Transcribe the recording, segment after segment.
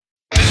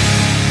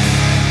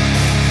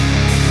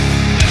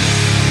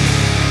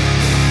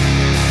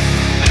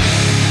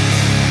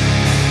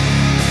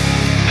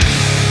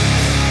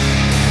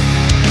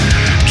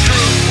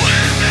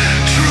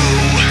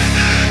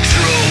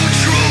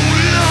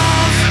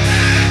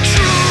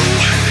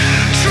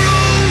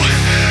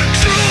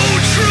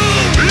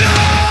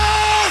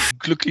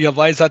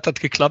glücklicherweise hat das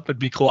geklappt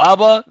mit Mikro.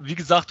 Aber, wie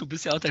gesagt, du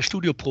bist ja auch der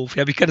Studioprofi.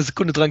 Habe ich keine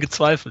Sekunde dran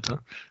gezweifelt. Ne?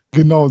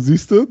 Genau,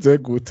 siehst du? Sehr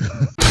gut.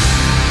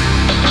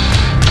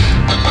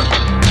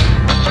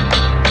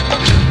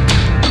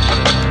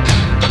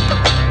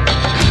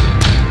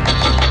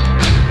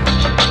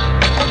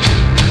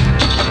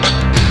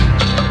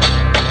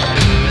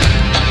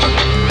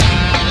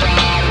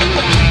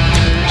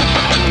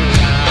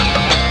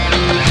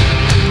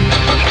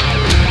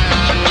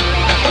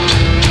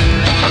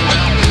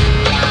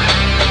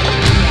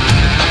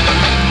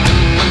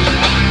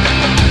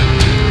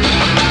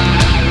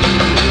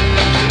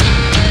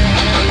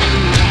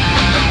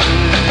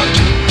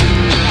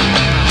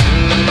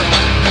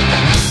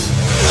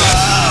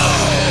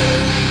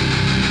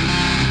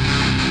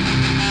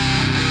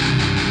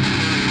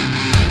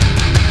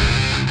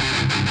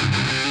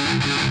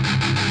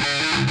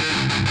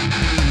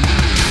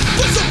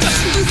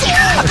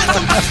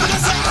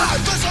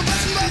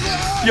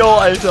 Jo,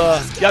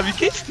 Alter. Ja, wie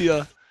geht's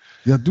dir?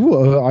 Ja,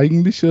 du,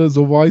 eigentlich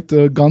soweit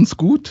ganz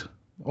gut,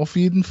 auf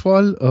jeden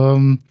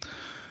Fall.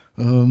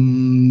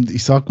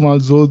 Ich sag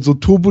mal, so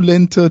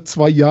turbulente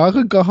 2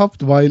 Jahre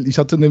gehabt, weil ich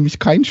hatte nämlich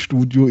kein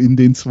Studio in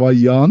den 2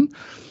 Jahren.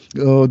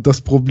 Das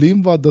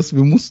Problem war, dass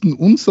wir mussten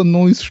unser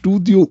neues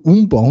Studio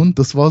umbauen.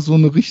 Das war so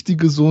eine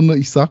richtige,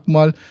 ich sag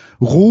mal,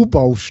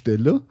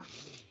 Rohbaustelle.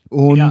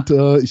 Und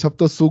ich habe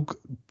das so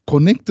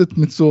connected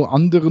mit so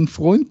anderen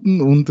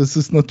Freunden und es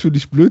ist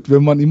natürlich blöd,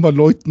 wenn man immer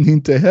Leuten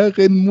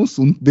hinterherrennen muss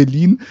und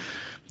Berlin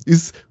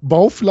ist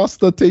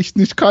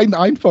baupflastertechnisch kein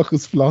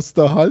einfaches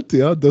Pflaster halt,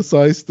 ja, das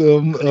heißt,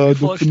 du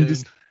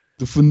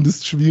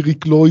findest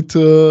schwierig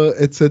Leute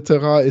etc.,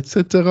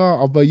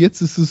 aber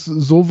jetzt ist es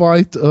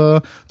soweit,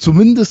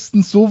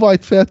 zumindest so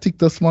weit fertig,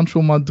 dass man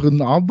schon mal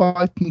drin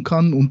arbeiten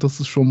kann und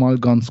das ist schon mal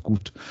ganz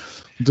gut.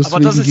 Und deswegen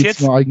aber das ist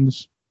jetzt mir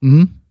eigentlich...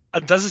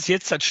 Das ist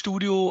jetzt das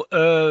Studio,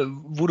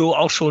 wo du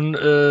auch schon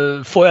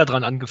vorher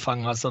dran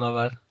angefangen hast, oder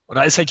was?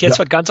 Oder ist halt jetzt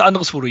was ganz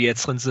anderes, wo du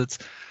jetzt drin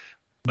sitzt?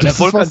 Weil der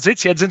Volkan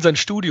sitzt jetzt in seinem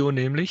Studio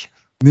nämlich.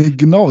 Nee,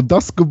 genau,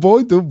 das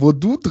Gebäude, wo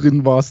du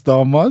drin warst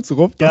damals,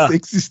 Rob, das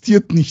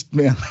existiert nicht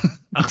mehr.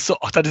 Ach so,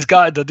 das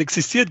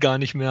existiert gar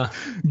nicht mehr.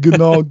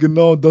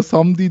 Genau, das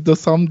haben die,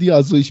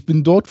 also ich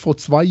bin dort vor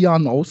 2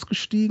 Jahren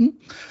ausgestiegen,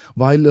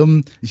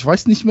 weil ich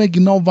weiß nicht mehr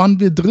genau, wann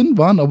wir drin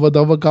waren, aber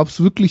da gab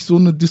es wirklich so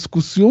eine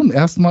Diskussion.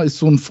 Erstmal ist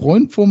so ein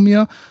Freund von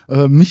mir,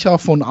 Micha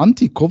von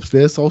Antikops,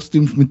 der ist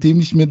mit dem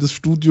ich mir das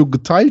Studio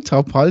geteilt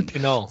habe halt,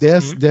 genau. Der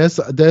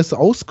ist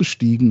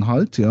ausgestiegen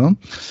halt, ja,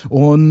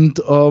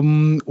 und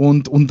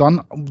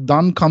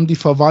dann kam die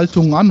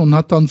Verwaltung an und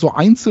hat dann so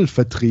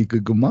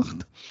Einzelverträge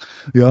gemacht.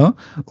 Ja,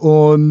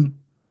 und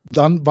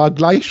dann war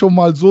gleich schon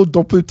mal so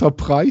doppelter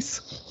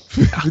Preis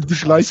für die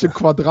gleiche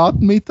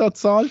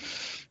Quadratmeterzahl.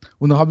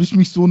 Und da habe ich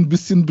mich so ein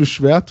bisschen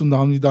beschwert und da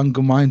haben die dann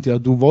gemeint, ja,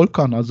 du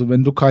Volkan, also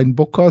wenn du keinen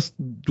Bock hast,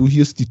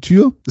 hier ist die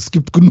Tür. Es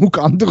gibt genug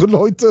andere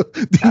Leute,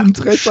 die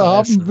Interesse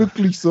haben,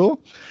 wirklich so.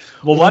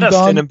 Wo war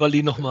das denn in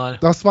Berlin nochmal?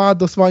 Das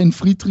war in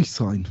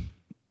Friedrichshain.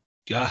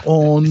 Ja.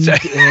 Und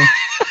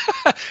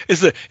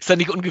ist das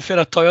nicht ungefähr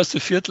das teuerste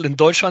Viertel in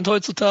Deutschland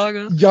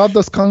heutzutage? Ja,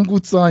 das kann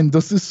gut sein.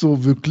 Das ist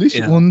so wirklich.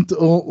 Ja. Und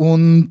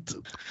du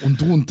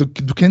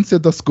kennst ja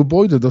das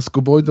Gebäude. Das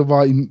Gebäude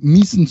war im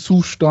miesen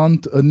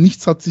Zustand.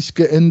 Nichts hat sich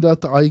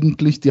geändert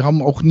eigentlich. Die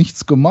haben auch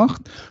nichts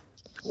gemacht.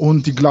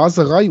 Und die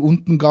Glaserei,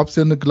 unten gab es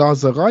ja eine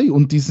Glaserei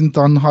und die sind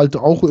dann halt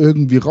auch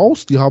irgendwie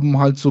raus. Die haben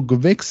halt so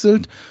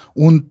gewechselt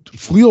und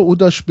früher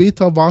oder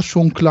später war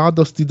schon klar,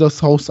 dass die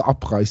das Haus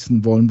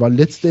abreißen wollen, weil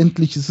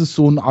letztendlich ist es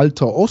so ein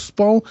alter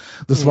Ostbau.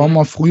 Das war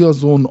mal früher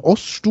so ein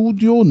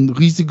Oststudio, ein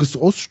riesiges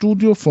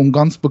Oststudio vom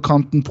ganz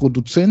bekannten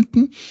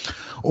Produzenten.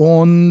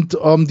 Und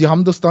die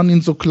haben das dann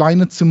in so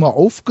kleine Zimmer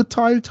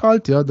aufgeteilt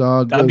halt. Ja,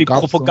 da haben die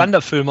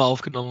Propagandafilme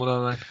aufgenommen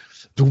oder was?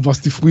 Du,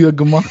 was die früher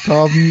gemacht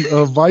haben,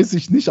 weiß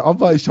ich nicht,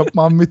 aber ich habe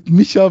mal mit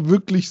Micha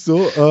wirklich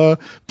so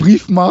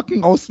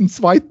Briefmarken aus dem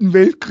Zweiten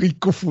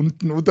Weltkrieg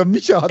gefunden. Oder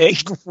Micha hat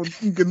die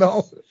gefunden,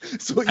 genau.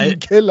 So im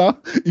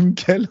Keller.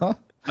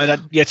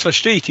 Jetzt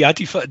verstehe ich, der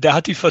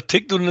hat die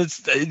vertickt und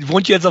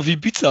wohnt jetzt auf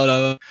Ibiza,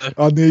 oder?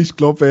 Ah, nee, ich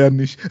glaube eher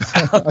nicht.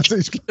 Also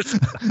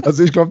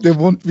ich glaube, der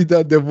wohnt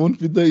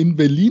wieder in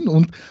Berlin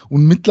und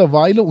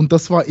mittlerweile, und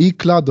das war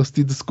klar, dass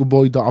die das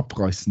Gebäude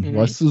abreißen,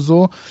 weißt du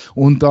so?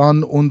 Und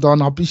dann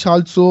habe ich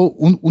halt so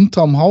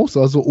unterm Haus,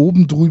 also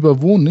oben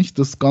drüber wohne ich,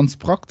 das ist ganz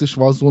praktisch,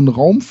 war so ein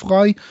Raum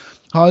frei.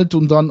 Halt,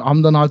 und dann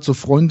haben dann halt so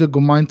Freunde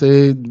gemeint,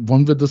 ey,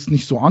 wollen wir das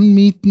nicht so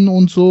anmieten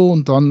und so,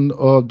 und dann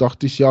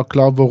dachte ich, ja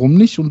klar, warum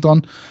nicht, und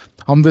dann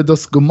haben wir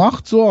das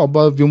gemacht so,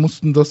 aber wir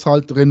mussten das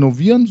halt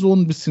renovieren, so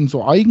ein bisschen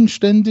so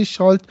eigenständig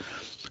halt,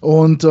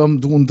 Und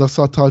das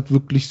hat halt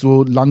wirklich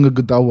so lange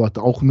gedauert,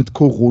 auch mit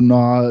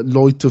Corona,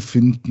 Leute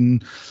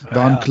finden.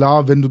 Dann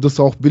klar, wenn du das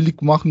auch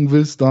billig machen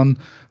willst, dann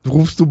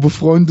rufst du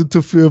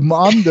befreundete Firmen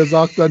an, der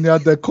sagt dann, ja,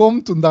 der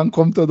kommt und dann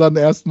kommt er dann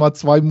erst mal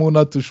 2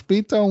 Monate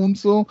später und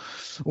so.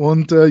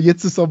 Und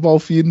jetzt ist aber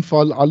auf jeden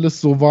Fall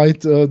alles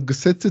soweit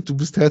gesettet. Du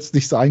bist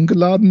herzlichst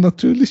eingeladen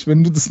natürlich,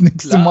 wenn du das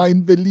nächste Mal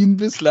in Berlin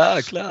bist.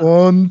 Klar.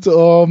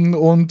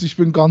 Und ich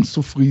bin ganz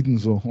zufrieden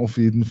so, auf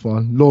jeden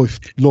Fall.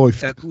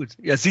 Läuft. Ja gut.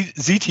 Ja,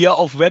 sieht hier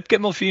auf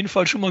Webcam auf jeden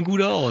Fall schon mal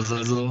gut aus.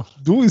 Also.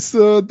 Du ist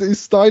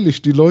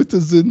stylisch. Die Leute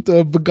sind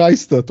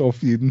begeistert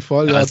auf jeden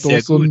Fall. Ja, Er hat auch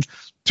so einen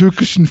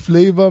türkischen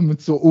Flavor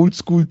mit so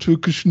oldschool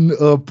türkischen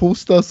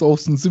Posters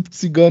aus den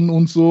 70ern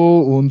und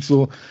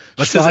so.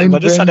 Was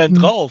ist da denn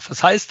drauf?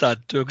 Was heißt das?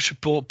 Türkische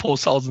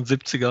Poster aus den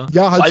 70er?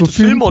 Ja, halt so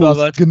Film oder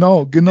was?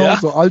 Genau, ja?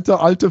 so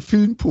alte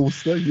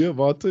Filmposter. Hier,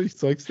 warte, ich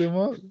zeig's dir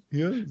mal.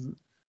 Hier.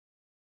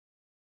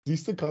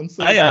 Siehst du, kannst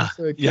du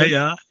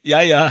erkennen?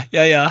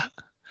 Ja.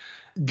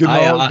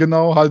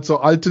 Genau, halt so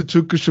alte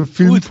türkische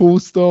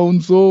Filmposter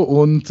und so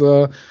und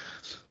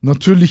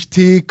natürlich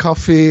Tee,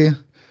 Kaffee,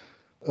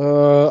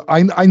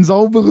 ein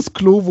sauberes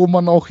Klo, wo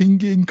man auch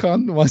hingehen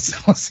kann. Weißt du,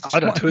 was ich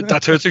meine?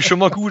 Das hört sich schon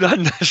mal gut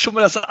an. Das ist schon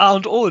mal das A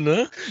und O,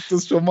 ne?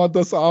 Das ist schon mal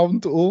das A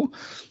und O.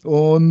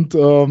 Und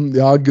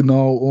ja,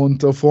 genau.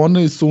 Und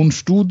vorne ist so ein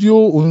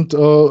Studio und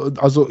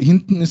also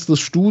hinten ist das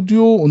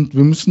Studio und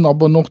wir müssen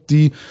aber noch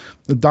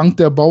dank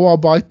der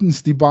Bauarbeiten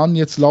ist die Bahn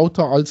jetzt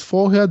lauter als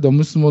vorher. Da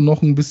müssen wir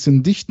noch ein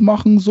bisschen dicht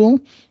machen so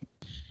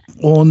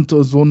und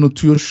so eine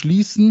Tür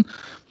schließen.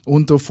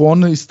 Und da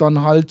vorne ist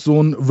dann halt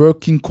so ein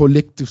Working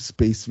Collective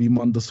Space, wie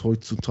man das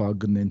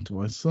heutzutage nennt,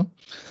 weißt du?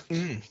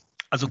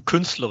 Also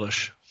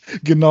künstlerisch.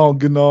 Genau,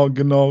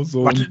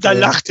 so. Da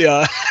lacht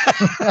er.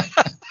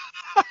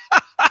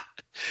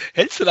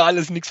 Hältst du da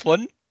alles nichts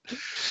von?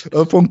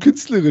 Von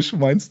künstlerisch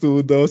meinst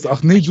du das?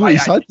 Ach nee, du,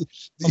 ich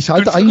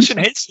halte eigentlich.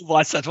 Hältst du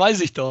was, das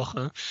weiß ich doch.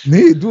 Ne?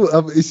 Nee, du,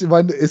 aber ich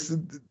meine,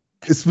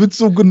 es wird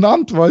so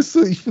genannt, weißt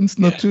du, ich finde es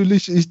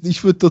natürlich,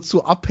 ich würde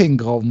dazu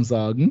Abhängraum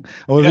sagen,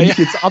 aber wenn ich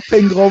jetzt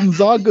Abhängraum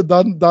sage,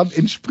 dann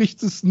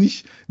entspricht es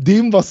nicht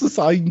dem, was es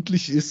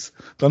eigentlich ist.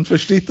 Dann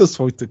versteht das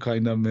heute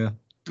keiner mehr.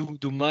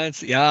 Du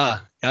meinst,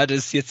 ja, das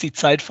ist jetzt die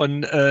Zeit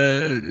von,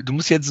 du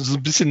musst jetzt so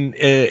ein bisschen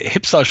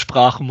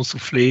Hipster-Sprache musst du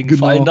pflegen,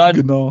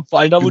 genau, vor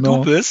allem da, wo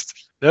du bist.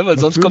 Ne, weil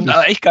natürlich. Sonst kommt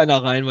da echt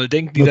keiner rein, weil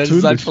denken die, das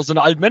ist einfach so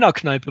eine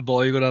Altmännerkneipe bei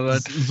euch oder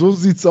was? So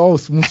sieht's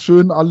aus. Muss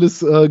schön alles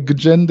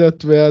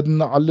gegendert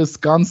werden,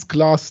 alles ganz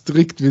klar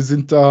strikt. Wir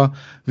sind da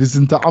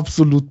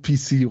absolut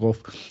PC drauf.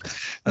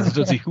 Das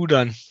hört sich gut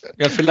an.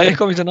 Ja, vielleicht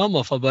komme ich dann auch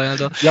mal vorbei,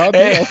 Alter. Ja,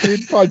 nee, auf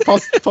jeden Fall.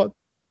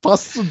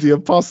 Passt zu dir,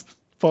 passt.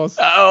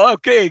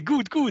 Okay,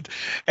 gut.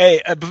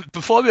 Ey,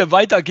 bevor wir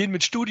weitergehen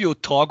mit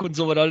Studio-Talk und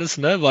so was alles,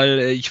 ne, weil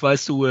ich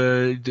weiß,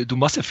 du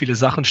machst ja viele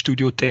Sachen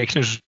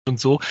studiotechnisch und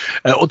so,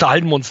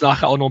 unterhalten wir uns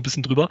nachher auch noch ein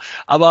bisschen drüber.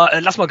 Aber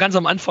lass mal ganz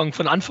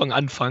von Anfang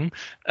anfangen.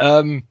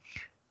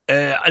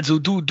 Also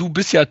du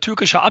bist ja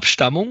türkischer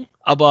Abstammung,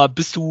 aber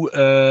bist du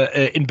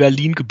in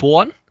Berlin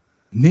geboren?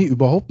 Nee,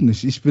 überhaupt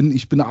nicht. Ich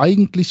bin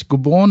eigentlich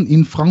geboren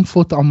in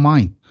Frankfurt am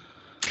Main.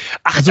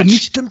 Ach, also das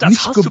stimmt,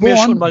 das hast du mir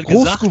schon mal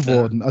gesagt. Groß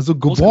geworden. Also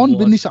geboren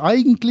bin ich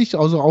eigentlich,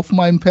 also auf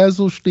meinem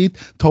Perso steht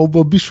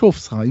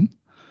Tauberbischofsheim.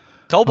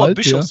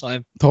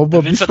 Tauberbischofsheim. Tauberbischofsheim.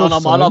 Da willst du doch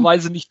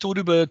normalerweise nicht tot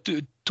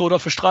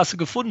auf der Straße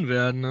gefunden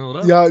werden, ne,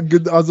 oder? Ja,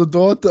 also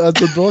dort, das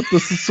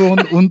ist so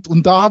ein,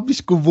 und da habe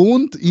ich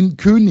gewohnt in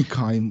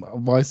Königheim,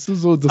 weißt du,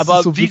 so, das aber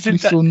ist so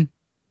wirklich so ein.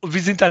 Und wie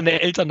sind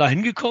deine Eltern da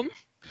hingekommen?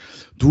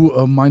 Du,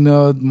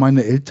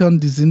 meine Eltern,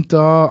 die sind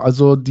da,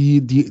 also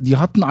die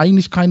hatten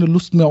eigentlich keine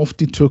Lust mehr auf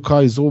die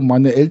Türkei. So,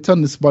 meine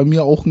Eltern ist bei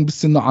mir auch ein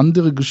bisschen eine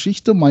andere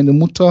Geschichte. Meine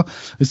Mutter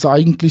ist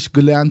eigentlich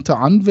gelernte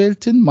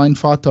Anwältin, mein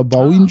Vater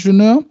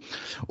Bauingenieur.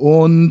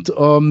 Und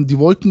die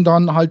wollten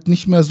dann halt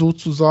nicht mehr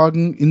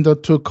sozusagen in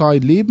der Türkei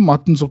leben,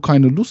 hatten so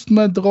keine Lust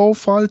mehr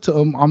drauf halt,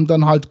 haben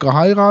dann halt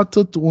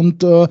geheiratet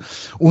und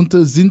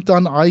sind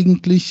dann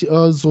eigentlich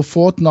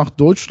sofort nach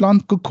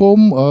Deutschland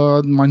gekommen.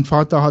 Mein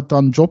Vater hat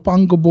dann ein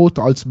Jobangebot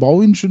als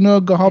Bauingenieur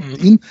gehabt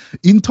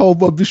in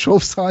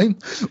Tauberbischofsheim.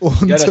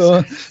 Und, ja,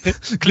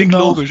 das klingt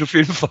logisch auf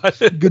jeden Fall.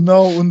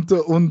 Genau,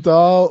 und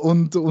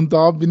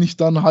da bin ich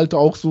dann halt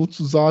auch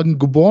sozusagen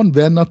geboren.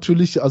 Wäre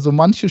natürlich, also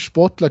manche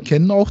Sportler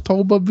kennen auch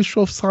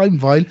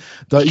Tauberbischofsheim, weil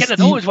da ist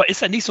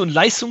ist da nicht so ein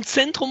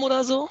Leistungszentrum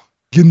oder so?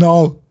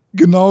 Genau,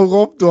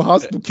 Rob,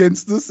 du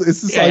kennst es.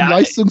 Es ist ein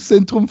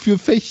Leistungszentrum für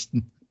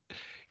Fechten.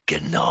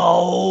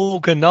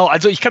 Genau.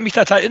 Also ich kann mich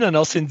da erinnern,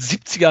 aus den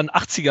 70ern,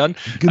 80ern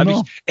habe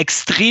ich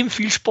extrem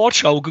viel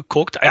Sportschau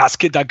geguckt. Ja,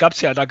 da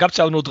gab's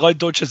ja auch nur 3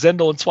 deutsche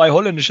Sender und 2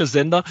 holländische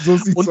Sender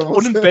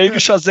und ein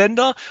belgischer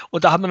Sender.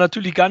 Und da haben wir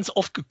natürlich ganz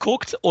oft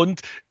geguckt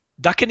und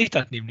da kenne ich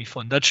das nämlich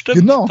von. Das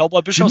stimmt. Genau.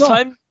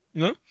 Tauberbischofsheim,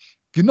 ne?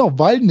 Genau,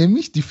 weil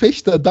nämlich die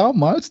Fechter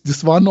damals,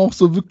 das waren auch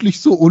so wirklich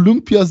so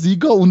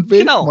Olympiasieger und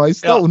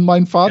Weltmeister und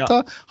mein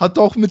Vater hat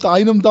auch mit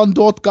einem dann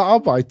dort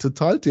gearbeitet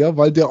halt, ja,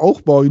 weil der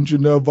auch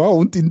Bauingenieur war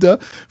und in der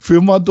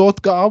Firma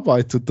dort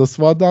gearbeitet. Das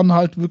war dann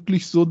halt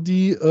wirklich so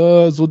die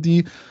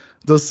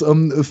das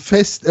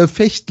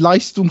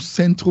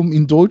Fechtleistungszentrum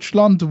in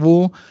Deutschland,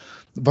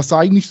 was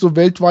eigentlich so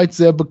weltweit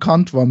sehr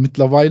bekannt war.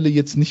 Mittlerweile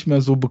jetzt nicht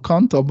mehr so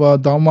bekannt, aber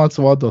damals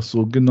war das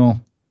so, genau.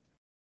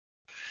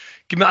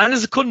 Gib mir eine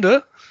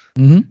Sekunde,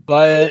 Mhm.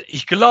 weil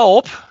ich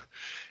glaube,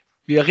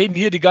 wir reden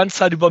hier die ganze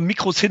Zeit über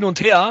Mikros hin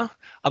und her,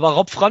 aber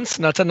Rob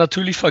Franzen hat dann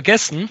natürlich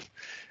vergessen,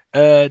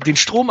 den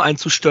Strom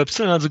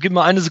einzustöpseln. Also gib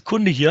mir eine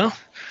Sekunde hier,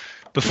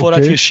 bevor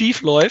das hier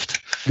schief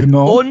läuft.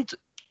 Genau. Und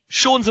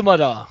schon sind wir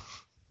da.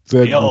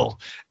 Sehr gut.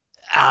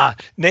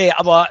 Nee,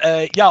 aber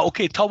ja,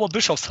 okay,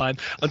 Tauberbischofsheim.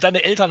 Und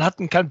deine Eltern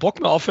hatten keinen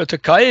Bock mehr auf der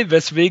Türkei,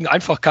 weswegen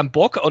einfach kein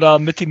Bock? Oder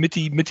mit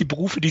die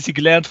Berufe, die sie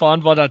gelernt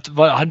waren,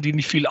 hatten die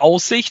nicht viel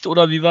Aussicht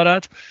oder wie war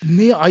das?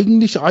 Nee,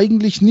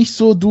 eigentlich nicht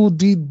so.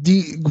 Die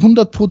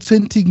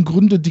 100%igen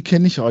Gründe, die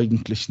kenne ich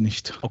eigentlich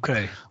nicht.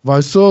 Okay.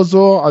 Weißt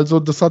du, also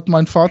das hat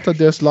mein Vater,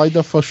 der ist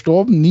leider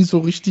verstorben, nie so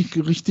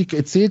richtig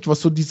erzählt,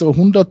 was so dieser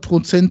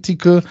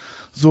 100%ige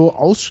so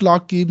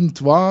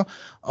ausschlaggebend war.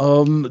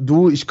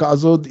 Ich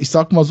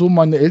sag mal so,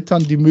 meine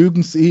Eltern, die mögen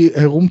es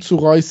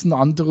herumzureißen,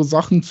 andere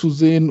Sachen zu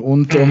sehen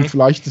und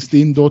vielleicht ist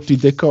denen dort die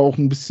Decke auch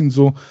ein bisschen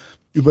so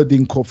über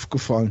den Kopf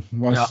gefallen.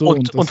 Weißt du?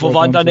 Und wo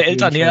waren deine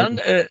Eltern her?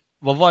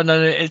 Wo waren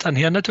deine Eltern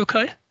her in der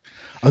Türkei?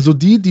 Also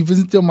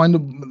meine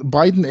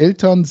beiden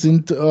Eltern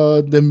sind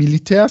der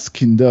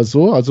Militärskinder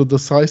so. Also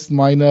das heißt,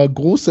 meine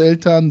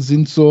Großeltern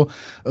sind so,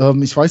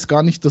 ich weiß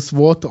gar nicht das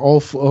Wort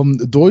auf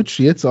Deutsch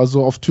jetzt,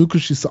 also auf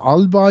Türkisch ist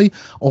Albay,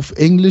 auf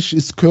Englisch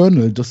ist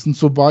Colonel. Das sind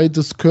so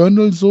beides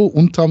Colonel so,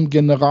 unterm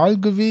General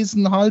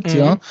gewesen halt,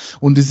 ja.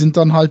 Und die sind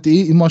dann halt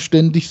immer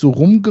ständig so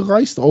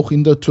rumgereist, auch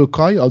in der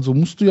Türkei. Also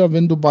musst du ja,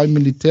 wenn du beim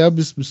Militär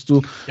bist, bist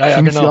du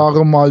 5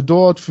 Jahre mal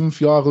dort,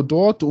 5 Jahre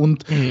dort.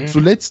 Und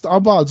zuletzt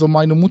aber, also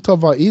meine Mutter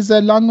war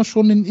sehr lange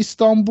schon in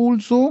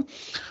Istanbul so.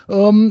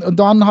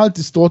 Dann halt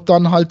ist dort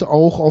dann halt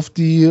auch auf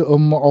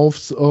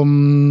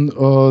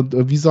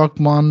wie sagt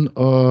man,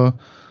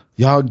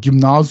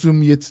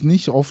 Gymnasium jetzt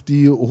nicht, auf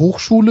die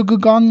Hochschule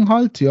gegangen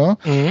halt, ja.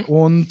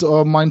 Und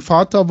mein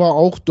Vater war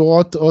auch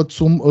dort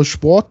zum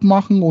Sport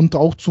machen und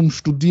auch zum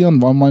Studieren,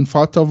 weil mein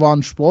Vater war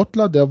ein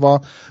Sportler, der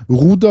war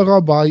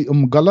Ruderer bei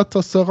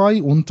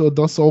Galatasaray und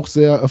das auch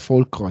sehr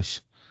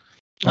erfolgreich.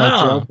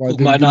 Guck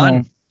mal einer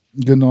an.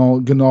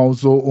 Genau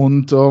so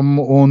und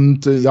dann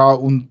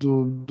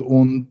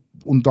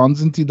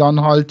sind die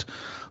dann halt,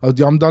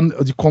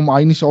 also die kommen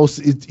eigentlich aus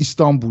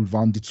Istanbul,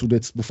 waren die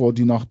zuletzt, bevor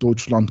die nach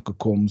Deutschland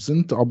gekommen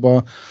sind,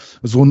 aber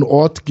so einen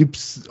Ort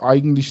gibt's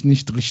eigentlich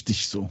nicht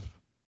richtig so.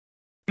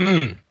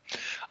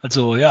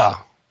 Also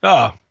ja,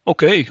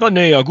 okay,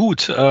 ja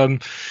gut.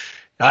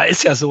 Ja,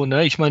 ist ja so,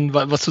 ne? Ich meine,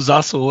 was du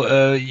sagst, so,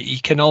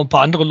 ich kenne auch ein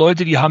paar andere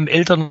Leute, die haben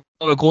Eltern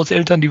oder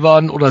Großeltern, die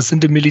waren oder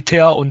sind im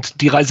Militär und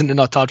die reisen in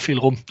der Tat viel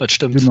rum. Das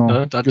stimmt. Genau,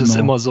 ne? Das ist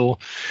immer so.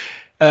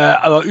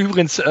 Aber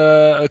übrigens,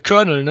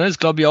 Colonel, ne, ist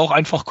glaube ich auch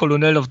einfach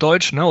Colonel auf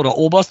Deutsch, ne? Oder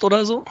Oberst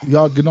oder so.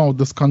 Ja, genau,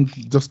 das kann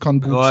gut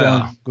sein.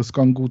 Ja. Das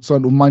kann gut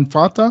sein. Und mein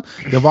Vater,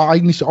 der war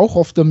eigentlich auch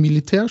auf der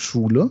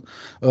Militärschule,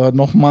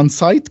 nochmal ein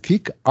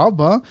Sidekick,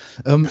 aber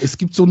es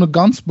gibt so eine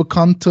ganz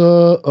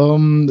bekannte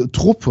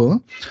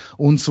Truppe.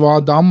 Und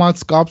zwar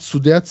damals gab es zu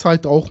der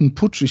Zeit auch einen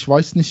Putsch. Ich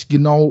weiß nicht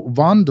genau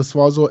wann. Das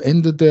war so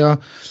Ende der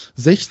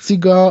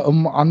 60er,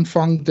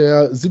 Anfang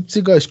der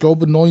 70er. Ich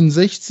glaube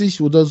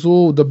 69 oder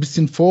so oder ein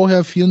bisschen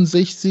vorher,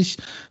 64.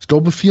 Ich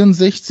glaube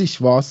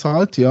 64 war es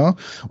halt, ja.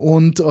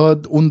 Und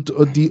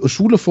die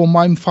Schule von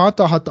meinem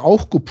Vater hat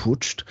auch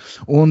geputscht.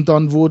 Und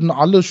dann wurden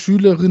alle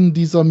Schülerinnen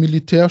dieser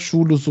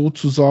Militärschule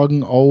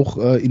sozusagen auch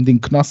in den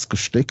Knast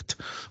gesteckt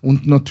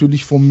und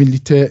natürlich vom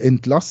Militär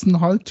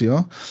entlassen halt,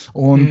 ja.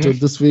 Und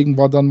deswegen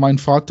war dann mein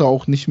Vater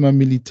auch nicht mehr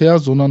Militär,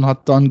 sondern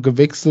hat dann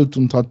gewechselt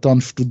und hat dann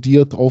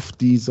studiert auf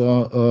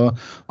dieser,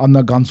 an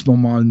einer ganz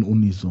normalen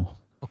Uni so.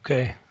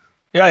 Okay.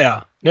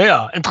 Ja,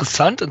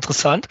 interessant.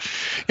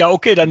 Ja,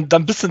 okay,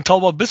 dann bist du in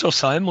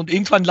Tauberbischofsheim und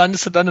irgendwann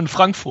landest du dann in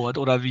Frankfurt,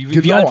 oder wie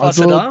Genau, alt warst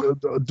du da?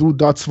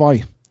 Da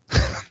 2.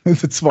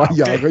 2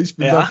 Jahre. Ich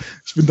bin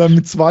dann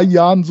mit 2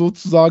 Jahren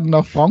sozusagen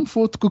nach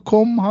Frankfurt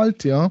gekommen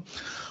halt, ja.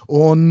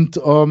 Und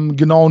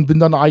und bin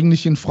dann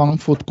eigentlich in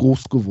Frankfurt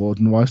groß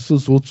geworden, weißt du,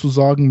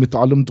 sozusagen mit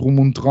allem drum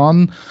und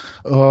dran,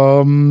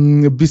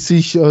 bis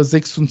ich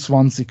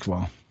 26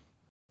 war.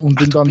 Und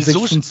bin dann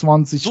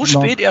 26. So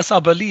spät erst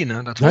nach Berlin,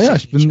 ne?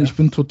 Ich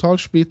bin total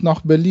spät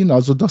nach Berlin.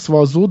 Also das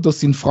war so,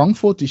 dass in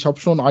Frankfurt, ich habe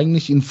schon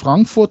eigentlich in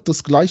Frankfurt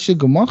das Gleiche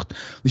gemacht.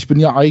 Ich bin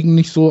ja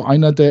eigentlich so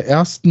einer der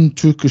ersten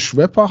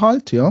Türkisch-Rapper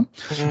halt, ja.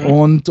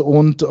 Und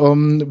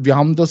wir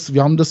haben das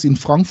in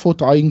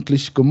Frankfurt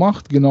eigentlich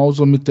gemacht,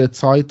 genauso mit der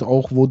Zeit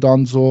auch, wo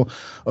dann so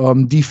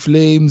die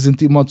Flame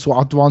sind immer zu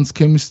Advanced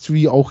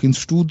Chemistry auch ins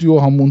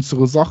Studio, haben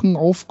unsere Sachen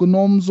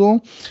aufgenommen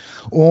so.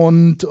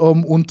 Und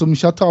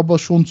ich hatte aber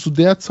schon zu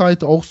der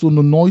Zeit auch so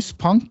eine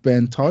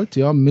Noise-Punk-Band halt,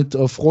 ja, mit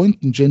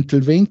Freunden,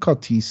 Gentle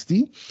Vaincut hieß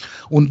die.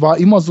 Und war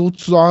immer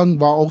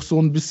sozusagen, war auch so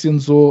ein bisschen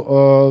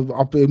so,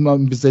 immer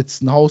im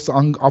besetzten Haus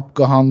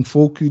abgehangen,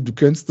 Folky, du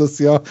kennst das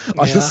ja,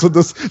 alles so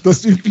das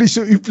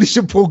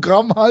übliche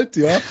Programm halt,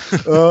 ja.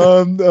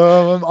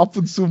 Ab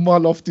und zu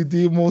mal auf die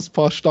Demos ein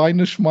paar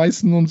Steine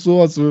schmeißen und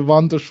so, also wir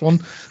waren da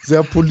schon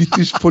sehr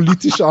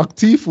politisch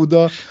aktiv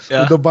oder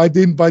bei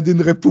den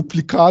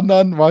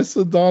Republikanern, weißt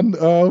du, dann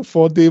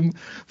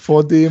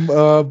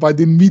bei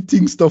den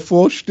Meetings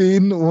davor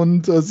stehen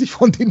und sich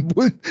von den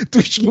Bullen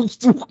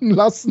durchsuchen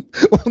lassen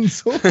und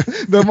so,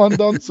 wenn man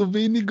dann zu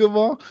wenige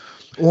war.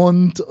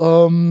 Und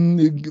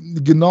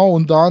genau,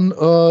 und dann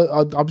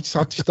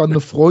hatte ich dann eine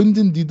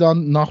Freundin, die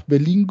dann nach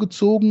Berlin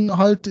gezogen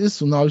halt ist,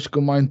 und da habe ich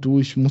gemeint, du,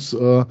 ich muss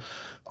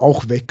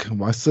auch weg,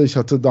 weißt du, ich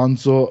hatte dann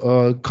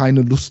so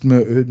keine Lust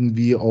mehr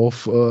irgendwie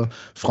auf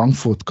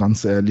Frankfurt,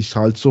 ganz ehrlich,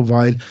 halt so,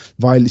 weil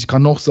ich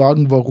kann auch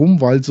sagen,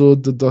 warum, weil so,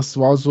 das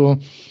war so,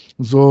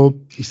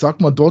 ich sag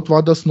mal, dort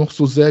war das noch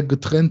so sehr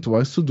getrennt,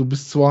 weißt du,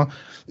 bist zwar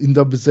in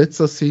der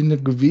Besetzerszene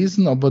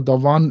gewesen, aber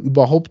da waren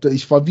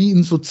ich war wie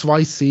in so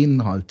zwei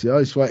Szenen halt, ja,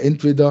 ich war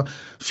entweder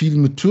viel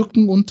mit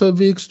Türken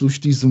unterwegs, durch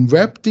diesen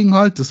Rap-Ding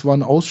halt, das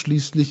waren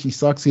ausschließlich, ich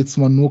sag's jetzt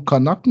mal nur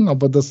Kanaken,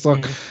 aber das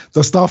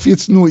darf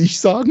jetzt nur ich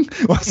sagen,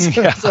 was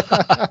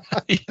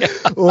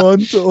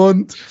und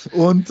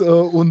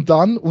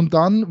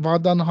dann war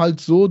dann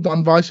halt so,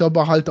 dann war ich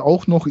aber halt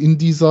auch noch in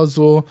dieser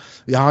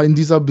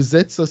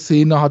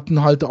Besetzerszene,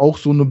 hatten halt auch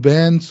so eine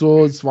Band,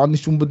 so, es war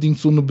nicht unbedingt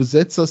so eine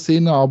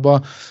Besetzerszene,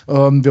 aber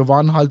wir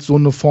waren halt so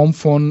eine Form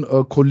von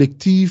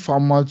Kollektiv,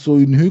 haben halt so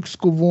in Höchst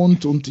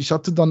gewohnt, und ich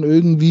hatte dann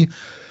irgendwie,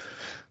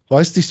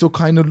 weiß nicht, so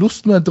keine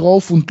Lust mehr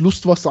drauf und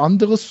Lust, was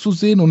anderes zu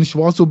sehen. Und ich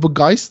war so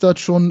begeistert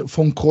schon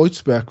von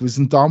Kreuzberg. Wir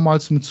sind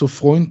damals mit so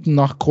Freunden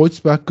nach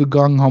Kreuzberg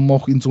gegangen, haben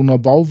auch in so einer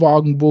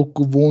Bauwagenburg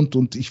gewohnt,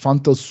 und ich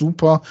fand das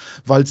super,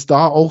 weil es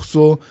da auch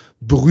so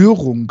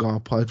Berührung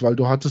gab halt, weil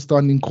du hattest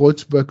dann in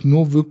Kreuzberg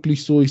nur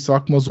wirklich so, ich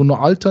sag mal, so eine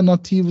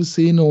alternative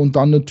Szene und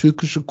dann eine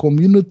türkische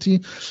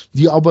Community,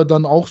 die aber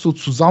dann auch so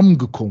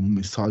zusammengekommen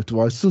ist halt,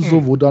 weißt du,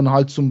 so, wo dann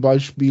halt zum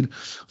Beispiel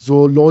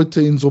so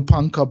Leute in so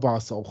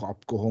Punkerbars auch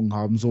abgehangen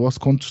haben. Sowas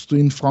konntest du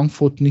in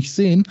Frankfurt nicht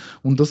sehen,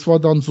 und das war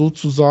dann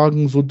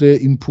sozusagen so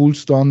der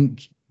Impuls dann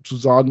zu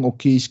sagen,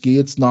 okay, ich gehe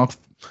jetzt nach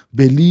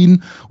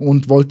Berlin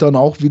und wollte dann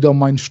auch wieder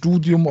mein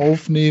Studium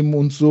aufnehmen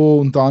und so,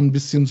 und da ein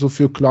bisschen so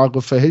für klare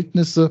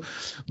Verhältnisse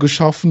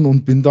geschaffen,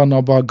 und bin dann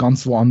aber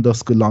ganz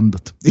woanders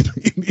gelandet,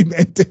 im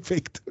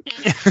Endeffekt.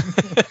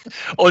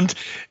 Und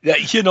ja,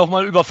 hier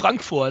nochmal über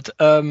Frankfurt.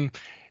 Also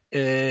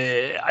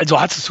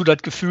hattest du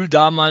das Gefühl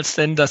damals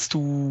denn, dass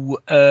du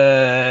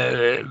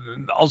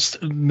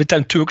mit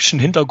deinem türkischen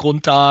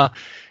Hintergrund da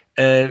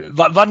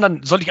waren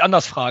dann, soll ich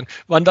anders fragen,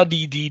 waren dann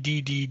die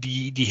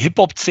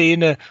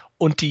Hip-Hop-Szene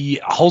und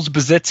die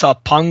Hausbesetzer,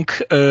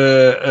 Punk,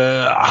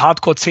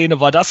 Hardcore-Szene,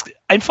 war das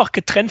einfach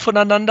getrennt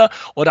voneinander,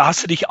 oder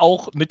hast du dich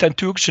auch mit deinem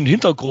türkischen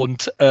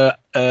Hintergrund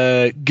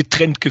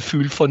getrennt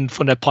gefühlt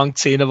von der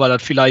Punk-Szene, weil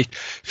das vielleicht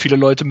viele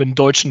Leute mit einem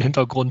deutschen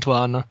Hintergrund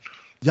waren, ne?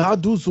 Ja,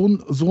 du,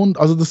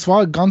 also das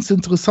war ganz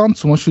interessant.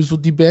 Zum Beispiel so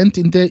die Band,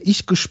 in der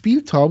ich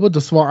gespielt habe,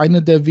 das war eine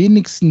der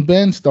wenigsten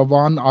Bands. Da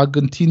waren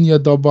Argentinier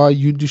dabei,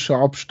 jüdische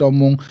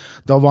Abstammung,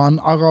 da waren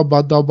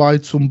Araber dabei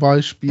zum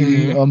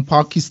Beispiel,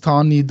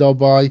 Pakistani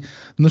dabei,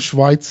 eine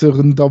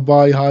Schweizerin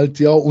dabei halt,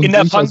 ja. Und in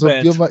der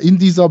Punkband. Wir waren in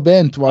dieser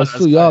Band, weißt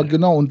du, ja,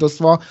 genau. Und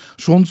das war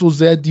schon so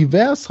sehr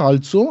divers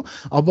halt so,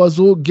 aber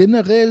so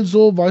generell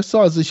so, weißt du,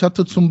 also ich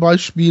hatte zum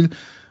Beispiel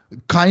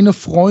keine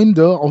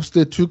Freunde aus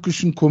der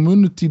türkischen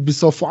Community,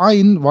 bis auf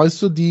einen,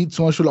 weißt du, die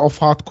zum Beispiel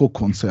auf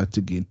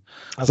Hardcore-Konzerte gehen.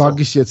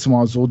 Sage ich jetzt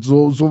mal so.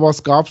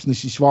 Sowas gab's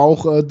nicht. Ich war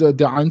auch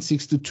der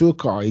einzigste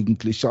Türke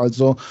eigentlich.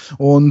 Also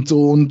und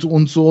auch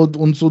so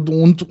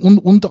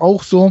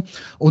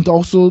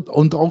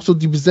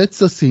die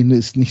Besetzerszene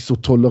ist nicht so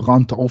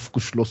tolerant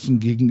aufgeschlossen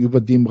gegenüber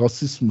dem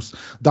Rassismus.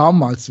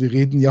 Damals, wir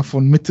reden ja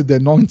von Mitte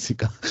der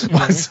 90er.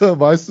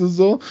 Weißt du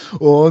so?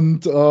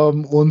 Und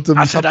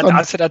hast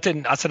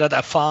du das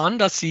erfahren,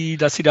 dass sie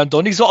dann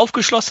doch nicht so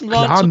aufgeschlossen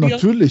waren? Klar,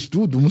 natürlich.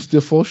 Du musst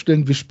dir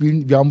vorstellen, wir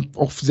haben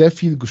auch sehr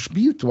viel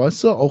gespielt,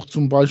 weißt du, auch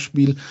zum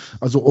Beispiel,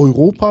 also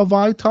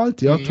europaweit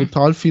halt, ja,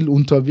 total viel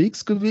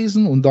unterwegs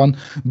gewesen, und dann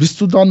bist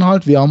du dann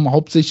halt, wir haben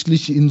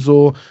hauptsächlich in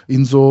so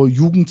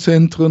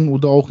Jugendzentren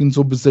oder auch in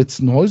so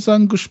besetzten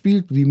Häusern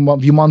gespielt,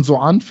 wie man so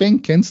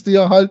anfängt, kennst du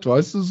ja halt,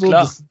 weißt du so,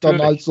 klar, das sind dann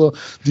halt so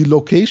die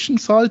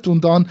Locations halt,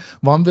 und dann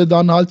waren wir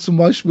dann halt zum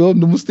Beispiel, und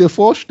du musst dir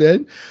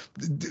vorstellen,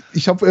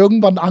 ich habe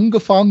irgendwann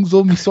angefangen,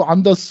 so mich so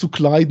anders zu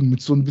kleiden,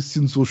 mit so ein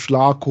bisschen so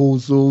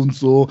Schlaghose und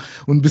so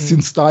und ein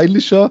bisschen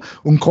stylischer,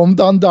 und komme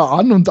dann da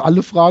an und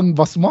alle fragen,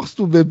 was machst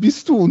du, wer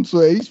bist du und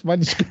so, ey, ich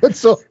meine, ich gehöre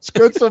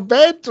zur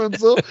Band und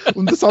so,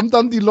 und das haben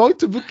dann die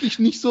Leute wirklich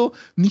nicht so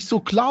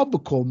klar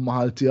bekommen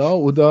halt, ja,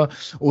 oder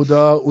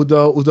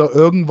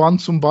irgendwann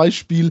zum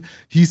Beispiel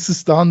hieß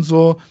es dann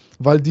so,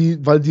 weil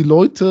die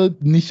Leute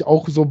nicht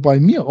auch so bei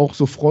mir, auch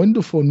so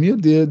Freunde von mir,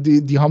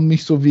 die haben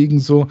mich so wegen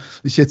so,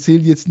 ich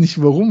erzähle jetzt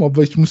nicht warum,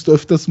 aber ich musste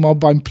öfters mal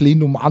beim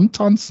Plenum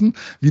antanzen,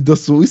 wie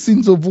das so ist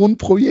in so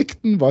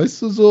Wohnprojekten,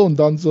 weißt du so, und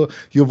dann so,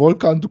 hier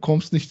Volkan, du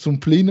kommst nicht zum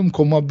Plenum,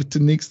 komm mal bitte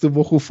nächste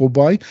Woche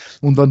vorbei.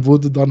 Und dann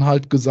wurde dann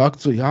halt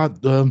gesagt, so, ja,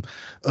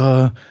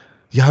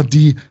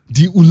 die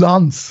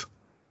Ulanz,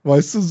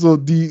 weißt du, so,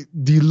 die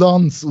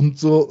Lanz und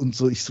so.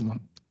 Ich so, Mann,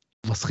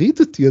 was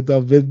redet ihr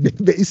da? Wer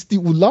ist die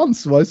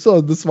Ulanz, weißt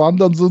du? Das waren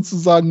dann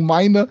sozusagen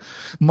meine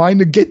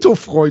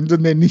Ghetto-Freunde,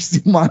 nenne ich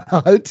sie mal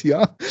halt,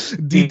 ja.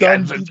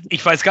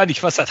 Ich weiß gar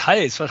nicht, was das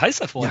heißt. Was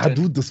heißt das Wort? Ja,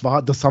 du, das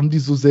haben die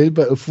so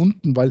selber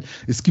erfunden, weil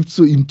es gibt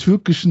so im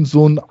Türkischen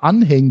so ein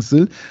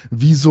Anhängsel,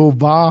 wie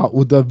so war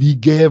oder wie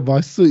gä,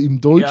 weißt du,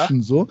 im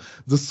Deutschen so.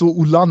 Das ist so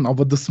Ulan,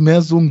 aber das ist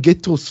mehr so ein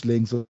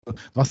Ghetto-Slang. So,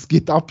 was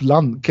geht ab,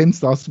 Lan?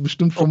 Kennst du, hast du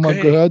bestimmt schon mal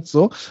gehört,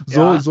 so.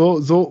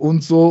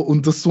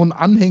 Und das ist so ein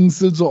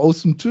Anhängsel so aus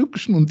dem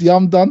Türkischen und die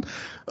haben dann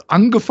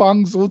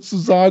angefangen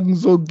sozusagen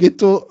so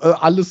Ghetto,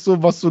 alles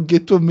so, was so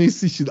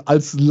ghetto-mäßig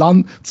als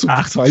Lan zu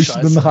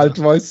bezeichnen halt,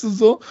 weißt du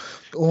so.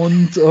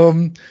 Und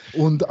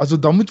also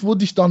damit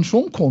wurde ich dann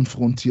schon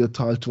konfrontiert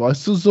halt,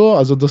 weißt du so,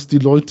 also dass die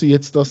Leute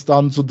jetzt das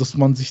dann so, dass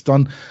man sich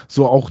dann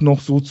so auch noch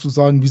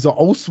sozusagen wie so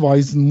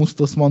ausweisen muss,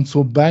 dass man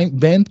zur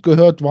Band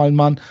gehört, weil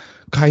man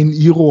kein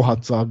Iro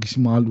hat, sag ich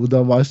mal,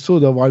 oder weißt du,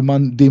 oder weil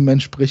man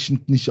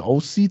dementsprechend nicht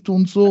aussieht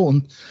und so,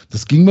 und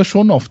das ging mir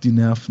schon auf die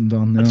Nerven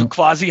dann. Also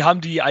quasi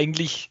haben die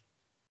eigentlich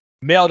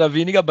mehr oder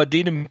weniger, bei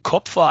denen im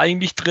Kopf war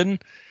eigentlich drin,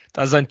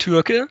 da ist ein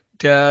Türke,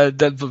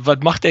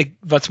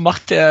 was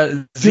macht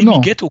der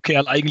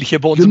Semi-Ghetto-Kerl eigentlich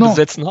hier bei uns im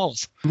besetzten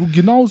Haus?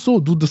 Genau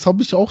so, das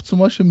habe ich auch zum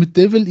Beispiel mit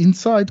Devil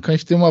Inside, kann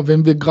ich dir mal,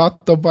 wenn wir gerade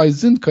dabei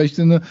sind, kann ich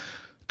dir eine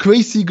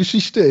crazy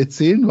Geschichte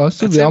erzählen,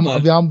 weißt du? Wir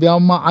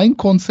haben mal ein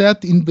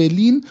Konzert in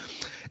Berlin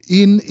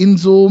in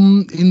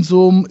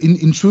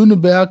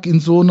Schöneberg in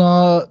so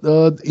einer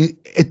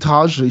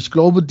Etage. Ich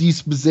glaube, die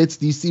ist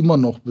besetzt, die ist immer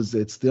noch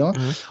besetzt, ja.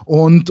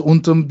 Und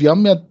wir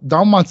haben ja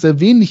damals sehr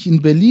wenig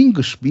in Berlin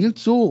gespielt,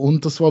 so,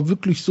 und das war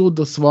wirklich so,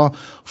 das war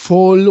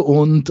voll,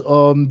 und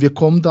wir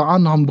kommen da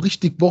an, haben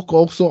richtig Bock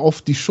auch so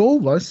auf die Show,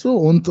 weißt du,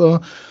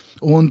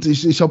 und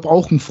ich habe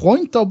auch einen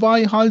Freund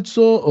dabei, halt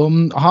so,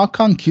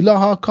 Hakan, Killer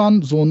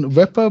Hakan, so ein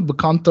Rapper,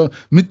 bekannter,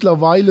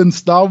 mittlerweile ein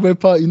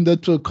Star-Rapper in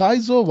der Türkei,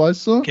 so,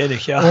 weißt du? Kenn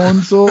ich, ja.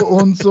 Und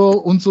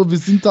so, wir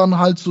sind dann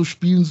halt so,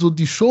 spielen so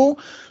die Show.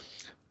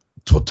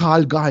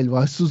 Total geil,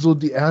 weißt du, so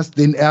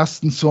den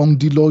ersten Song,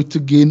 die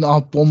Leute gehen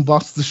ab,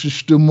 bombastische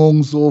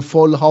Stimmung, so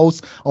voll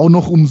Haus, auch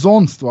noch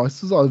umsonst,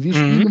 weißt du, also wir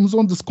spielen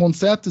umsonst, das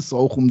Konzert ist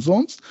auch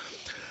umsonst.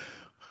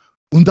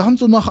 Und dann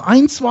so nach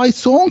 1, 2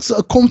 Songs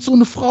kommt so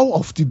eine Frau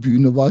auf die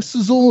Bühne, weißt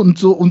du, und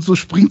so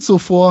springt so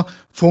vor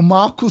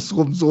Markus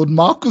rum, so, und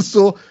Markus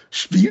so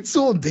spielt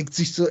so und denkt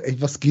sich so, ey,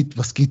 was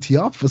geht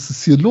hier ab, was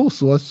ist hier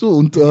los, weißt du,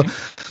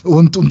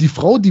 und die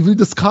Frau, die will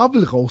das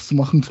Kabel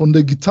rausmachen von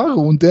der Gitarre,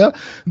 und der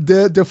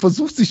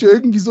versucht sich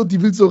irgendwie so,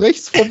 die will so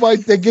rechts vorbei,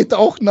 der geht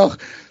auch nach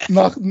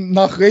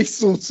rechts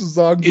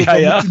sozusagen, so,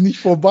 damit die nicht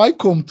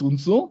vorbeikommt und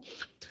so.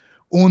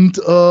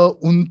 Und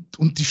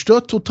die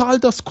stört total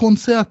das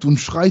Konzert und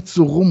schreit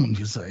so rum. Und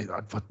wir sagen,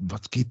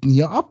 was geht denn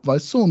hier ab,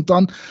 weißt du?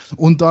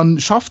 Und dann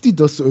schafft die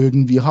das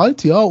irgendwie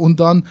halt, ja.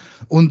 Und dann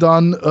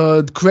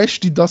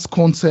crasht die das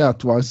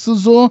Konzert, weißt du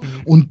so?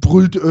 Und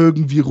brüllt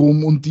irgendwie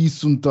rum und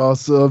dies und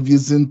das. Wir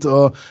sind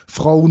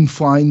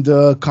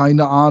Frauenfeinde,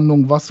 keine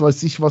Ahnung, was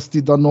weiß ich, was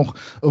die dann noch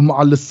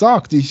alles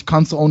sagt. Ich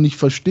kann es auch nicht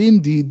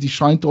verstehen. Die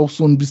scheint auch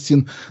so ein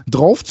bisschen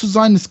drauf zu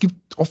sein. Es gibt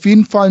auf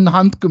jeden Fall ein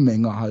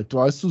Handgemenge halt,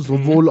 weißt du,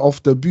 sowohl auf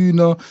der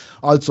Bühne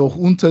als auch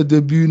unter der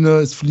Bühne.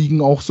 Es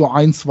fliegen auch so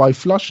 1, 2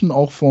 Flaschen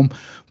auch vom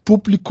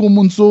Publikum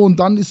und so, und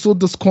dann ist so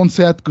das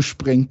Konzert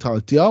gesprengt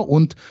halt, ja,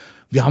 und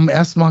wir haben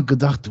erstmal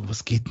gedacht,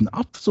 was geht denn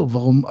ab? So,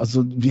 warum?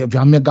 Also, wir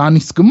haben ja gar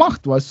nichts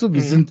gemacht, weißt du?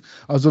 Wir sind,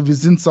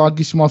 sag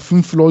ich mal,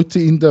 5 Leute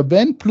in der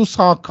Band plus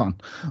Hakan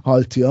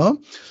halt, ja.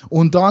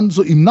 Und dann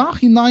so im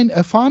Nachhinein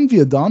erfahren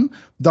wir dann,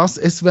 dass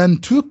es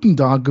wären Türken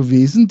da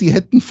gewesen, die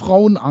hätten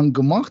Frauen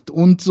angemacht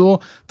und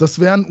so, das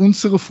wären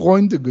unsere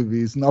Freunde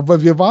gewesen.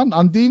 Aber wir waren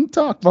an dem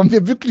Tag, waren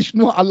wir wirklich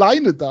nur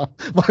alleine da,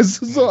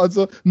 weißt du so,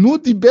 also nur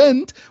die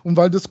Band, und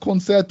weil das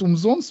Konzert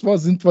umsonst war,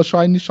 sind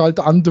wahrscheinlich halt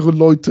andere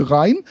Leute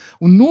rein,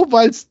 und nur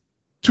weil es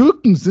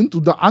Türken sind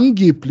oder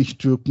angeblich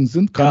Türken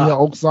sind, kann ja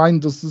auch sein,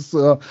 dass es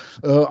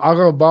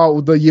Araber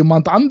oder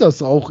jemand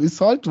anders auch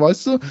ist halt,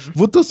 weißt du,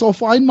 wird das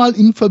auf einmal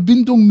in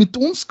Verbindung mit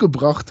uns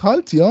gebracht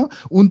halt, ja,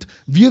 und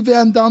wir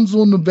wären dann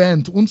so eine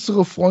Band,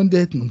 unsere Freunde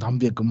hätten, und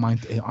haben wir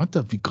gemeint, ey,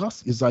 Alter, wie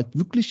krass, ihr seid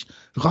wirklich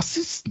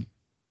Rassisten.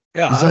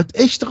 Ja. Ihr seid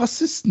echt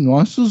Rassisten,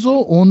 weißt du so?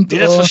 Und, nee,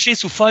 das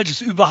verstehst du falsch,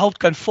 das ist überhaupt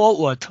kein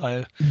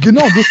Vorurteil.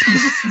 Genau, das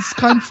ist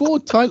kein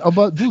Vorurteil,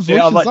 aber du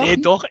solche Sachen... Nee,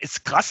 doch,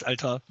 ist krass,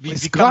 Alter. Wie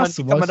kann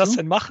man das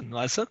denn machen,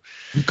 weißt du?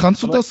 Wie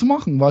kannst du das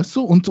machen, weißt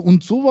du? Und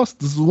sowas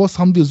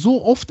haben wir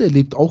so oft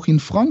erlebt, auch in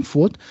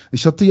Frankfurt.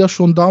 Ich hatte ja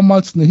schon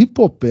damals eine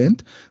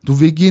Hip-Hop-Band.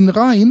 Wir gehen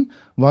rein,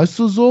 weißt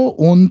du so,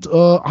 und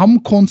haben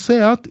ein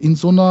Konzert in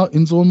so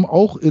einem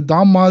auch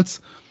damals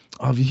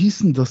wie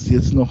hießen das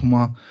jetzt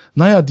nochmal?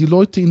 Naja, die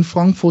Leute in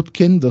Frankfurt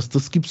kennen das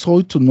gibt's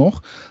heute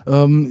noch.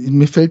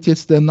 Mir fällt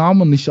jetzt der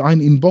Name nicht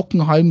ein. In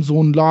Bockenheim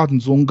so ein Laden,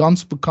 so ein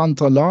ganz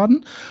bekannter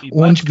Laden. Die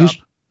Und wir,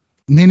 Batschkap.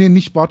 nee,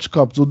 nicht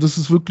Batschkap, so, das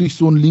ist wirklich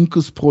so ein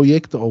linkes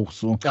Projekt auch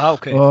so. Ah,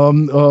 okay.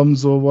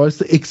 So,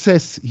 weißt du,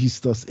 Exzess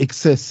hieß das,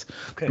 Exzess.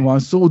 Okay.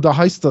 Weißt du, da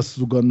heißt das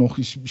sogar noch.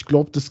 Ich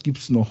glaube, das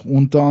gibt's noch.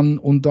 Und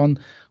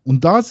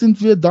da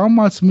sind wir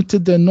damals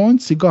Mitte der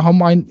 90er,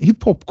 haben ein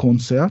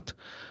Hip-Hop-Konzert.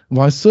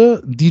 Weißt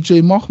du,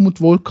 DJ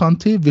Mahmoud Volkan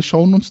T, wir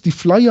schauen uns die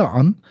Flyer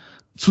an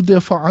zu der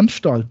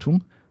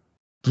Veranstaltung.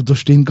 Du, da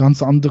stehen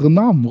ganz andere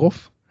Namen,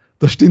 Rolf.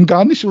 Da stehen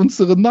gar nicht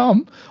unsere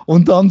Namen.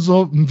 Und dann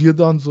wir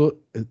dann so,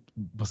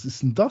 was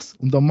ist denn das?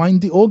 Und dann meinen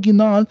die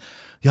original,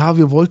 ja,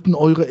 wir wollten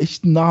eure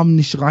echten Namen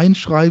nicht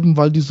reinschreiben,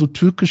 weil die so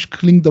türkisch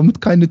klingen,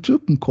 damit keine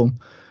Türken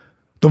kommen.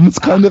 Damit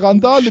es keine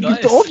Randale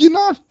gibt.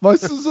 Original,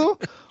 weißt du so?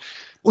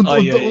 Und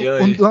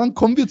dann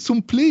kommen wir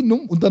zum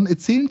Plenum und dann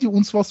erzählen die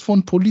uns was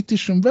von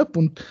politischem Rap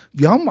und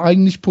wir haben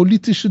eigentlich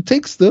politische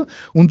Texte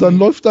und dann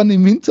läuft dann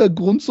im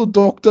Hintergrund so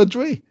Dr.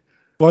 Dre,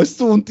 weißt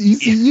du, und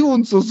Eazy-E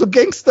und so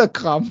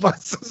Gangsterkram,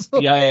 weißt du, so.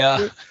 Ja.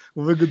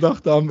 Wo wir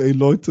gedacht haben, ey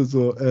Leute,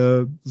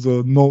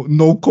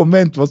 no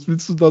comment, was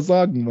willst du da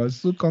sagen,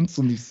 weißt du, kannst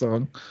du nicht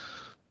sagen.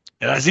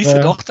 Ja, da siehst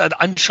du doch dann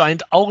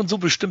anscheinend auch in so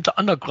bestimmte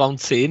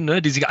Underground-Szenen,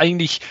 ne, die sich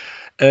eigentlich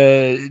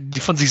die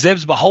von sich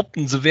selbst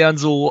behaupten, sie wären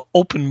so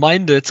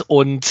open-minded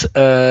und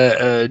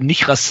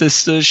nicht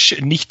rassistisch,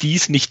 nicht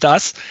dies, nicht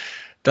das,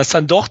 dass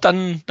dann doch da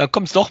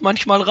kommt es doch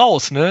manchmal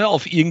raus, ne,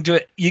 auf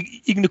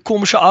irgendeine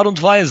komische Art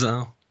und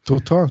Weise.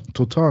 Total.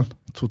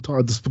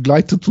 Das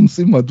begleitet uns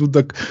immer.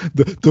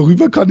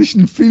 Darüber kann ich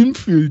einen Film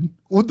fühlen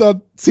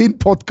oder 10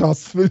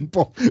 Podcasts füllen.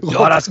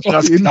 Ja, das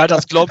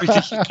glaube ich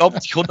nicht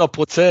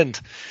 100%.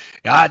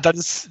 Ja,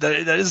 das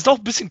ist doch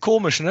ein bisschen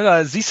komisch, ne?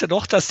 Da siehst du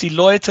doch, dass die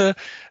Leute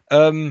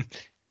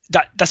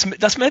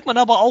das merkt man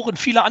aber auch in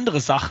viele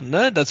andere Sachen,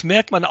 ne? Das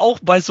merkt man auch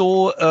bei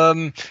so,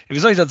 wie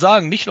soll ich das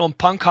sagen, nicht nur im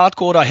Punk,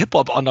 Hardcore oder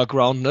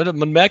Hip-Hop-Underground, ne?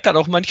 Man merkt dann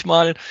auch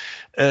manchmal,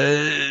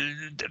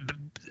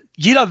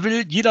 jeder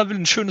will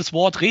ein schönes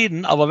Wort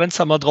reden, aber wenn es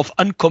dann mal drauf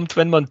ankommt,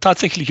 wenn man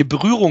tatsächliche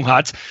Berührung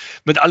hat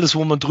mit alles,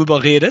 wo man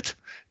drüber redet,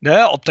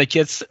 ne, ob das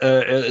jetzt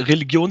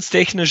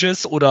religionstechnisch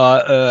ist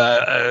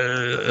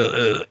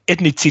oder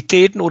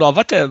Ethnizitäten oder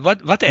was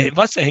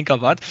der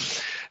Henker war,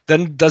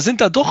 dann da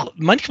sind da doch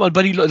manchmal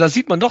da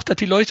sieht man doch, dass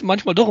die Leute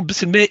manchmal doch ein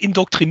bisschen mehr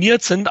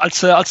indoktriniert sind, als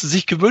sie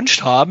sich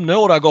gewünscht haben, ne,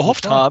 oder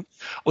gehofft haben.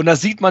 Und da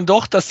sieht man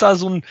doch, dass da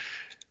so ein,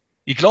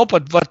 ich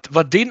glaube,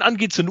 was denen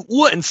angeht, so ein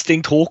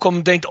Urinstinkt hochkommt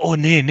und denkt, oh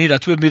nee,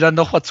 das wird mir dann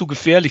doch was zu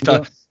gefährlich,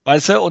 da,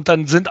 weißt du, und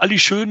dann sind all die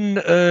schönen,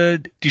 ja,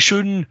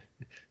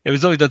 wie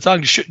soll ich das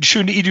sagen, die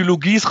schöne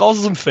Ideologie ist raus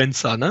aus dem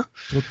Fenster, ne?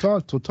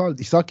 Total.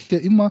 Ich sage ja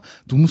immer,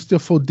 du musst ja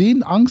vor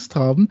denen Angst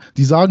haben,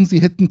 die sagen,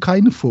 sie hätten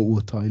keine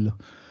Vorurteile.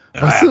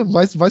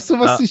 Weißt du,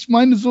 was ich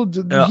meine? So,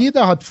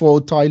 jeder hat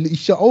Vorurteile,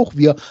 ich ja auch.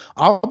 Wir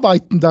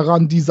arbeiten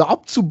daran, diese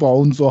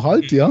abzubauen, so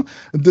halt, ja.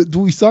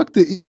 Du, ich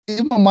sagte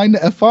immer, meine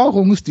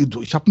Erfahrung ist,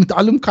 ich habe mit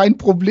allem kein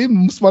Problem,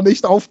 muss man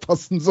echt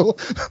aufpassen, so.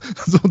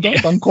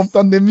 Dann kommt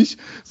dann nämlich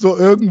so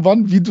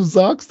irgendwann, wie du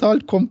sagst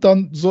halt, kommt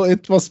dann so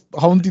etwas,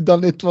 hauen die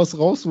dann etwas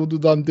raus, wo du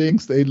dann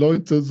denkst, ey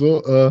Leute,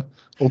 so,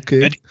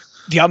 okay. Ja,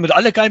 die haben mit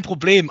alle kein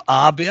Problem,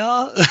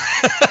 aber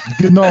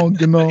Genau.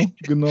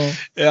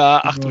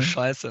 Ja, ach du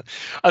Scheiße.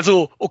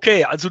 Also,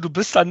 okay, also du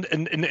bist dann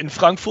in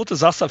Frankfurt, du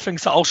sagst, da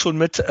fängst du auch schon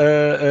mit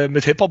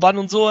Hip-Hop an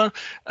und so.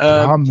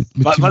 Ja,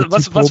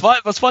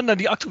 was waren dann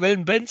die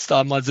aktuellen Bands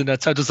damals in der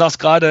Zeit? Du sagst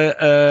gerade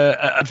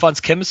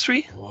Advanced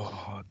Chemistry?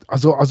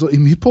 Also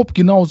im Hip-Hop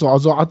genauso,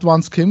 also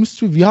Advanced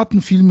Chemistry, wir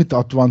hatten viel mit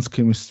Advanced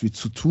Chemistry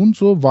zu tun,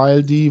 so,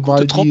 weil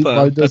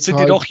das sind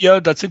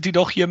die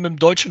doch hier mit dem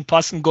deutschen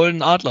Pass einen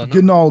Goldenen Adler, ne?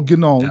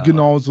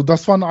 Genau, so,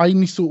 das waren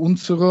eigentlich so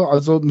unsere,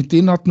 also mit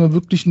denen hatten wir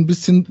wirklich ein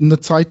bisschen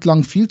eine Zeit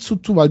lang viel zu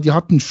tun, weil die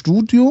hatten ein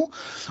Studio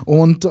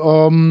und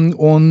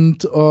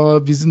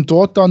wir sind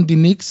dort dann, die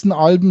nächsten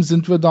Alben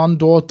sind wir dann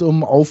dort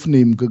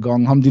aufnehmen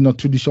gegangen, haben die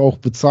natürlich auch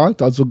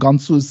bezahlt, also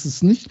ganz so ist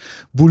es nicht,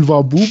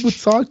 Boulevard Boo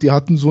bezahlt, die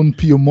hatten so ein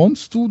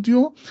Piemont-Studio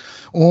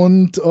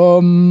und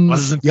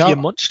was ist ein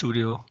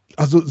Piemont-Studio?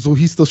 Also so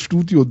hieß das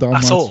Studio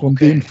damals von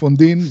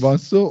denen,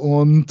 weißt du,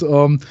 und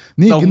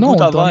nee, genau.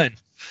 Wein.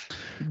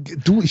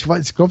 Du, ich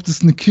glaube, das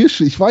ist eine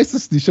Kirsche, ich weiß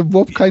es nicht, ich habe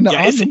überhaupt keine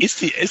Ahnung.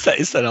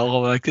 Ist dann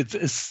auch, aber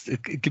es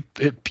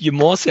gibt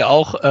Piemont ja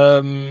auch,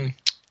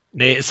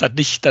 nee, ist das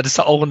nicht, das ist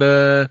auch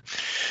eine.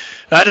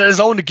 Ja, das ist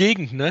auch eine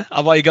Gegend, ne?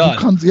 Aber egal.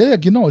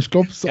 Genau. Ich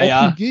glaube, es ist auch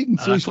eine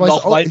Gegend. So, ich weiß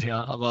auch weit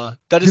her, aber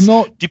das ist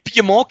die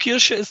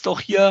Piemont-Kirsche ist doch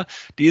hier,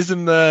 die ist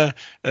im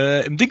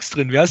Dings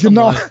drin. Wie heißt das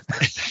nochmal?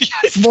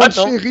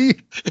 Moncherie.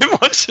 Im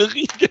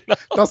Moncherie, genau.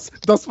 Das,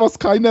 was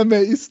keiner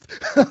mehr isst.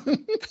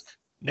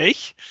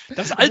 Nicht?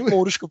 Das ist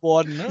altmodisch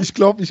geworden, ne? Ich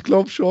glaube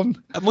schon.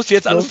 Da muss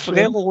jetzt alles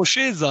Ferrero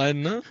Rocher sein,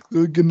 ne?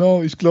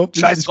 Genau, ich glaube.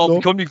 Scheiß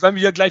drauf, wenn wir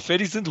hier gleich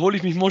fertig sind, hole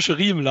ich mich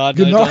Moncherie im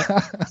Laden, genau.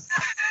 Alter.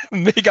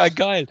 Mega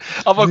geil.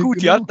 Aber Nee, gut,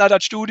 die genau. hatten da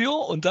das Studio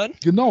und dann?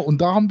 Genau,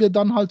 und da haben wir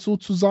dann halt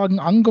sozusagen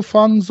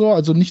angefangen, so,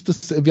 also nicht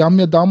das, wir haben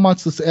ja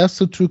damals das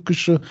erste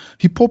türkische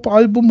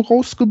Hip-Hop-Album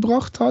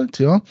rausgebracht halt,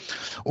 ja,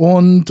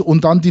 und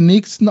dann die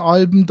nächsten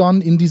Alben dann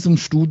in diesem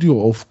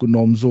Studio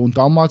aufgenommen, so, und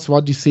damals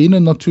war die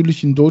Szene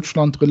natürlich in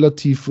Deutschland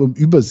relativ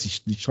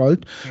übersichtlich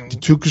halt, die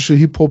türkische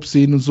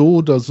Hip-Hop-Szene so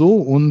oder so,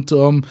 und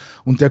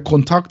der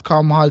Kontakt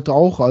kam halt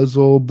auch,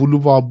 also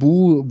Boulevard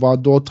Bu war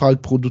dort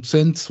halt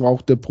Produzent, es war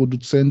auch der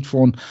Produzent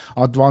von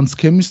Advanced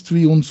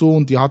Chemistry und so,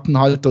 und die hatten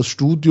halt das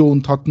Studio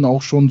und hatten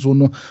auch schon so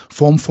eine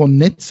Form von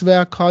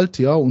Netzwerk halt,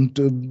 ja,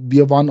 und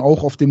wir waren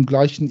auch im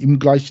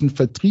gleichen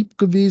Vertrieb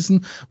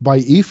gewesen, bei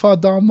Eva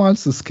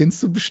damals, das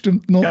kennst du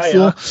bestimmt noch, Ja, so,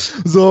 ja.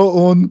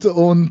 so,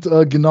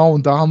 genau,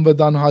 und da haben wir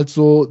dann halt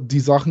so die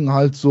Sachen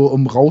halt so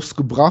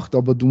rausgebracht,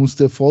 aber du musst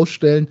dir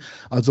vorstellen,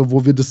 also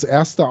wo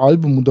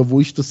wo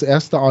ich das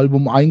erste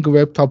Album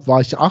eingerappt habe,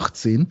 war ich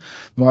 18,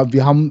 weil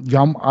wir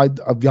haben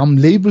ein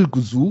Label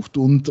gesucht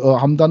und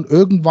haben dann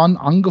irgendwann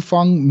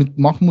angefangen mit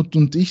Mahmoud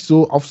und ich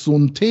so auf so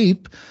ein Tape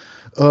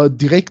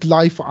direkt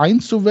live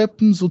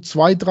einzurappen, so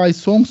 2, 3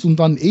 Songs und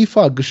dann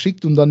Eva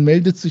geschickt und dann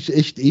meldet sich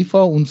echt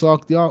Eva und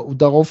sagt, ja,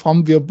 darauf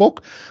haben wir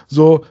Bock,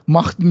 so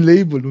macht ein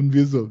Label und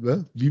wir so,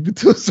 ne? Wie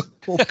bitte? So,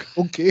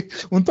 okay.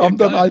 Und haben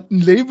dann halt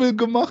ein Label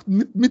gemacht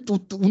mit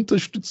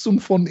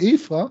Unterstützung von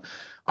Eva.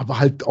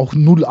 Aber halt auch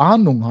null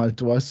Ahnung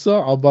halt, weißt du,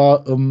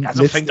 aber Ja,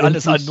 so fängt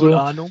alles an, null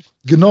Ahnung.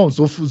 genau,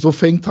 so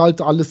fängt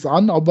halt alles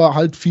an, aber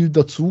halt viel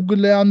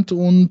dazugelernt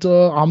und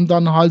haben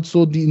dann halt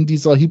so in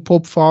dieser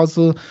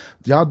Hip-Hop-Phase,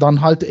 ja,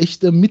 dann halt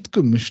echt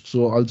mitgemischt,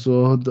 so,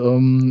 also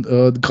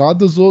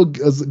gerade so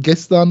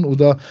gestern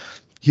oder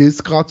hier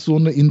ist gerade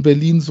in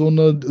Berlin so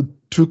eine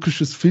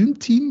türkisches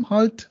Filmteam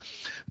halt,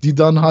 die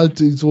dann halt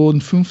so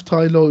einen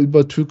Fünfteiler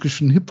über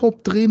türkischen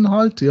Hip-Hop drehen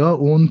halt, ja,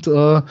 und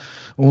da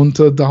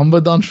haben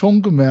wir dann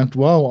schon gemerkt,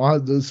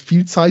 wow, da ist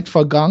viel Zeit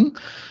vergangen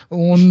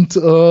und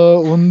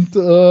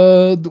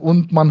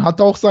man hat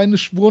auch seine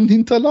Spuren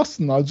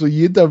hinterlassen. Also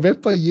jeder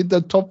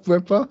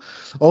Top-Rapper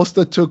aus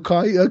der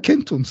Türkei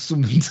kennt uns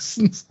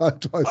zumindest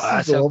halt, weißt du,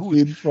 Ist ja so auf gut.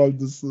 jeden Fall.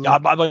 Ja,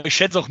 aber ich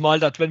schätze auch mal,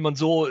 dass wenn man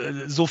so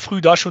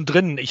früh da schon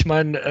drin, ich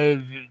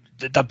meine,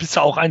 da bist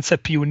du auch eins der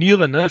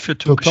Pioniere, ne, für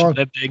türkischen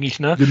Total. Rap, denke ich,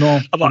 ne?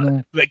 Genau, Aber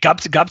genau.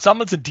 gab's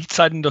damals in die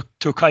Zeit in der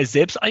Türkei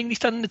selbst eigentlich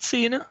dann eine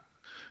Szene?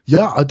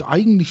 Ja, halt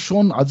eigentlich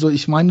schon. Also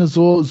ich meine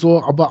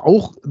aber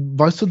auch,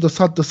 weißt du, das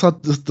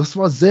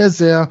war sehr,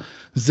 sehr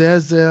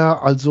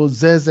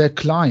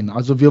klein.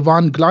 Also wir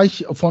waren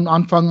gleich von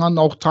Anfang an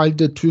auch Teil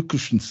der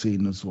türkischen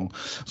Szene so.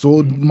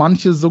 So Mhm.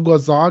 manche sogar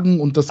sagen,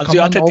 und das Also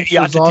kann man auch ihr so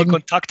hattet die sagen.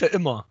 Kontakte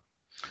immer.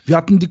 Wir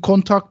hatten die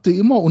Kontakte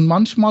immer und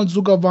manchmal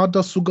war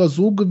das sogar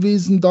so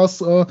gewesen, dass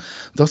du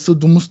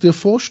musst dir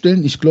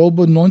vorstellen, ich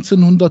glaube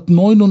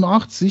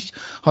 1989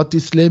 hat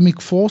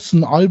Islamic Force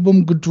ein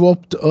Album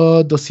gedroppt,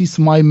 das hieß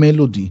My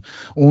Melody.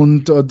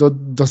 Und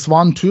das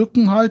waren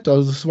Türken halt,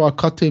 also es war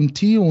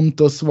KTMT und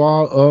das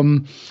war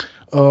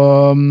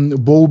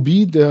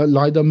Bobby, der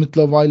leider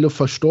mittlerweile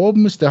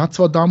verstorben ist, der hat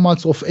zwar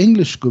damals auf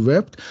Englisch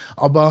gerappt,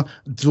 aber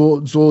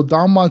so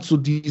damals so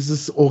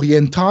dieses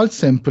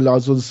Oriental-Sample,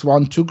 also das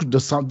waren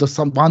das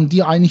waren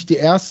die eigentlich die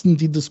ersten,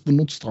 die das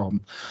benutzt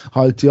haben,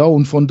 halt, ja,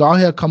 und von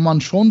daher kann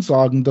man schon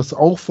sagen, dass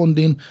auch von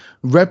den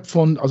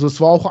also es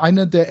war auch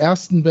eine der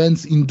ersten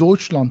Bands in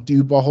Deutschland, die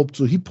überhaupt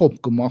so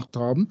Hip-Hop gemacht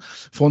haben,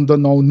 von der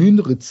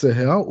Nau-Nün-Ritze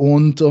her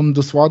und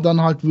das war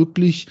dann halt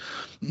wirklich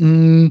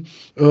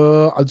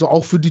also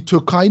auch für die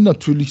Türkei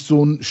natürlich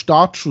so ein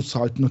Startschuss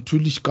halt.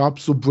 Natürlich gab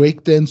es so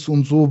Breakdance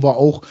und so, war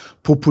auch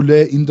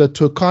populär in der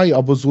Türkei,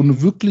 aber so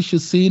eine wirkliche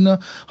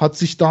Szene hat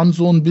sich dann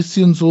so ein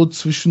bisschen so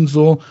zwischen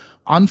so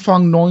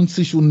Anfang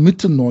 90 und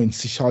Mitte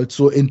 90 halt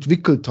so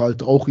entwickelt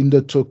halt auch in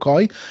der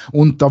Türkei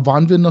und da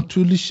waren wir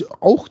natürlich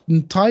auch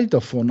ein Teil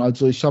davon.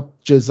 Also ich habe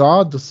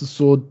Ceza, das ist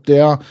so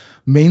der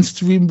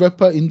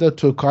Mainstream-Rapper in der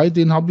Türkei,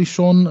 den habe ich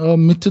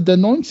schon Mitte der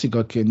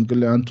 90er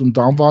kennengelernt und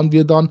da waren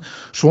wir dann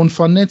schon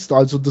vernetzt.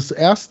 Also das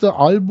erste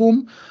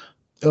Album,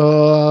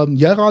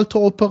 Yeraltı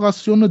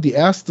Operasyonu,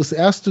 das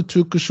erste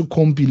türkische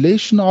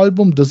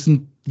Compilation-Album, das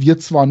sind wir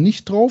zwar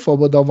nicht drauf,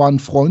 aber da waren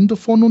Freunde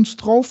von uns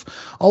drauf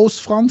aus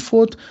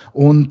Frankfurt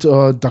und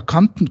da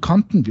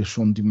kannten wir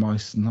schon die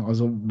meisten.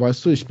 Also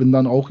weißt du, ich bin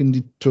dann auch in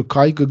die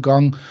Türkei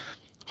gegangen,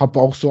 habe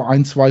auch so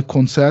 1, 2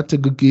 Konzerte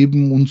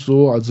gegeben und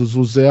so, also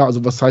so sehr,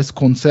 also was heißt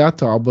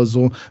Konzerte, aber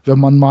so, wenn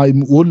man mal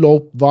im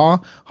Urlaub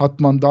war, ist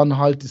man dann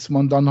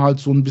halt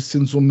so ein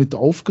bisschen so mit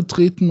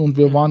aufgetreten und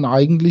wir waren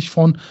eigentlich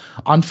von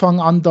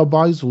Anfang an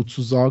dabei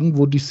sozusagen,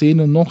 wo die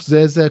Szene noch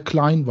sehr, sehr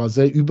klein war,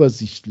 sehr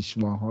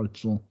übersichtlich war halt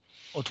so.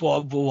 Und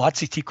wo hat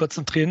sich die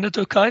konzentriert in der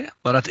Türkei?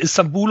 War das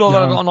Istanbul oder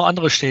waren das auch noch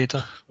andere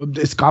Städte?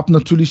 Es gab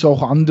natürlich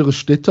auch andere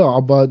Städte,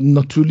 aber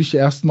natürlich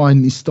erstmal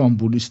in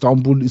Istanbul.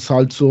 Istanbul ist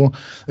halt so,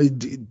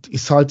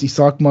 ich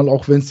sag mal,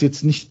 auch wenn es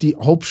jetzt nicht die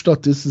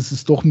Hauptstadt ist, es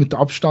ist doch mit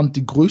Abstand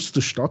die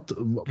größte Stadt.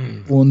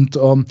 Und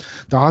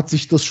da hat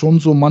sich das schon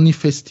so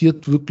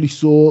manifestiert, wirklich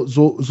so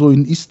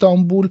in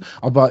Istanbul.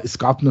 Aber es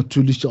gab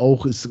natürlich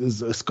auch,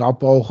 es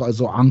gab auch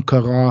also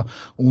Ankara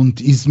und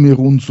Izmir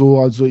und so,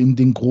 also in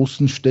den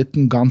großen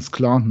Städten ganz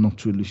klar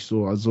natürlich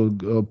so, also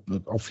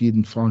auf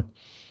jeden Fall.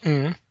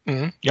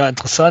 Ja,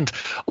 interessant.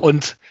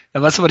 Und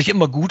ja, weißt du, was ich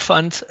immer gut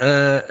fand?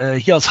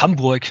 Hier aus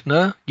Hamburg,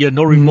 ne? Hier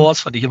No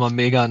Remorse fand ich immer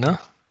mega, ne?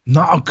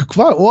 Na,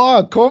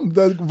 oh, komm,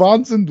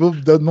 Wahnsinn.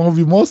 Der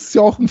Novi Moss ist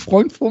ja auch ein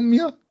Freund von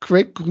mir.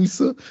 Craig,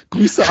 Grüße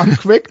an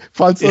Craig,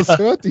 falls er es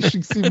hört. Ich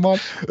schick's ihm mal.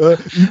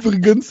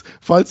 Übrigens,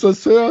 falls er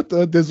es hört,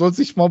 der soll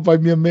sich mal bei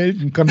mir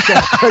melden. Kann ich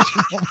auch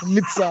gleich mal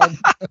mit sagen.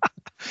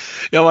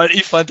 Ja, weil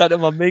ich fand das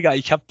immer mega.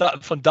 Ich habe da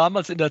von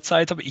damals in der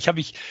Zeit, ich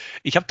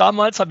habe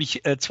damals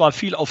zwar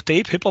viel auf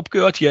Tape Hip-Hop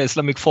gehört, hier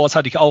Islamic Force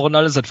hatte ich auch und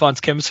alles,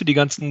 Advanced Chemistry, die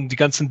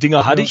ganzen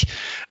Dinger hatte ich.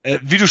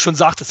 Wie du schon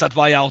sagtest, das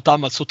war ja auch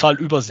damals total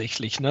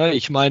übersichtlich, ne?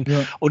 Ich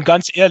meine, und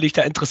ganz ehrlich,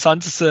 der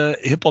interessanteste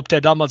Hip-Hop, der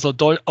damals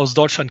aus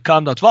Deutschland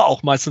kam, das war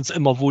auch meistens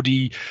immer, wo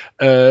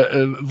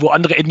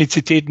andere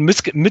Ethnizitäten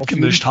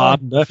mitgemischt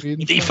haben. Ne?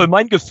 Für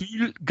mein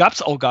Gefühl gab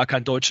es auch gar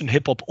keinen deutschen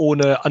Hip-Hop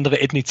ohne andere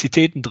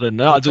Ethnizitäten drin.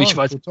 Ne? Also ich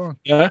weiß.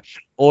 Ja,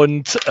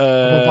 und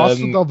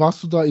aber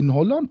warst du da in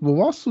Holland? Wo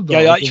warst du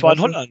da? Ja, ich war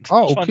in Holland.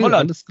 Okay,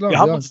 alles klar. Wir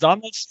haben uns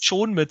damals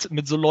schon mit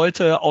so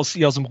Leute aus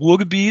dem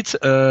Ruhrgebiet,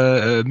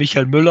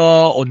 Michael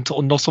Müller und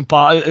noch so ein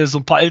paar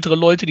ältere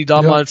Leute, die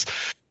damals,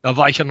 da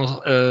war ich ja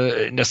noch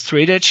in der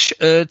Straight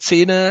Edge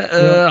Szene,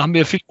 haben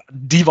wir viel,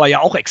 die war ja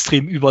auch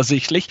extrem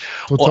übersichtlich.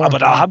 Aber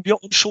da haben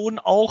wir uns schon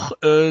auch,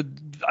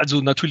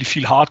 also natürlich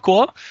viel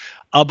Hardcore.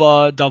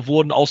 Aber da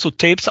wurden auch so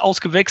Tapes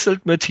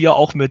ausgewechselt mit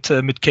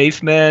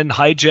Caveman,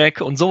 Hijack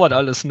und sowas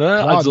alles, ne?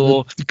 Klar,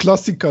 also die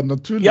Klassiker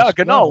natürlich. Ja,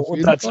 genau.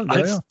 Und das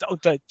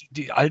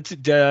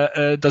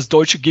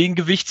deutsche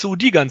Gegengewicht zu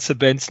die ganze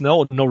Bands, ne?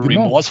 Und No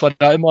Remorse war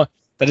da immer.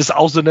 Das ist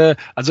auch so eine,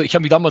 also ich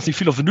habe mir damals nicht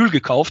viel auf Vinyl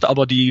gekauft,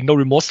 aber die No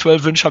Remorse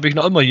 12-Inch habe ich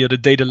noch immer hier,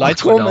 The Day the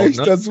Lights Went Out. Echt,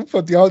 ne? Ja,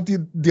 super, die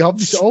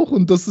habe ich auch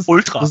und das ist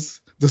ultra.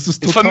 Das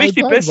ist total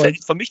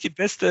für mich die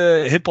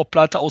beste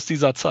Hip-Hop-Platte aus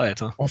dieser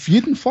Zeit. Ne? Auf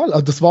jeden Fall.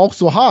 Also das war auch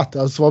so hart.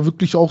 Also es war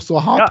wirklich auch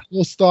so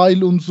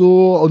Hardcore-Style und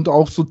so und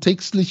auch so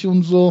textlich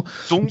und so.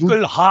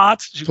 Dunkel,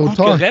 hart, gut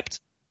gerappt.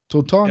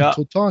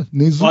 Total.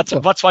 Nee,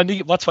 super. War zwar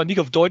nicht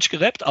auf Deutsch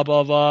gerappt,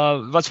 aber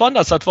was waren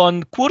das? Das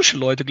waren kurdische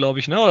Leute, glaube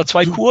ich, ne? Oder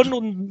zwei Kurden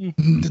und.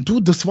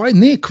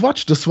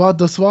 Quatsch. Das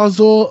war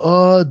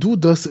so,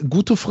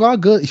 gute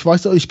Frage. Ich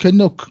weiß, ich kenne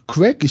noch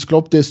Craig. Ich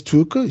glaube, der ist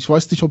Türke. Ich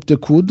weiß nicht, ob der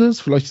Kurde ist.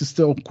 Vielleicht ist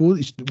der auch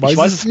Kurde. Ich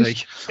weiß es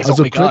nicht. Ist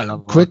also egal,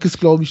 Craig ist,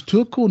 glaube ich,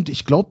 Türke und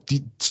ich glaube,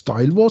 die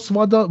Style Wars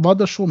war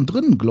da schon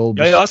drin,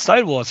 glaube ich. Ja,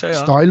 Style Wars, ja.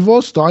 Style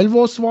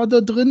Wars war da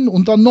drin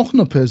und dann noch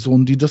eine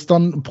Person, die das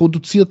dann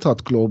produziert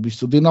hat, glaube ich.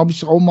 So, den habe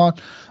ich auch mal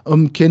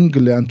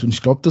kennengelernt und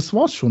ich glaube, das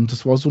war's schon.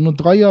 Das war so eine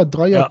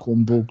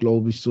Dreier-Kombo,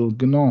 glaube ich, so,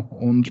 genau.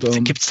 Und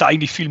gibt's da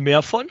eigentlich viel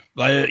mehr von?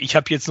 Weil ich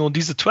habe jetzt nur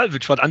diese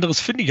 12, was anderes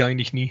finde ich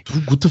eigentlich nie.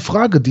 Gute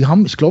Frage.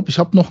 Ich glaube, ich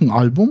habe noch ein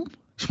Album.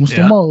 Ich muss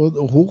noch mal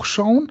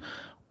hochschauen.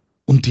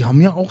 Und die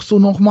haben ja auch so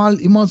noch mal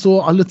immer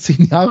so alle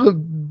 10 Jahre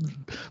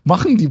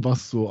machen die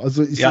was so.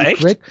 Also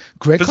Craig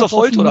bis auf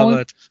heute oder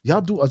was?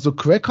 Ja, also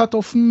Craig hat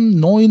auf dem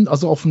neuen,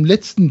 also auf dem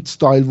letzten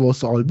Style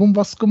Wars Album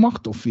was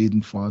gemacht, auf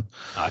jeden Fall.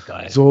 Ah,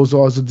 geil. So,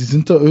 also die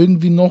sind da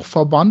irgendwie noch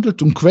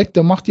verbandelt und Craig,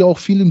 der macht ja auch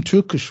viel im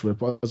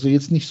Türkisch-Rap, also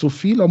jetzt nicht so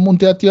viel,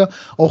 und der hat ja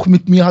auch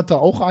mit mir hat er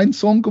auch einen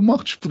Song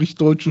gemacht, sprich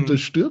Deutsch und der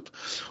stirbt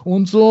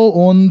und so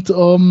und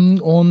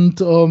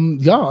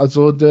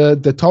also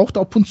der taucht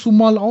ab und zu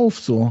mal auf,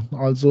 so.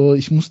 Also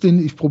ich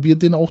probiere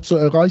den auch zu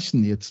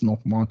erreichen jetzt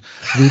nochmal.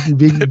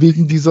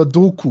 Wegen dieser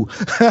Doku.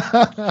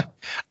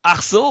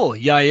 Ach so,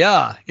 ja.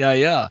 Ja,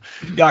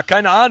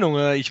 keine Ahnung.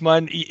 Ich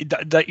meine,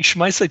 ich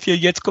schmeiß das hier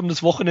jetzt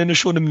kommendes Wochenende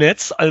schon im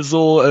Netz.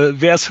 Also,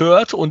 wer es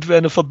hört und wer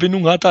eine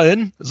Verbindung hat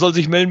dahin, soll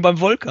sich melden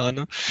beim Volkan.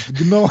 Ne?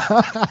 Genau.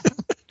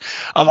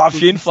 Aber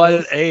auf jeden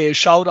Fall,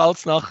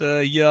 Shoutouts nach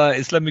hier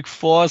Islamic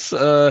Force,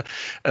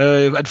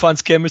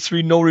 Advanced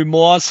Chemistry, No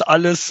Remorse,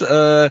 alles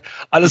genau.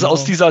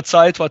 Aus dieser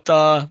Zeit, was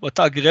da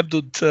gerappt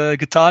und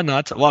getan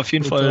hat, war auf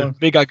jeden Fall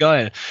mega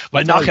geil.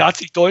 Weil nachher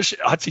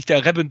hat sich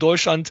der Rap in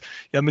Deutschland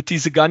ja mit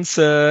diese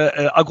ganze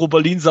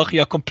Agro-Berlin-Sache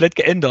ja komplett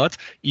geändert,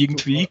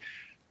 irgendwie. Super.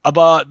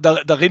 Aber da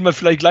reden wir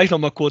vielleicht gleich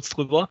nochmal kurz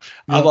drüber.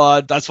 Ja.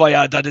 Aber das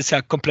ist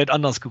ja komplett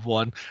anders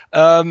geworden.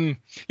 Ja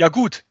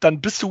gut,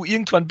 dann bist du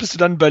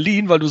dann in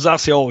Berlin, weil du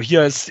sagst, ja,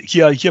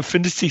 hier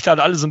findet sich dann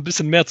alles ein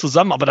bisschen mehr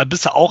zusammen, aber da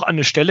bist du auch an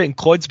der Stelle in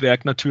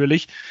Kreuzberg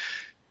natürlich.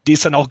 Die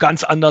ist dann auch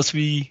ganz anders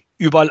wie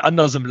überall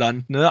anders im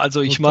Land, ne?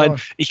 Also ich meine,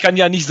 ich kann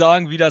ja nicht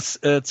sagen, wie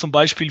das zum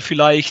Beispiel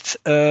vielleicht,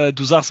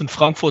 du sagst, in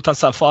Frankfurt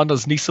hast du erfahren,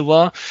 dass es nicht so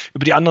war.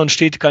 Über die anderen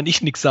Städte kann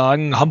ich nichts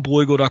sagen,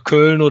 Hamburg oder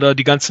Köln oder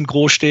die ganzen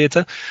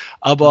Großstädte.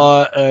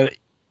 Aber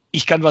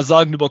Ich kann was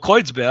sagen über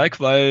Kreuzberg,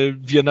 weil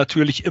wir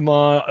natürlich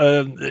immer,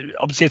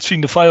 ob es jetzt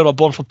Fliegende Fire oder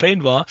Born for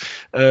Pain war,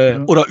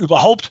 oder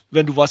überhaupt,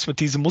 wenn du was mit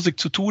dieser Musik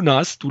zu tun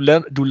hast, du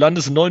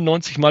landest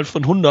 99 Mal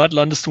von 100,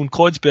 landest du in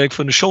Kreuzberg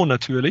für eine Show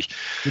natürlich.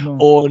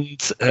 Genau.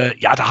 Und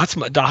ja, da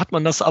hat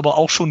man das aber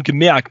auch schon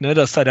gemerkt, ne,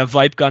 dass da der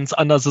Vibe ganz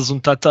anders ist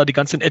und da die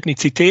ganzen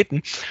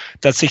Ethnizitäten,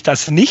 dass sich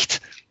das nicht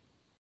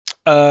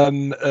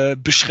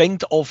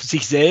beschränkt auf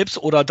sich selbst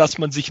oder dass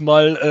man sich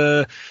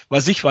mal,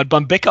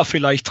 beim Bäcker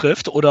vielleicht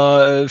trifft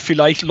oder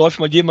vielleicht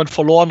läuft mal jemand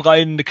verloren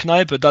rein in eine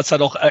Kneipe, dass da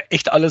doch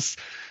echt alles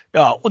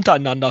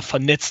untereinander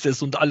vernetzt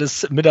ist und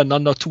alles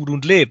miteinander tut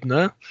und lebt,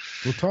 ne?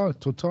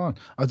 Total.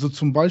 Also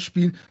zum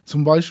Beispiel,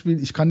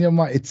 ich kann ja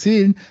mal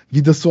erzählen,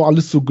 wie das so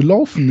alles so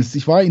gelaufen ist.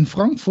 Ich war in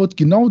Frankfurt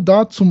genau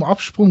da zum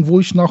Absprung,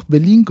 wo ich nach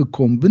Berlin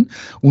gekommen bin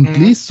und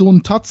lese so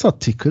einen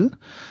Taz-Artikel,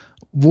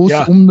 wo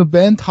es um eine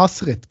Band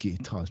Hasret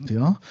geht halt,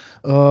 ja.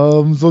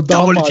 Da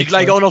wollte ich dich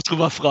gleich auch noch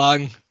drüber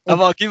fragen.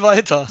 Aber geh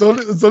weiter.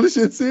 Soll ich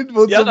erzählen,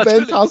 wo so eine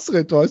Band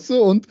Hasret, weißt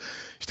du? Und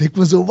ich denke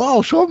mir so,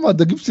 wow, schau mal,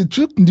 da gibt's die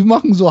Typen, die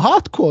machen so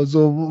Hardcore,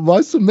 so,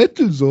 weißt du,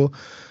 Metal, so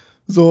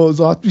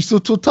hat mich so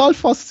total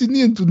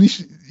faszinierend. Und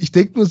ich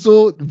denke mir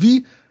so,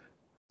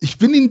 ich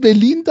bin in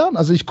Berlin dann,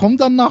 also ich komme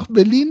dann nach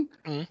Berlin.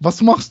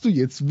 Was machst du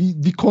jetzt?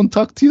 Wie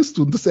kontaktierst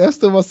du? Und das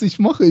Erste, was ich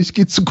mache, ich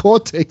gehe zu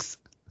Cortex.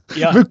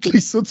 Ja.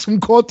 Wirklich so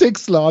zum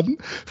Cortex-Laden,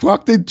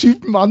 frag den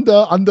Typen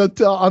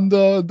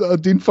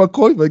den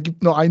Verkäufer,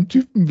 gibt nur einen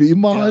Typen, wie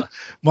immer halt,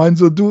 mein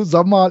so, du,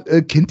 sag mal,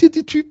 kennt ihr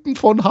die Typen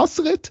von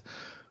Hasret?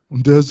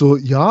 Und der so,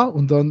 ja,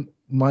 und dann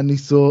meine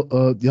ich so,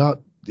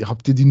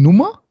 habt ihr die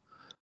Nummer?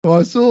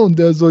 Weißt du, und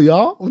der so,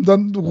 ja, und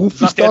dann ruft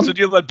ich dann... Sagt er zu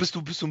dir, weil bist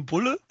du ein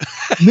Bulle?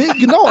 Nee,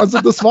 genau,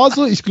 also das war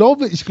so, ich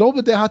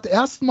glaube, der hat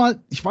erstmal,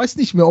 ich weiß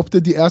nicht mehr, ob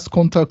der die erst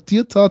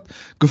kontaktiert hat,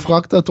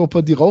 gefragt hat, ob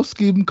er die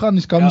rausgeben kann,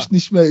 ich kann mich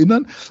nicht mehr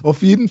erinnern.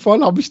 Auf jeden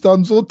Fall habe ich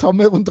dann so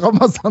Tamer und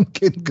Ramazan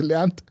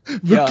kennengelernt,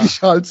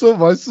 wirklich halt so,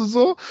 weißt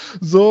du,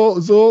 so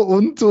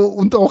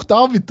und auch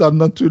David dann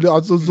natürlich,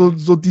 also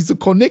so diese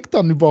Connect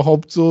dann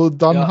überhaupt so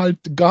dann halt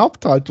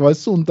gehabt halt,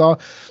 weißt du, und da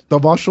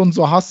war schon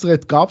so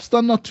Hasret gab's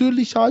dann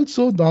natürlich halt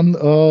so, dann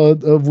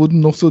wurden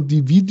noch so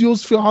die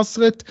Videos für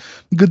Hasret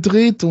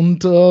gedreht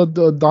und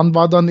dann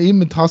war dann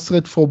mit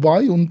Hasret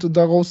vorbei und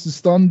daraus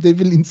ist dann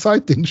Devil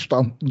Inside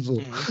entstanden. So.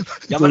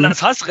 Ja, weil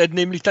das Hasret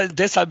nämlich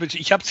deshalb,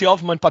 ich habe es hier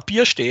auf meinem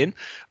Papier stehen,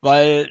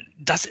 weil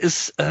das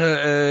ist,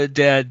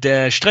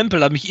 der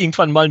Strempel hat mich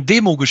irgendwann mal ein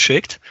Demo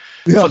geschickt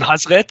von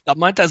Hasret. Da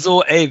meint er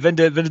so, ey, wenn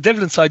du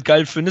Devil Inside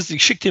geil findest,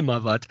 ich schick dir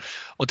mal was.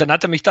 Und dann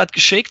hat er mich das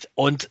geschickt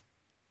und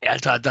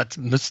Alter, das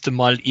müsste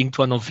mal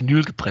irgendwann auf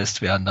Vinyl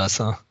gepresst werden,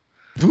 das.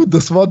 Du,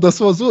 das war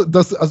so,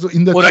 also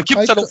in der Oder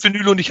gibt's da noch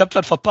Vinyl und ich habe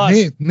das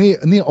verpasst?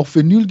 Nee, auf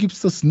Vinyl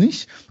gibt's das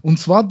nicht. Und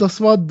zwar, das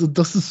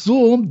ist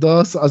so,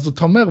 dass, also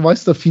Tamer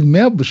weiß da viel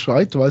mehr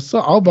Bescheid, weißt du,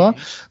 aber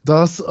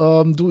dass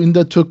du in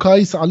der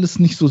Türkei ist alles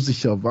nicht so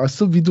sicher, weißt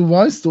du, wie du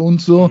weißt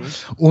und so.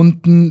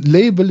 Und ein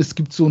Label, es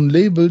gibt so ein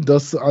Label,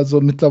 das, also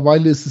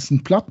mittlerweile ist es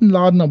ein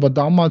Plattenladen, aber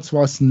damals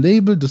war es ein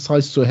Label, das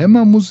heißt so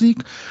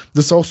Hammermusik.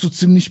 Das ist auch so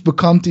ziemlich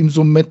bekannt in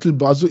so Metal,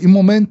 also im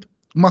Moment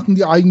machen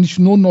die eigentlich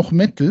nur noch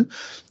Metal,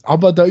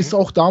 aber da ist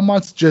auch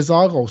damals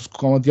Jazza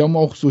rausgekommen. Die haben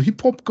auch so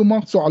Hip-Hop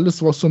gemacht, so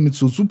alles, was so mit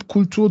so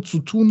Subkultur zu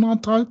tun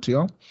hat halt,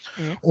 ja.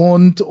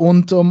 Und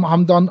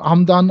haben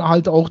dann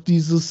halt auch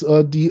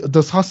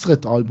das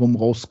Hasret-Album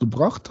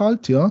rausgebracht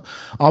halt, ja.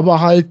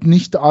 Aber halt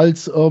nicht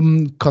als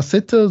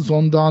Kassette,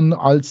 sondern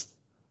als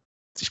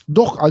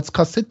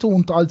Kassette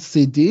und als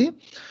CD.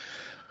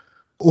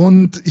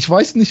 Und ich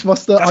weiß nicht,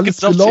 was da alles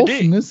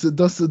gelaufen ist.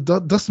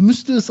 Das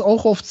müsste es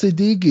auch auf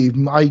CD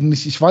geben,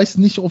 eigentlich. Ich weiß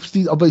nicht, ob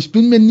es aber ich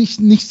bin mir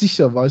nicht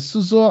sicher, weißt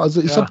du so?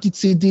 Also ich habe die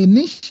CD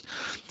nicht.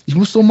 Ich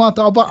muss doch mal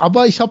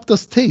aber ich habe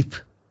das Tape.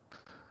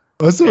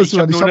 Weißt du, ich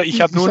habe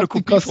nur eine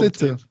Kopie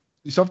Kassette.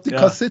 Ich habe die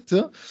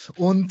Kassette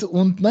und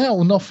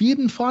auf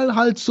jeden Fall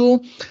halt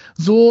so,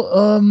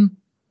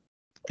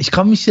 ich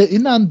kann mich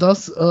erinnern,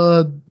 dass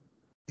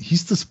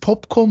hieß das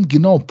Popcom?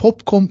 Genau,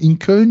 Popcom in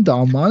Köln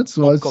damals,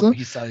 Popcom, weißt du?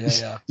 Hieß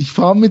er, ich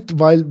fahre mit,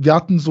 weil wir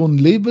hatten so ein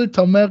Label,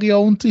 Tameria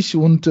und ich,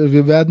 und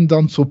wir werden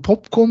dann zur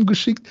Popcom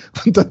geschickt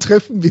und da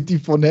treffen wir die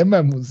von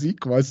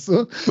Hammermusik, weißt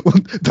du?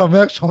 Und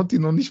Tamer schaut die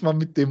noch nicht mal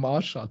mit dem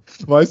Arsch an,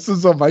 weißt du,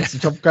 so, weißt du,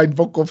 ich habe keinen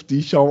Bock auf die,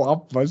 ich hau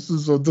ab, weißt du,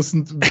 so, das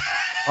sind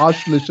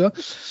Arschlöcher.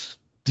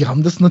 Die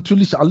haben das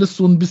natürlich alles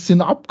so ein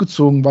bisschen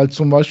abgezogen, weil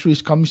zum Beispiel,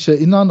 ich kann mich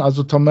erinnern,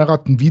 also Tamer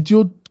hat ein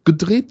Video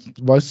gedreht,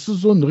 weißt du,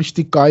 so ein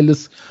richtig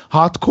geiles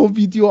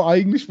Hardcore-Video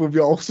eigentlich, wo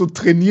wir auch so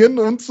trainieren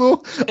und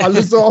so,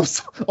 alle so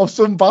auf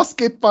so einem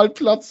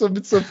Basketballplatz so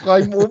mit so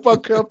freiem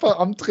Oberkörper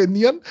am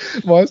Trainieren,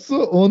 weißt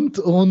du, und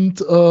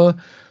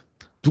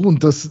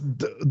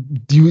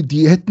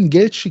die hätten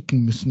Geld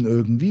schicken müssen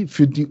irgendwie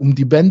um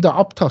die Bänder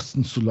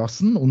abtasten zu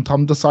lassen und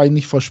haben das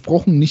eigentlich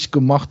versprochen, nicht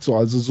gemacht, so,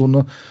 also so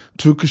eine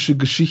türkische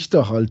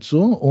Geschichte halt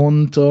so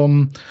und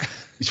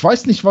ich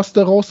weiß nicht, was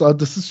daraus,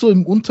 das ist so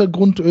im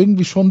Untergrund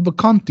irgendwie schon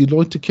bekannt. Die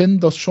Leute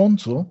kennen das schon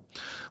so.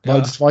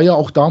 Weil das war ja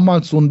auch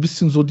damals so ein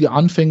bisschen so die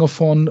Anfänge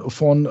von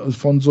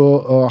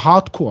so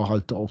Hardcore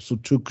halt auch, so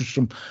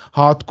türkischem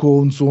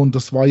Hardcore und so. Und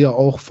das war ja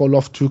auch voll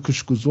auf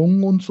Türkisch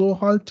gesungen und so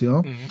halt,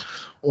 ja. Mhm.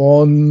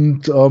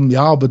 Und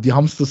ja, aber die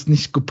haben es das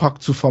nicht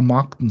gepackt zu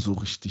vermarkten so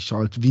richtig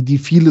halt, wie die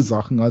viele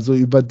Sachen. Also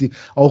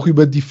auch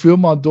über die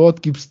Firma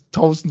dort gibt es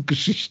 1000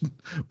 Geschichten.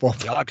 Boah,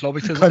 Ja, glaube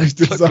ich dir, kann ich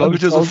dir sagen, glaub ich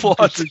dir 1000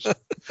 sofort. Geschichten,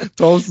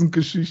 1000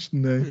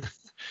 Geschichten, ey.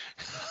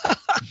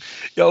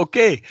 Ja,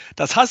 okay.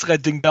 Das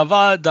Hasred-Ding, da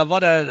war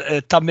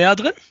der Tamer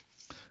drin.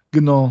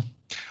 Genau.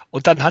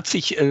 Und dann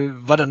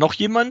war da noch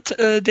jemand,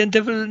 der in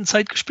Devil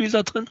Inside gespielt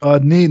hat drin?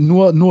 Nee,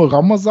 nur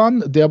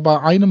Ramazan, der bei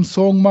einem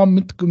Song mal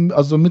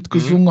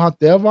mitgesungen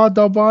hat, der war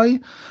dabei.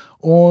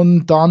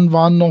 Und dann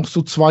waren noch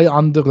so zwei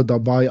andere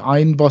dabei,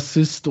 ein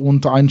Bassist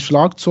und ein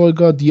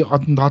Schlagzeuger, die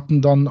hatten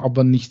dann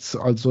aber nichts,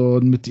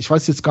 also ich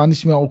weiß jetzt gar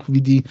nicht mehr auch,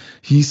 wie die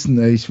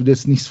hießen, ey. Ich will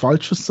jetzt nichts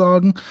Falsches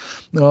sagen.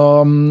 Ich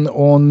habe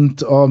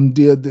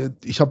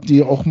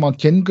die auch mal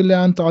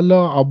kennengelernt alle,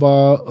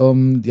 aber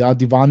ja,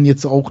 die waren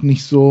jetzt auch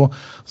nicht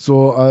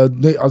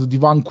nee, also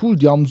die waren cool,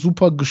 die haben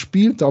super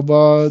gespielt,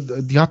 aber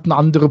die hatten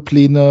andere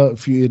Pläne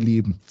für ihr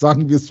Leben,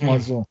 sagen wir es mal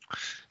so.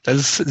 Das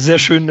ist sehr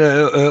schön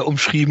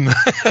umschrieben.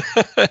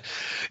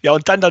 Ja,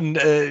 und dann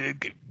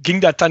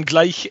ging das dann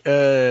gleich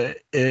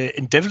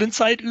in Devil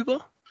Inside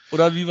über?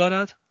 Oder wie war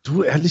das?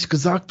 Du, ehrlich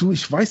gesagt,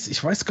 ich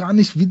weiß gar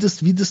nicht, wie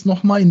das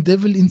nochmal in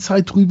Devil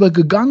Inside rüber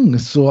gegangen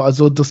ist. So,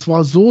 also das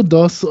war so,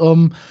 dass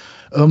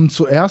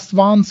zuerst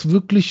waren es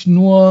wirklich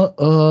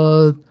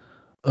nur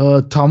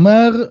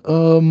Tamer,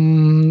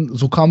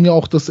 so kam ja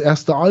auch das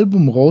erste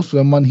Album raus.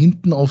 Wenn man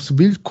hinten aufs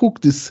Bild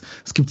guckt, es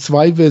gibt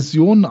zwei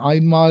Versionen.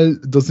 Einmal,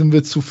 da sind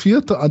wir zu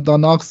viert,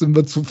 danach sind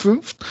wir zu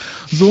fünft.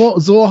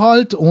 So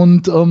halt.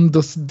 Und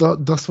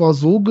das war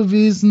so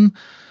gewesen.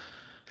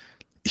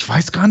 Ich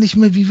weiß gar nicht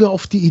mehr, wie wir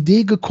auf die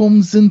Idee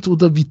gekommen sind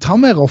oder wie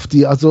Tamer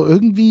also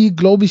irgendwie,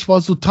 glaube ich, war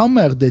so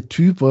Tamer der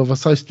Typ, oder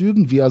was heißt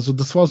irgendwie, also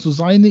das war so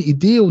seine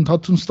Idee und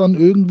hat uns dann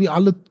irgendwie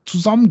alle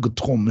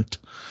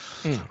zusammengetrommelt.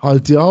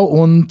 Halt, ja,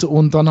 und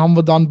dann haben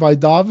wir dann bei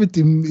David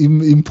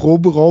im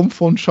Proberaum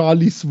von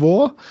Charlie's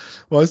War,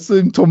 weißt du,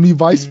 im Tommy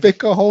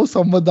Weisbecker Haus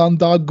haben wir dann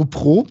da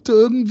geprobt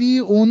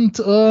irgendwie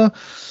und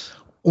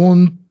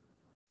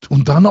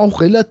dann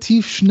auch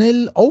relativ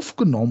schnell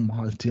aufgenommen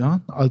halt,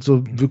 ja.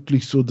 Also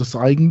wirklich so, das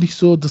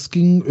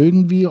ging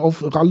irgendwie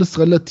auf alles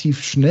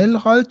relativ schnell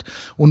halt.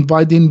 Und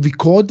bei den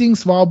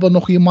Recordings war aber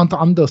noch jemand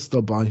anders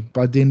dabei,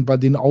 bei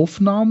den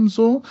Aufnahmen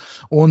so.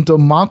 Und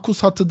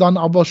Markus hatte dann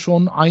aber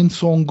schon einen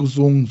Song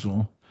gesungen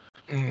so.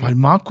 Weil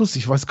Markus,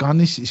 ich weiß gar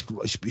nicht, ich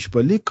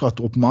überlege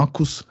gerade, ob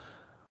Markus,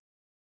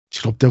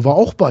 ich glaube, der war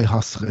auch bei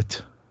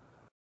Hasred.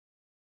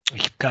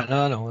 Ich keine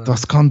Ahnung.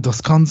 Das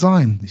kann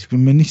sein. Ich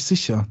bin mir nicht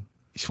sicher.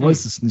 Ich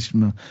weiß es nicht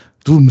mehr.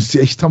 Du musst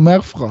echt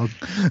Tamer fragen.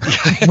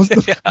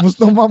 Muss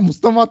noch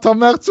mal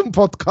Tamer zum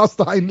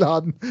Podcast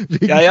einladen.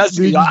 Ja,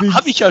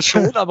 habe ich ja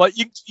schon, aber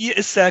irgendwie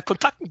ist der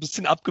Kontakt ein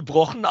bisschen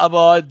abgebrochen,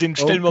 aber den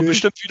stellen wir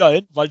bestimmt wieder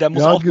hin, weil der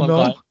muss auch mal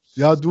rein.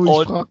 Ja, du,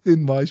 ich frag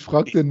den mal.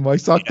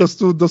 Ich sag, dass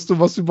du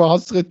was über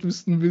Hasred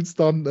wissen willst,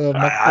 dann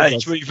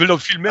ich will noch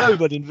viel mehr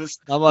über den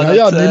wissen. Aber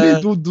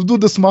du,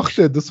 das macht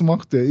er.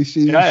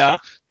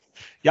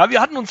 Ja,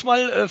 wir hatten uns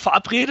mal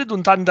verabredet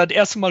und dann das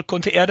erste Mal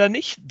konnte er da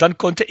nicht, dann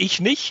konnte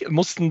ich nicht, in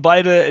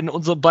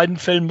unseren beiden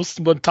Fällen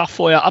mussten wir einen Tag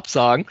vorher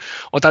absagen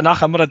und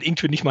danach haben wir das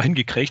irgendwie nicht mal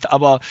hingekriegt,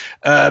 aber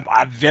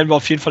werden wir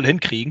auf jeden Fall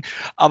hinkriegen.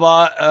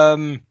 Aber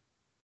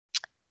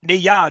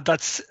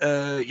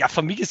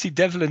für mich ist die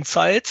Devil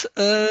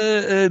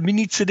Inside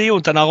Mini-CD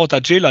und danach auch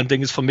das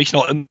J-Land-Ding ist für mich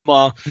noch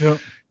immer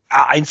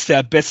eins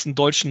der besten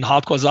deutschen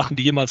Hardcore-Sachen,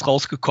 die jemals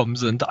rausgekommen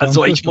sind.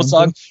 Also ich muss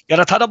sagen, ja,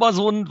 das hat aber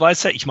so ein,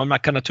 ich meine,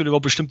 man kann natürlich über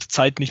bestimmte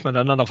Zeiten nicht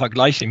miteinander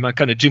vergleichen. Man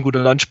kann eine Jingo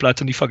de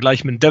Lunch-Platte nicht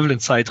vergleichen mit einem Devil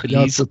Inside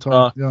Release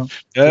oder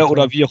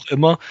wie auch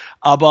immer.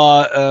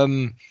 Aber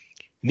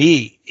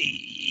nee,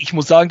 ich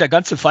muss sagen, der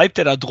ganze Vibe,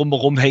 der da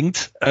drumherum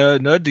hängt,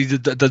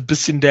 das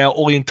bisschen der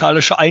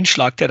orientalische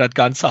Einschlag, der das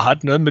Ganze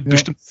hat, ne, mit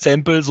bestimmten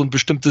Samples und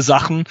bestimmte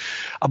Sachen,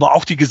 aber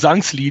auch die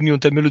Gesangslinie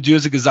und der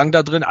melodiöse Gesang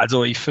da drin.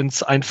 Also ich finde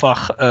es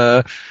einfach,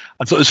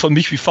 ist für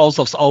mich wie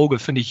Faust aufs Auge,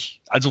 finde ich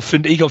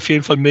auf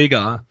jeden Fall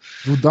mega.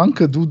 Du,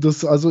 danke,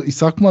 ich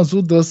sag mal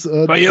so, dass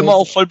war ihr immer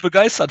auch voll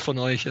begeistert von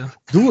euch. Ja.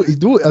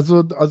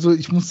 Also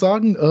ich muss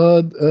sagen,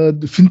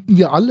 finden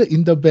wir alle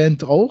in der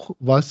Band auch,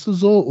 weißt du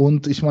so,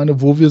 und ich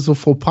meine, wo wir so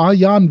vor ein paar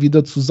Jahren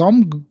wieder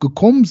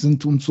zusammengekommen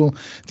sind und so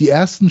die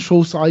ersten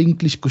Shows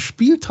eigentlich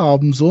gespielt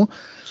haben, so,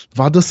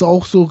 war das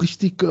auch so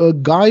richtig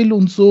geil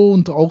und so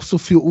und auch so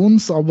für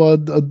uns, aber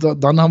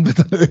dann haben wir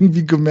dann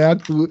irgendwie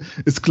gemerkt,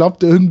 es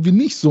klappt irgendwie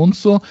nicht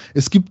sonst so.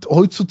 Es gibt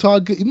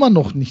heutzutage immer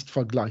noch nicht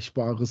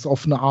Vergleichbares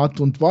auf eine Art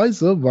und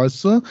Weise,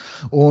 weißt du?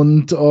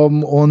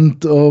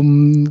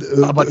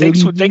 Aber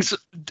denkst du,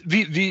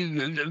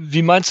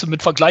 wie meinst du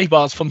mit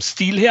Vergleichbares vom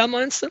Stil her,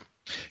 meinst du?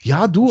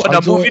 Ja, du, Von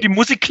also, wie die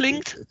Musik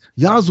klingt?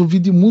 ja, so wie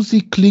die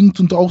Musik klingt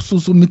und auch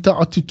so mit der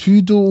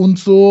Attitüde und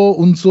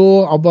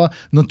so, aber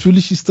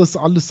natürlich ist das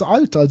alles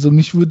alt. Also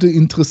mich würde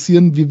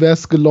interessieren, wie wäre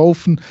es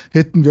gelaufen,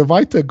 hätten wir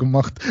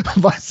weitergemacht.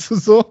 Weißt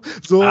du,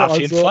 Auf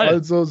jeden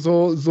Fall.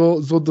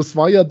 das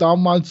war ja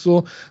damals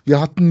so, wir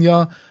hatten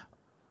ja,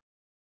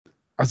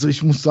 also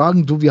ich muss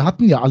sagen, du, wir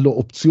hatten ja alle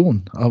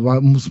Optionen,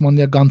 aber muss man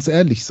ja ganz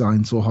ehrlich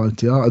sein, so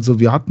halt, ja. Also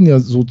wir hatten ja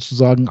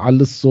sozusagen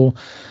alles so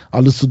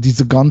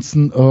diese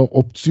ganzen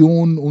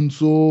Optionen und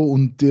so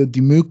und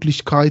die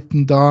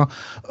Möglichkeiten da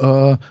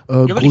Ja,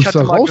 weil ich hatte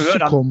größer mal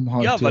gehört, rauszukommen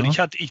halt, ja, weil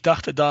ja. ich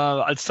dachte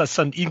da, als das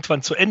dann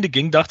irgendwann zu Ende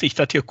ging, dachte ich,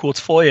 dass hier kurz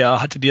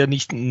vorher hattet ihr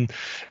nicht ein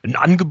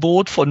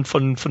Angebot von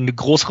einer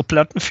größeren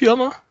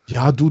Plattenfirma?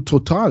 Ja, du,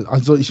 total.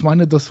 Also ich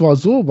meine, das war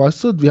so,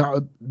 weißt du,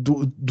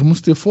 du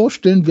musst dir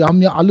vorstellen, wir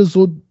haben ja alle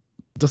so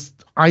das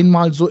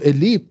einmal so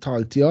erlebt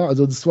halt, ja.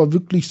 Also das war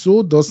wirklich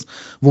so, dass,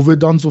 wo wir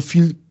dann so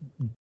viel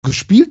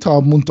gespielt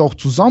haben und auch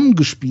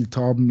zusammengespielt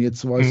haben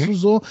jetzt,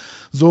 weißt du,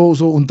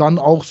 und dann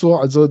auch so,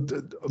 also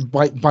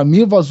bei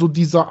mir war so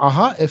dieser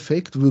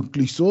Aha-Effekt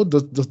wirklich so,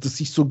 dass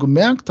ich so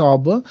gemerkt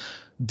habe,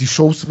 die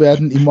Shows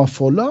werden immer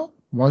voller,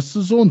 weißt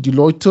du so, und die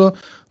Leute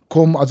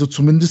kommen, also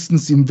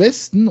zumindestens im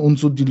Westen und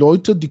so die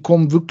Leute, die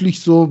kommen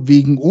wirklich so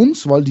wegen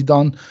uns, weil die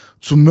dann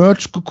zum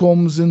Merch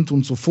gekommen sind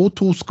und so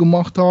Fotos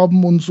gemacht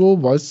haben und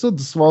so, weißt du,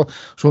 das war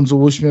schon so,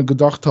 wo ich mir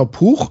gedacht habe,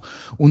 huch,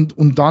 und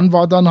dann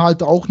war dann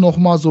halt auch noch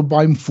mal so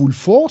beim Full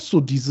Force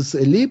so dieses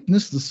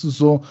Erlebnis, dass du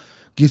so,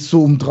 gehst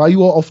so um 3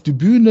 Uhr auf die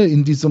Bühne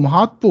in diesem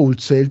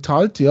Hardbowl-Zelt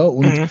halt, ja,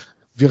 und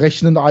wir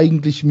rechnen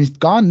eigentlich mit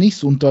gar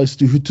nichts und da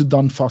ist die Hütte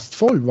dann fast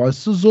voll,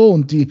 weißt du so,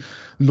 und die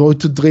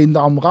Leute drehen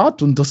da am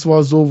Rad und das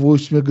war so, wo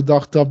ich mir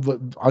gedacht habe,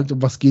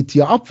 Alter, was geht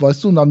hier ab,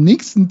 weißt du, und am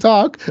nächsten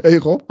Tag, ey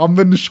Rob, haben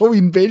wir eine Show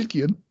in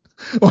Belgien,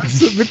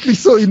 weißt du,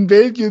 wirklich so in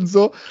Belgien,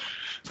 so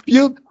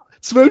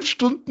 12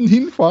 Stunden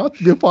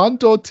Hinfahrt, wir fahren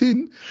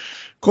dorthin,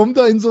 kommen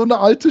da in so eine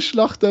alte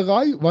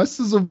Schlachterei, weißt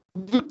du, so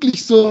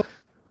wirklich so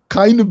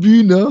keine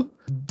Bühne.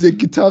 Der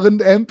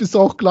Gitarrenamp ist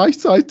auch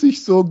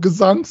gleichzeitig so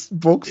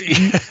Gesangsbox.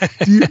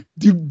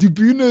 Die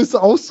Bühne ist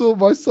auch so,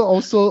 weißt du,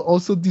 aus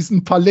so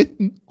diesen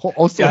Paletten,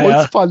 aus so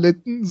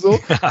Holzpaletten, so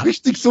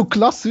richtig so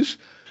klassisch.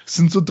 Es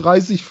sind so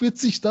 30,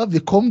 40 da.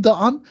 Wir kommen da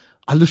an,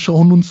 alle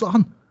schauen uns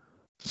an.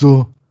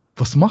 So,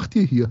 was macht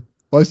ihr hier?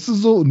 Weißt du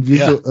so? Und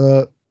wir so,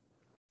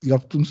 ihr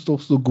habt uns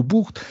doch so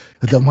gebucht.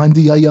 Ja, da meinte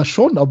ja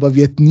schon, aber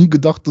wir hätten nie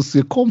gedacht, dass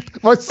ihr kommt.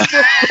 Weißt du so?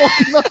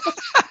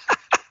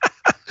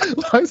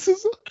 Weißt du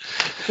so?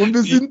 Und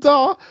wir sind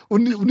da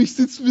und ich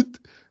sitze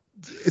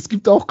es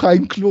gibt auch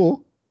kein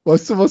Klo.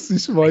 Weißt du, was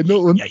ich meine?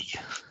 Und ich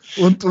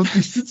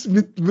sitze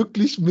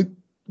wirklich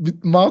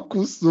mit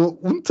Markus so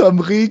unterm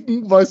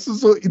Regen, weißt du,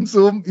 so in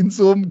so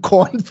einem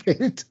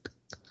Kornfeld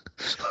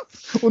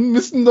und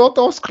müssen dort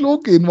aufs Klo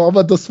gehen.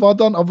 Aber das war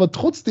dann aber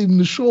trotzdem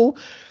eine Show.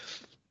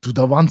 Du,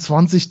 da waren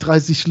 20,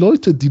 30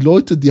 Leute. Die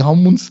Leute, die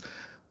haben uns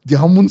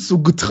so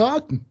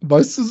getragen,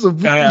 weißt du, so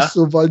wirklich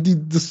so, weil die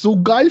das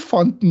so geil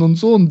fanden und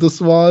so. Und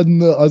das war,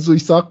 also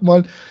ich sag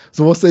mal,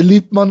 sowas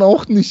erlebt man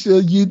auch nicht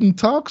jeden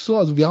Tag so.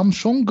 Also wir haben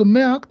schon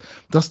gemerkt,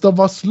 dass da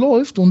was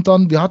läuft und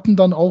dann, wir hatten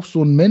dann auch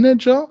so einen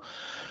Manager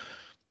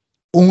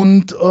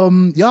und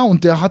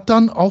und der hat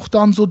dann auch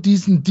dann so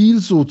diesen Deal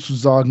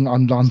sozusagen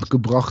an Land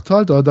gebracht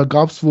halt. Da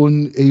gab es wohl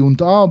ein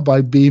A&R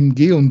bei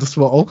BMG und das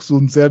war auch so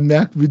ein sehr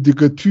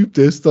merkwürdiger Typ.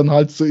 Der ist dann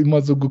halt so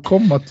immer so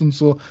gekommen, hat uns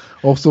so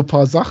auch so ein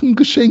paar Sachen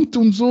geschenkt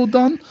und so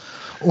dann.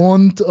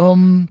 Und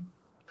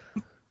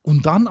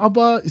dann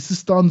aber ist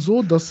es dann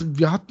so, dass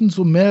wir hatten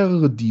so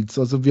mehrere Deals.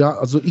 Also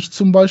ich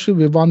zum Beispiel,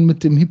 wir waren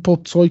mit dem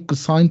Hip-Hop-Zeug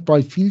gesigned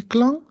bei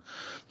Vielklang.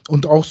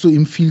 Und auch so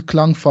im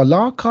Vielklang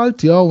Verlag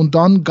halt, ja, und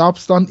dann gab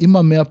es dann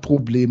immer mehr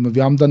Probleme.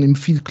 Wir haben dann im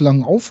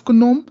Vielklang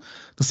aufgenommen,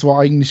 das war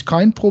eigentlich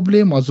kein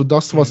Problem, also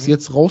das, was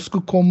jetzt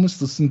rausgekommen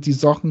ist, das sind die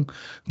Sachen,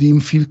 die im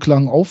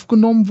Vielklang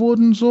aufgenommen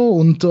wurden, so,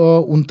 und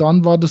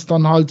dann war das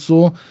dann halt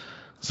so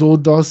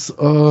dass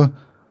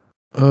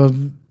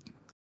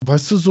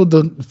weißt du, so,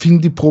 dann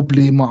fingen die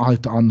Probleme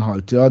halt an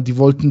halt, ja. Die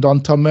wollten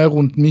dann Tamer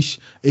und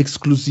mich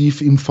exklusiv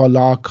im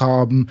Verlag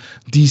haben,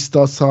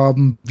 das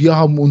haben. Wir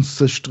haben uns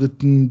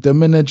zerstritten, der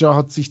Manager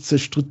hat sich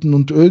zerstritten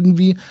und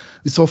irgendwie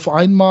ist auf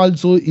einmal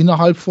so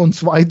innerhalb von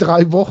 2,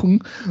 3 Wochen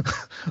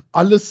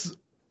alles,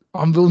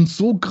 haben wir uns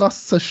so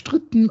krass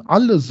zerstritten,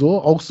 alle so,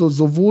 auch so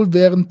sowohl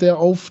während der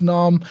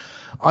Aufnahmen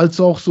als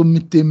auch so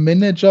mit dem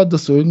Manager,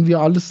 dass irgendwie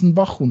alles in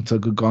Bach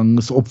runtergegangen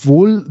ist,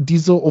 obwohl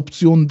diese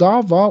Option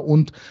da war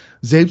und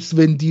selbst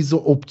wenn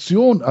diese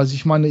Option, also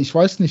ich meine, ich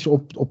weiß nicht,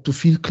 ob du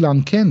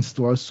Vielklang kennst,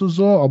 weißt du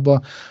so,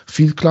 aber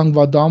Vielklang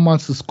war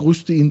damals das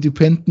größte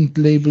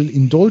Independent-Label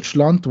in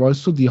Deutschland,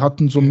 weißt du, die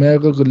hatten so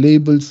mehrere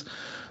Labels,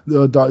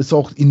 da ist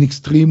auch In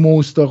Extremo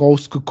ist da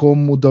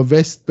rausgekommen oder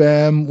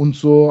Westbam und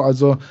so,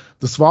 also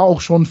das war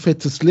auch schon ein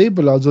fettes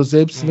Label, also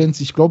selbst wenn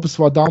es, ich glaube, es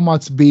war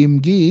damals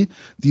BMG,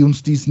 die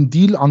uns diesen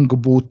Deal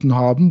angeboten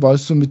haben,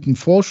 weißt du, mit dem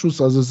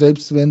Vorschuss, also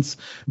selbst wenn es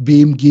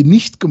BMG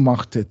nicht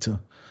gemacht hätte,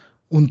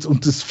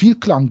 und es viel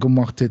Klang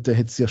gemacht hätte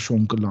es ja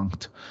schon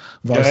gelangt.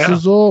 Weißt du Ja.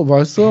 so,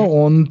 weißt du?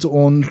 Und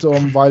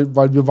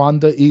weil wir waren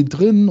da eh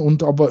drin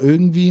und aber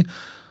irgendwie,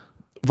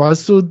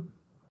 weißt du,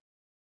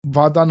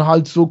 war dann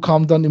halt so,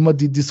 kam dann immer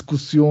die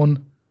Diskussion,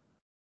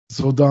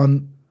 so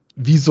dann,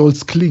 wie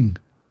soll's klingen?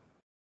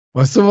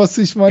 Weißt du, was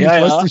ich meine? Ja,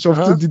 Ich weiß ja. nicht, ob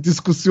du Aha. die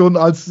Diskussion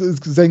als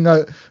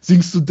Sänger,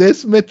 singst du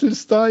Death Metal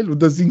Style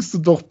oder singst du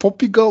doch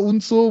poppiger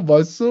und so,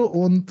 weißt du?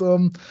 Und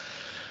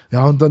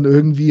ja, und dann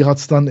irgendwie hat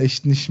es dann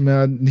echt nicht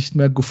mehr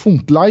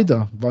gefunkt.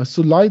 Leider, weißt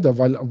du, leider,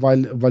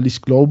 weil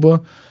ich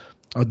glaube,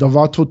 da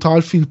war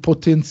total viel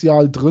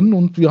Potenzial drin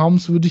und wir haben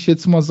es, würde ich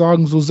jetzt mal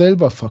sagen, so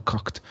selber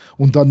verkackt.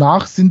 Und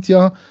danach sind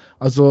ja,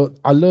 also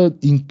alle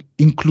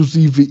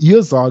inklusive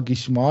ihr, sage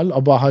ich mal,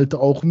 aber halt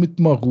auch mit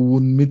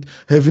Maroon, mit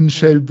Heaven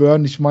Shall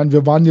Burn. Ich meine,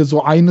 wir waren ja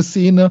so eine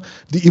Szene,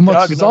 die immer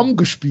Ja, genau.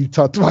 zusammengespielt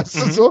hat, weißt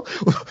du Mhm. so?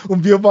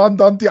 Und wir waren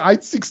dann die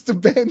einzigste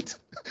Band,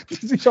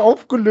 die sich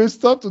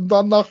aufgelöst hat und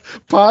dann nach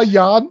ein paar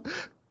Jahren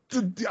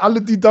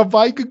alle, die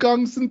dabei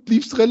gegangen sind,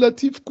 lief es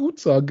relativ gut,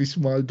 sage ich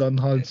mal,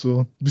 dann halt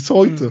so. Bis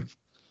heute. Mhm.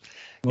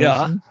 Weißt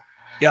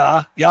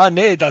Ja, du? ja,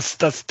 nee, das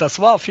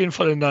war auf jeden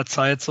Fall in der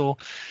Zeit so.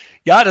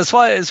 Ja, es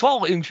war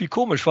auch irgendwie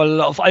komisch,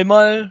 weil auf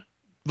einmal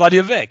war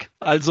dir weg.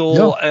 Ja,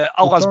 Also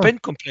auch als total,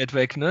 Band komplett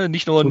weg, ne?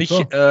 Nicht,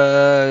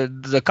 total.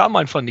 da kam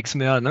einfach nichts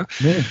mehr, ne?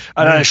 Nee,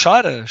 nee.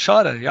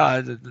 Schade,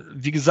 ja,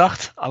 wie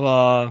gesagt,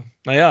 aber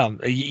naja,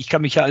 ich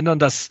kann mich erinnern,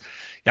 dass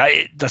ja,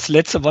 das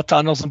letzte, was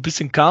da noch so ein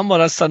bisschen kam, war,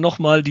 dass dann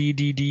nochmal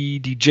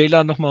die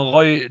Jailer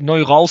nochmal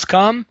neu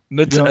rauskam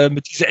Ja,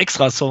 mit diese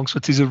Extra-Songs,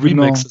 mit diese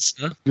genau, Remixes,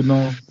 ne?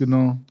 genau.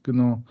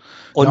 Ja,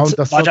 Und und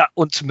das war hat, da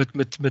und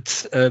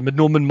mit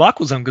Norman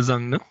Markus am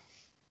Gesang, ne?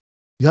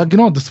 ja,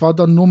 genau, das war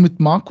dann nur mit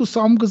Markus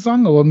am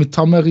Gesang, aber mit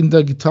Tamer in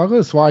der Gitarre.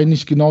 Es war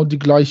eigentlich genau die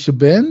gleiche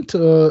Band,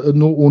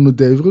 nur ohne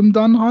Devrim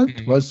dann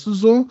halt, Mhm. weißt du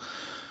so.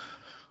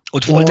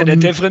 Und wollte der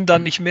Und Devrin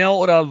dann nicht mehr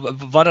oder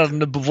war das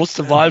eine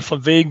bewusste Wahl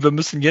von wegen, wir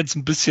müssen jetzt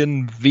ein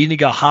bisschen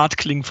weniger hart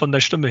klingen von der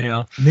Stimme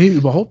her? nee,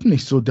 überhaupt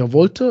nicht so. Der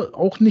wollte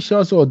auch nicht,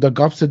 also da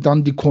gab es ja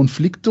dann die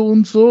Konflikte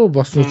und so,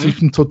 was Mhm.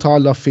 natürlich ein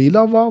totaler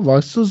Fehler war,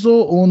 weißt du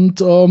so.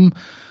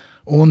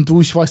 Und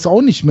du, ich weiß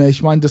auch nicht mehr.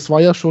 Ich meine, das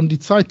war ja schon die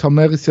Zeit.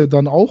 Tamer ist ja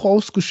dann auch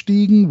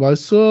ausgestiegen,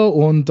 weißt du,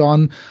 und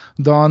dann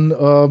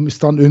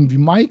ist dann irgendwie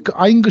Mike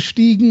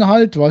eingestiegen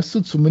halt, weißt du,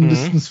 Mhm.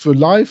 zumindestens für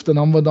live. Dann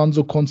haben wir dann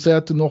so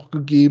Konzerte noch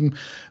gegeben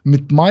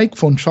mit Mike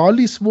von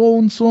Charlie's War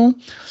und so.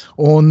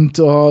 Und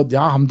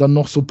ja, haben dann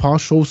noch so ein paar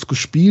Shows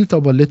gespielt,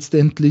 aber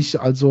letztendlich,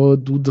 also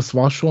du, das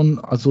war schon,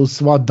 also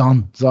es war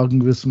dann,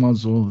 sagen wir es mal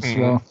so.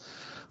 Mhm.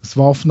 Es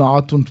war auf eine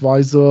Art und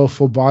Weise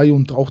vorbei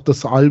und auch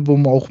das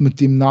Album, auch mit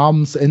dem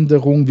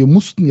Namensänderung. Wir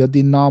mussten ja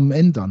den Namen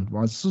ändern,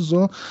 weißt du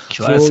so? Ich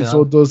weiß,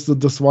 ja.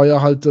 Das war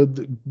ja halt,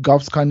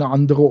 gab es keine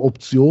andere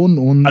Option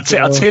und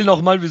Erzähl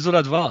noch mal, wieso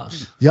das war.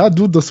 ja,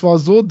 du, das war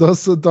so,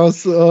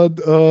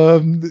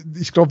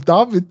 ich glaube,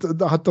 David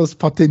hat das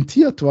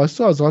patentiert, weißt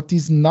du? Also hat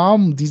diesen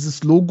Namen,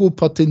 dieses Logo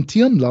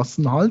patentieren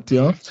lassen halt,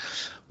 ja. Mhm.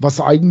 Was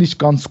eigentlich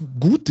ganz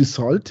gut ist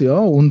halt, ja.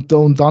 Und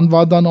dann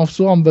war dann auch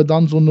so, haben wir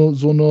dann so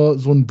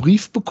einen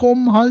Brief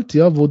bekommen halt,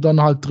 ja, wo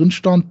dann halt drin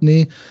stand,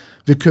 nee,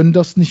 wir können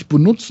das nicht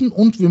benutzen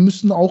und wir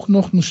müssen auch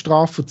noch eine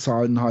Strafe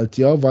zahlen halt,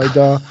 ja,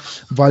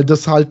 weil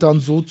das halt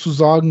dann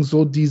sozusagen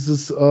so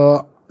dieses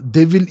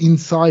Devil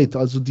Inside,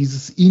 also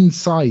dieses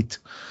Inside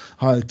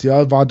halt,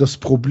 ja, war das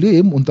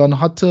Problem. Und dann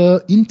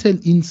hatte Intel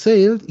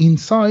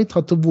Inside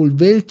hatte wohl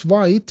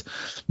weltweit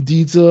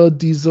diese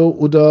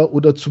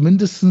oder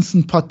zumindest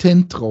ein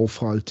Patent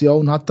drauf halt, ja,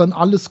 und hat dann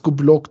alles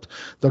geblockt.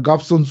 Da gab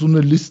es dann so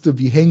eine Liste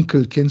wie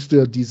Henkel, kennst du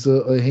ja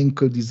diese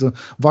Henkel, diese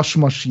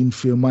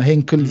Waschmaschinenfirma,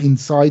 Henkel Mhm.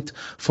 Inside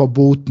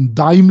verboten,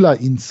 Daimler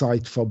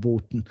Inside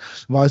verboten.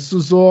 Weißt du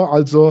so,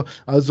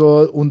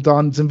 und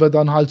dann sind wir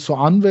dann halt zu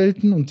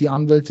Anwälten und die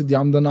Anwälte, die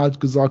haben dann halt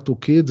gesagt,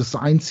 okay, das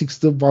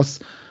Einzigste, was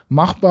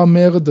machbar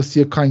wäre, dass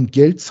ihr kein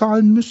Geld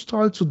zahlen müsst,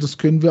 also das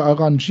können wir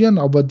arrangieren,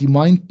 aber die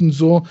meinten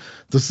so,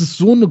 das ist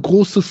so eine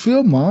große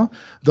Firma,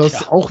 dass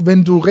Tja, auch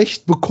wenn du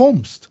Recht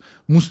bekommst,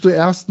 musst du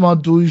erstmal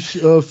durch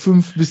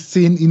 5 bis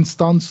 10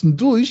 Instanzen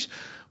durch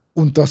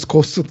und das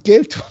kostet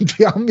Geld und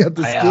wir haben ja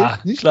das Geld naja,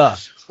 nicht. klar.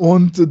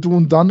 Und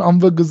dann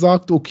haben wir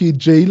gesagt, okay,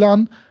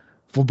 Ceylan,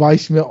 wobei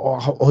ich mir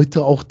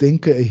heute auch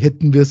denke, ey,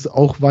 hätten wir es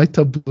auch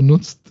weiter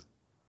benutzt,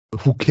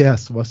 who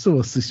cares, weißt du,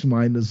 was ich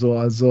meine? So,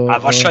 Aber also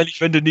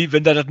wahrscheinlich, wenn du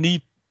das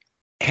nie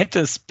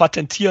hättest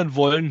patentieren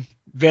wollen,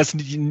 wäre es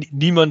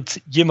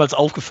niemand jemals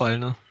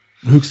aufgefallen, ne?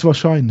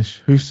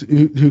 höchstwahrscheinlich.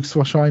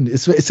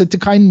 Es hätte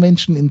keinen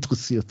Menschen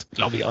interessiert.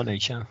 Glaube ich auch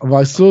nicht, ja.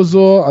 Weißt du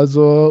so,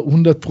 also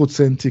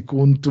hundertprozentig.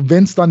 Und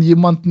wenn es dann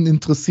jemanden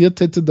interessiert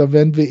hätte, da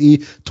wären wir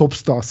eh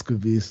Topstars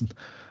gewesen.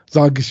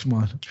 Sag ich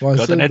mal. Ja,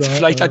 Weißt dann du, hättest du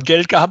vielleicht halt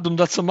Geld gehabt, um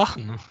das zu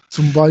machen. Ne?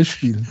 zum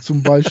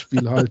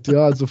Beispiel halt,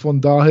 ja. Also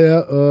von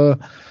daher,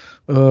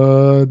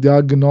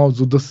 ja, genau,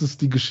 so das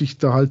ist die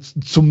Geschichte halt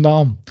zum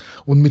Namen.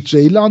 Und mit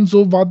Ceylan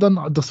so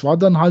das war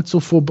dann halt so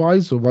vorbei,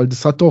 so, weil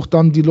das hat auch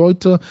dann die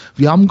Leute,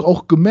 wir haben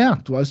auch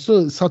gemerkt, weißt du,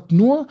 es hat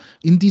nur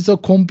in dieser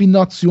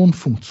Kombination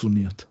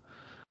funktioniert.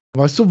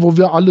 Weißt du, wo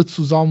wir alle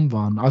zusammen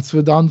waren. Als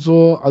wir dann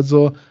so,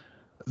 also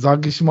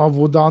sag ich mal,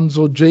 wo dann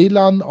so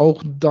Ceylan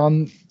auch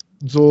dann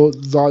so,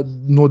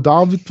 nur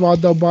David war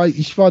dabei,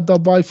 ich war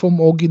dabei vom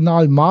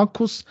Original,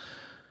 Markus,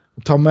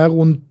 Tamer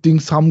und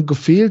Dings haben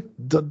gefehlt.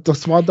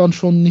 Das war dann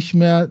schon nicht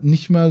mehr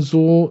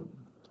so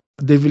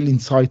Devil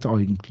Inside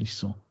eigentlich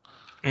so.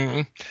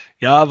 Mhm.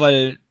 Ja,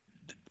 weil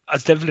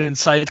als Devil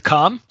Inside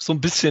kam, so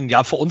ein bisschen,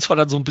 ja, für uns war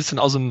das so ein bisschen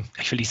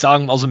ich will nicht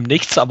sagen aus dem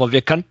Nichts, aber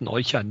wir kannten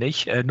euch ja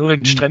nicht. Nur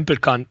den Strempel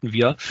kannten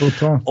wir.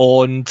 Total.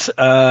 Und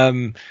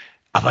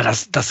aber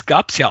das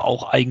gab's ja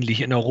auch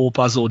eigentlich in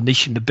Europa so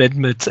nicht. Eine Band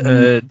mit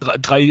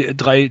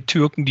drei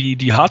Türken,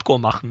 die Hardcore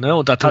machen, ne?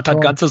 Und das hat das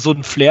Ganze so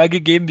einen Flair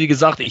gegeben, wie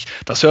gesagt,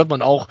 das hört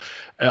man auch,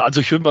 also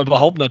ich würde mal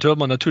behaupten, das hört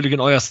man natürlich in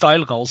euer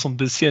Style raus so ein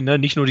bisschen, ne?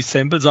 Nicht nur die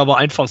Samples, aber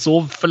einfach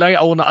so, vielleicht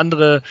auch ein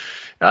anderer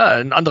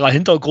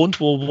Hintergrund,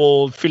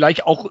 wo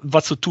vielleicht auch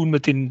was zu tun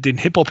mit den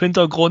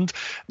Hip-Hop-Hintergrund,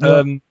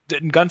 ein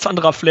ganz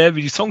anderer Flair,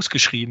 wie die Songs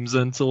geschrieben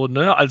sind, so,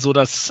 ne? Also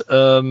das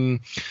war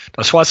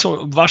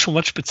schon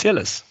was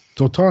Spezielles.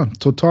 Total.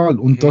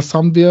 Und das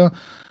haben wir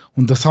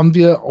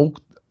auch,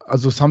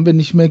 also das haben wir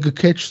nicht mehr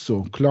gecatcht,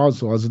 so, klar,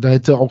 so. Also da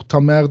hätte auch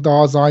Tamer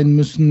da sein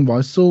müssen,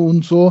 weißt du,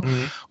 und so.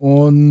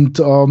 Und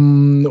wir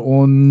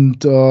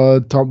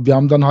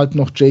haben dann halt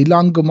noch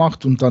Ceylan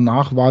gemacht und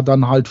danach war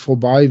dann halt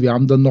vorbei. Wir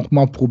haben dann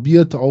nochmal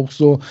probiert, auch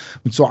so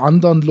mit so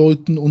anderen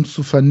Leuten uns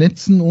zu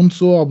vernetzen und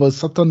so, aber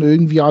es hat dann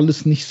irgendwie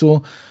alles nicht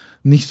so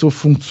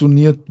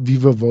funktioniert,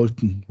 wie wir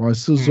wollten,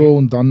 weißt du, so.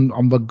 Und dann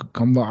haben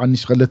wir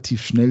eigentlich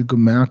relativ schnell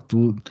gemerkt,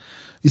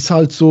 ist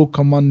halt so,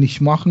 kann man nicht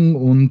machen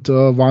und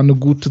war eine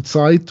gute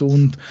Zeit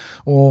und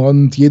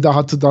jeder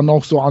hatte dann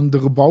auch so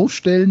andere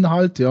Baustellen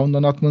halt, ja, und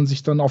dann hat man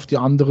sich dann auf die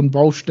anderen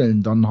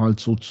Baustellen dann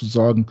halt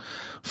sozusagen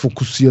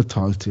fokussiert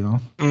halt,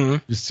 ja.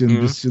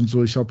 Bisschen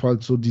so, ich habe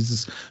halt so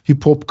dieses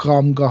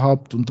Hip-Hop-Kram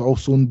gehabt und auch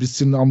so ein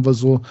bisschen haben wir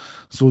so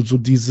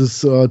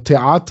dieses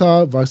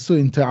Theater, weißt du,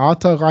 in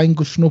Theater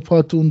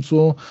reingeschnuppert und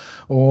so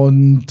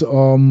und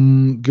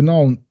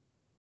genau,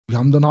 wir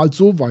haben dann halt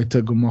so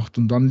weitergemacht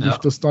und dann lief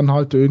das dann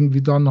halt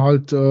irgendwie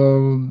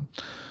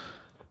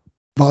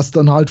war es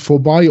dann halt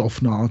vorbei auf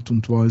eine Art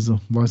und Weise,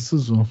 weißt du,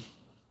 so.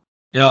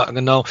 Ja,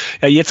 genau.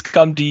 Ja, jetzt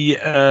kam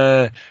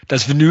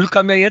das Vinyl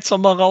kam ja jetzt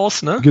nochmal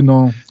raus, ne?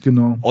 Genau.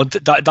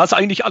 Und da ist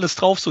eigentlich alles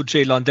drauf, so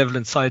Ceylan, Devil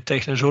Inside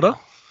technisch, oder?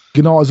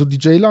 Genau, also die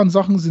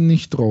Ceylan-Sachen sind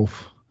nicht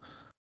drauf.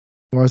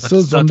 Weißt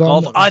du,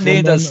 sondern...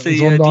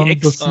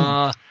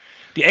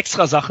 Die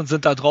Extra-Sachen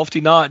sind da drauf,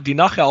 die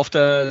nachher auf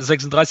der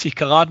 36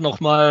 Karat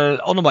auch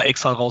nochmal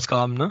extra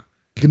rauskamen, ne?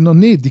 Genau,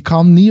 nee, die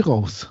kamen nie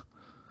raus.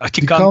 Ach,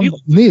 die kamen nie raus?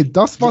 Nee,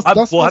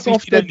 wo hab ich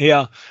die denn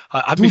her? Du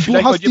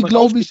hast die,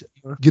 glaube ich,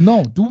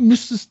 genau,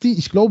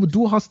 ich glaube,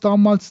 du hast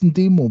damals ein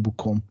Demo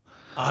bekommen.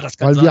 Das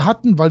kann sein.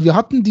 Wir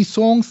hatten die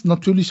Songs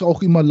natürlich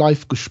auch immer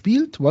live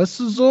gespielt, weißt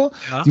du so.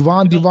 Ja,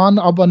 die waren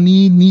aber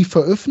nie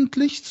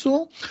veröffentlicht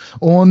so.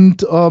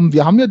 Und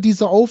wir haben ja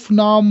diese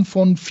Aufnahmen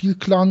von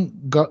Vielklang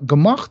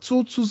gemacht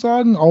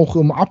sozusagen, auch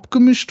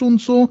abgemischt und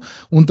so.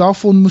 Und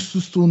davon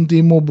müsstest du ein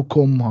Demo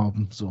bekommen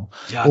haben so.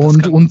 Ja,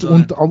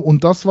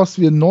 und das, was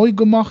wir neu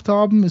gemacht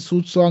haben, ist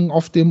sozusagen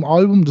auf dem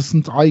Album. Das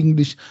sind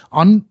eigentlich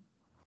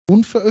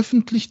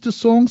unveröffentlichte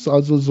Songs,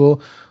 also so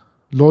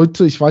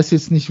Leute, ich weiß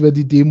jetzt nicht, wer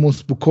die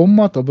Demos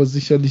bekommen hat, aber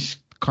sicherlich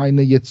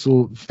keine jetzt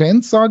so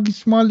Fans, sage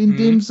ich mal, in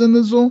dem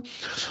Sinne so.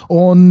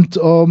 Und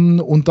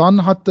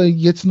dann hat er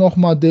jetzt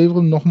nochmal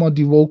Daryl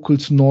die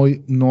Vocals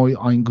neu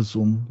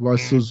eingesungen,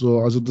 weißt du so.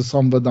 Also das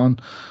haben wir dann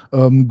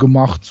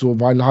gemacht, so,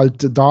 weil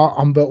halt da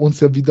haben wir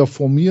uns ja wieder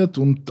formiert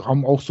und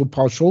haben auch so ein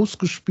paar Shows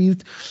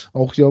gespielt,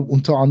 auch ja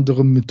unter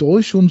anderem mit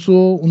euch und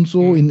so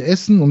in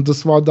Essen. Und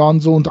das war dann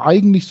so, und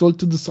eigentlich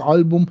sollte das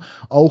Album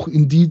auch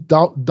in die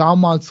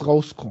damals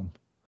rauskommen.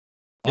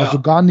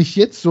 Also gar nicht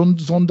jetzt,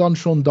 sondern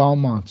schon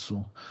damals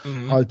so.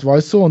 Halt,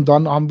 weißt du, und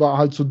dann haben wir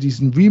halt so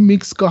diesen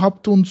Remix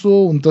gehabt und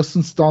so und das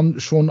ist dann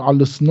schon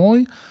alles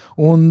neu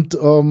und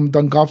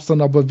dann gab es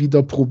dann aber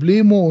wieder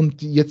Probleme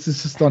und jetzt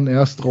ist es dann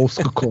erst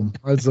rausgekommen.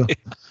 Also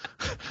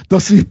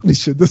das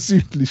Übliche. Wir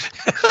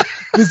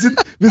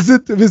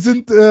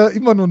sind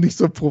immer noch nicht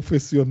so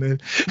professionell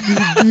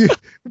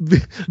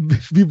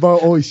wie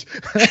bei euch.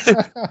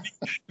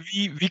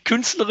 Wie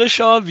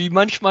künstlerischer, wie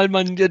manchmal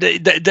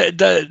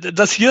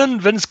das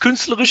Hirn, wenn es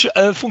künstlerisch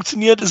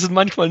funktioniert, ist es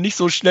manchmal nicht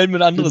so schnell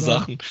mit anderen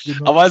Sachen.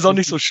 Genau. Aber ist auch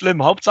nicht so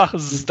schlimm. Hauptsache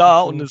es ist da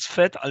und ist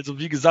fett. Also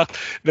wie gesagt,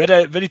 wer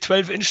die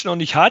 12-Inch noch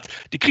nicht hat,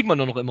 die kriegt man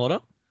doch noch immer,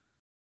 oder?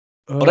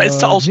 Oder ist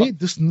es Auswahl? Nee,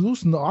 das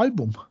ist ein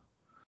Album.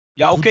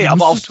 Ja, okay,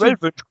 aber auf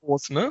 12-Inch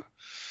groß, ne?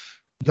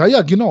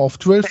 Ja, genau, auf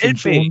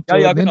 12-Inch. LP,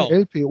 genau.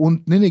 LP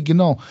und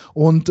genau.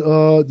 Und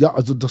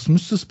also das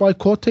müsste es bei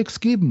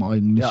Cortex geben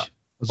eigentlich. Ja.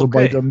 Also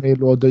bei der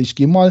Mail-Order. Ich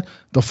gehe mal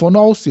davon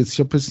aus jetzt. Ich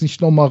habe jetzt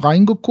nicht nochmal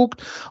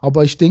reingeguckt,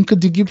 aber ich denke,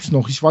 die gibt es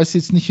noch. Ich weiß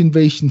jetzt nicht in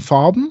welchen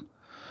Farben,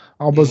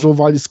 aber so,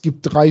 weil es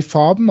gibt 3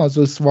 Farben.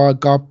 Also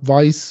gab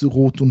weiß,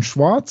 rot und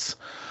schwarz.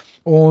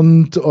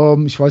 Und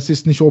ich weiß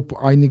jetzt nicht, ob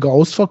einige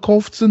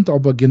ausverkauft sind,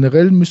 aber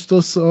generell müsste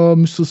es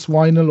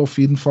Vinyl auf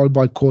jeden Fall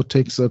bei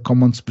Cortex, kann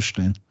man es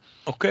bestellen.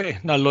 Okay,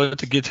 na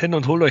Leute, geht hin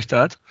und holt euch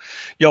das.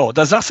 Jo,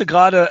 da sagst du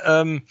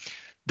gerade,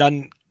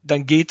 dann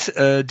dann geht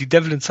die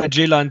Devil Inside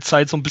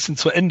J-Line-Zeit so ein bisschen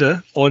zu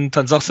Ende und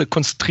dann sagst du,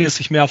 konzentrierst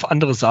dich mehr auf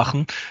andere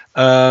Sachen.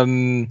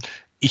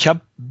 Ich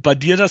habe bei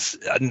dir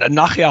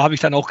nachher habe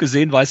ich dann auch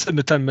gesehen, weißt du,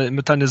 mit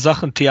deinen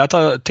Sachen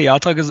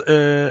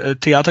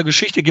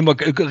Theatergeschichte,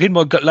 reden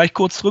wir gleich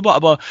kurz drüber,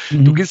 aber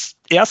du gehst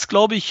erst,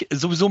 glaube ich,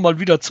 sowieso mal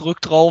wieder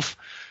zurück drauf,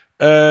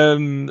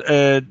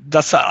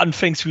 dass du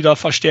anfängst wieder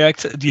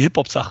verstärkt die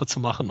Hip-Hop-Sache zu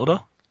machen,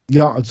 oder?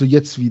 Ja, also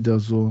jetzt wieder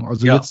so.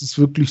 Also Ja. jetzt ist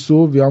wirklich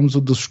so, wir haben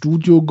so das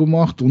Studio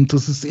gemacht und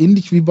das ist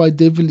ähnlich wie bei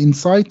Devil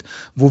Inside,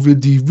 wo wir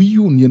die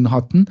Reunion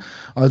hatten.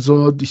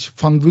 Also ich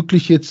fange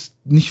wirklich jetzt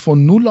nicht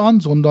von Null an,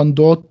 sondern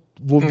dort,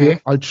 wo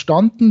wir halt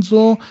standen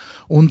so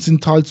und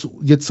sind halt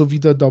jetzt so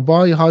wieder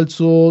dabei, halt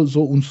so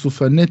uns zu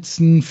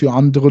vernetzen, für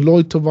andere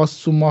Leute was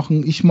zu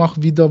machen. Ich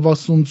mache wieder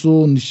was und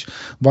so und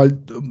weil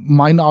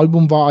mein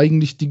Album war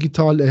eigentlich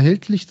digital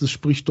erhältlich, das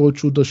spricht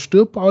Deutsch oder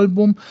Stirb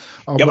Album.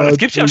 Aber das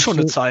gibt's ja schon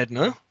eine Zeit,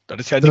 ne? Das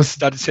ist ja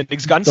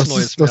nichts ganz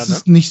Neues mehr. Das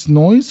ist nichts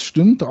Neues,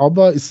 stimmt,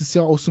 aber es ist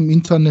ja aus dem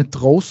Internet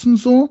draußen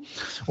so.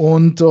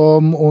 Und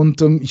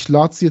ich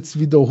lade es jetzt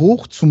wieder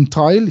hoch, zum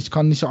Teil. Ich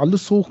kann nicht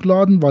alles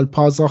hochladen, weil ein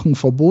paar Sachen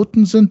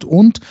verboten sind.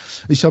 Und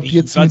ich habe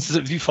jetzt.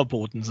 Wie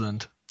verboten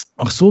sind?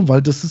 Ach so,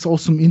 weil das ist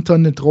aus dem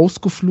Internet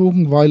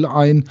rausgeflogen, weil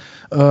ein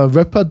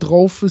Rapper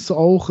drauf ist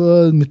auch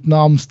mit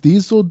namens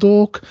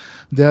Desodog,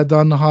 der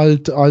dann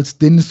halt als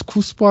Dennis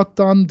Kuspat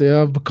dann,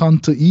 der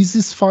bekannte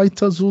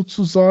ISIS-Fighter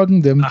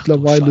sozusagen, der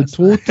mittlerweile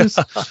tot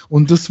ist.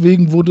 Und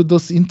deswegen wurde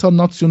das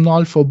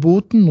international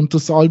verboten und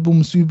das Album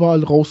ist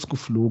überall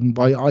rausgeflogen,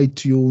 bei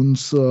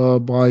iTunes,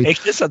 bei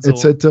Echt, ist das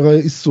so?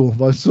 etc. Ist so,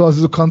 weißt du,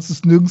 also du kannst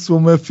es nirgendwo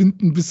mehr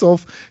finden, bis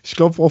auf, ich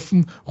glaube, auf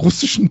dem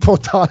russischen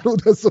Portal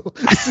oder so.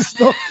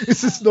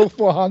 Ist es noch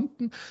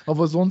vorhanden,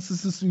 aber sonst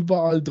ist es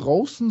überall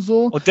draußen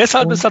so. Und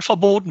deshalb ist das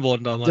verboten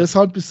worden damals?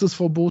 Deshalb ist das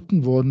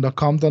verboten worden. Da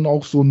kam dann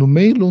auch so eine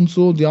Mail und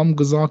so, die haben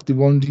gesagt, die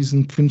wollen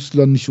diesen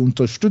Künstler nicht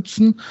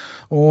unterstützen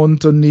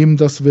und nehmen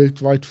das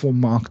weltweit vom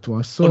Markt,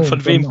 weißt du. Und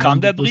von wem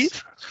kam der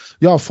Brief?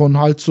 Ja, von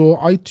halt so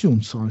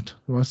iTunes halt,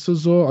 weißt du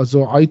so,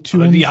 also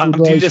iTunes. Aber wie haben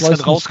die das dann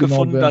genau,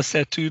 rausgefunden, dass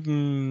der Typ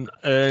ein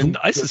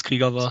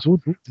ISIS-Krieger war?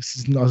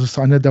 Das ist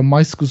einer der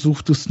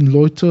meistgesuchtesten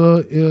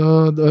Leute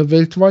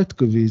weltweit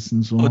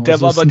gewesen. So. Und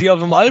der war bei dir auf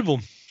dem Album?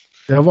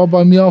 Der war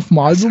bei mir auf dem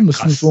Album,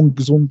 ist ist so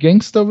ein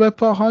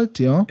Gangster-Rapper halt,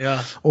 ja.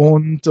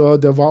 Und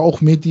der war auch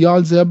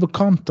medial sehr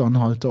bekannt dann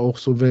halt, auch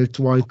so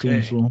weltweit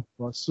und so.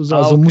 Weißt du,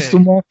 also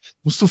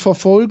musst du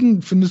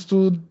verfolgen, findest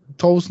du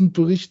 1000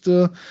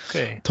 Berichte,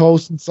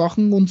 1000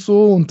 Sachen und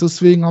so und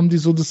deswegen haben die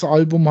so das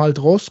Album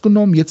halt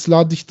rausgenommen. Jetzt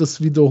lade ich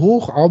das wieder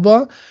hoch,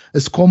 aber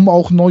es kommen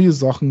auch neue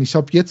Sachen. Ich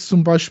habe jetzt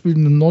zum Beispiel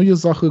eine neue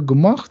Sache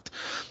gemacht,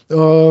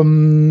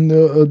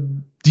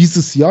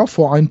 dieses Jahr,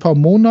 vor ein paar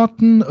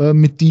Monaten,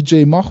 mit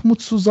DJ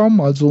Mahmoud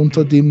zusammen, also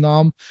unter dem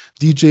Namen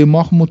DJ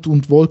Mahmoud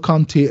und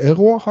Volkan T.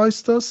 Error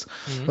heißt das.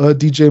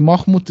 DJ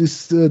Mahmoud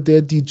ist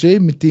der DJ,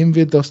 mit dem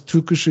wir das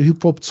türkische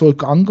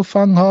Hip-Hop-Zeug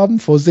angefangen haben,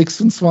 vor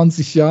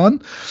 26 Jahren.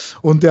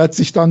 Und der hat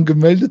sich dann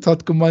gemeldet,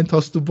 hat gemeint,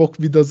 hast du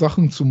Bock, wieder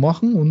Sachen zu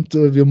machen? Und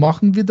wir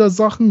machen wieder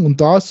Sachen. Und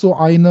da ist so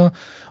eine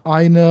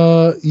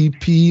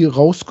EP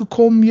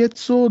rausgekommen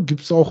jetzt so,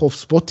 gibt's auch auf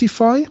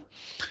Spotify.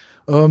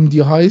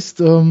 Die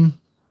heißt,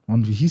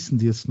 und wie hießen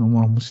die jetzt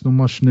nochmal? Muss ich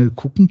nochmal schnell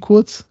gucken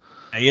kurz.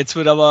 Ja, jetzt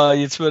wird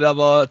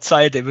aber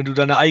Zeit, ey, wenn du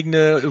deine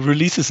eigene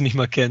Releases nicht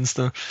mehr kennst.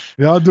 Ne?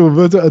 Ja,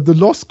 The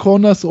Lost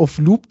Corners of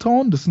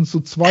Looptown, das sind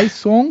so 2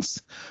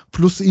 Songs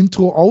plus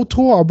Intro,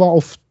 Outro, aber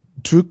auf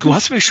Türkisch. Du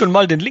hast mir schon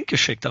mal den Link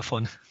geschickt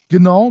davon.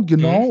 Genau.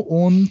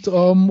 Und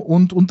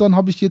dann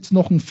habe ich jetzt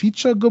noch ein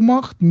Feature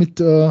gemacht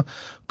mit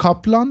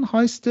Kaplan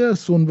heißt der,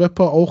 ist so ein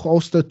Rapper auch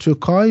aus der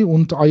Türkei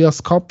und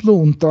Ayas Kaple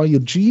und Daya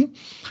G.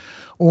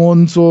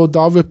 Und so,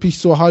 da rappe ich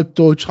so halb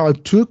Deutsch,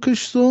 halb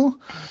Türkisch so.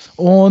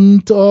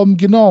 Und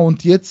genau,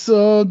 und jetzt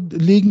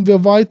legen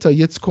wir weiter.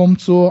 Jetzt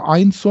kommt so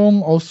ein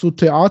Song aus so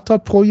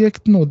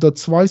Theaterprojekten oder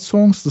 2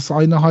 Songs. Das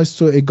eine heißt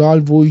so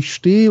Egal wo ich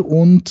stehe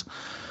und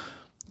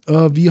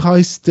wie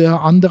heißt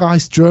der andere?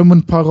 Heißt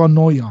German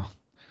Paranoia.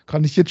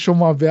 Kann ich jetzt schon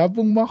mal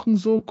Werbung machen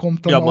so?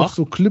 Kommt dann auch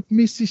so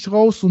clipmäßig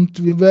raus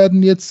und wir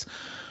werden jetzt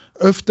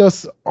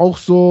öfters auch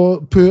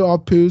so peu à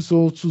peu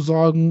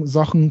sozusagen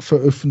Sachen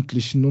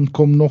veröffentlichen und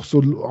kommen noch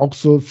so auch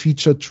so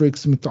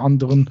Feature-Tracks mit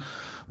anderen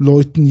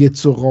Leuten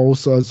jetzt so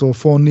raus, also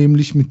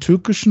vornehmlich mit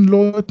türkischen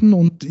Leuten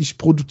und ich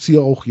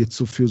produziere auch jetzt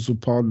so für so ein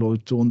paar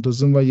Leute und da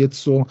sind wir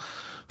jetzt so,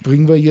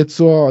 bringen wir jetzt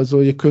so,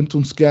 also ihr könnt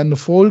uns gerne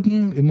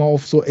folgen, immer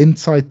auf so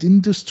Endzeit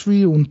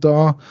Industry und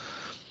da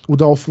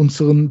oder auf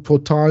unseren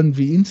Portalen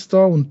wie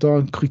Insta und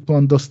da kriegt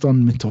man das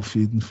dann mit auf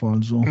jeden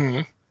Fall so.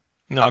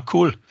 Ja,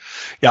 cool.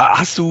 Ja,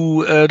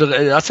 du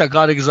hast ja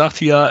gerade gesagt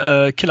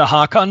hier Killer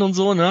Hakan und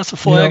so, ne, hast du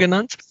vorher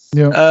genannt.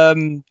 Ja.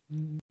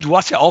 Du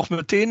hast ja auch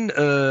mit denen,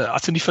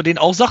 hast du nicht für den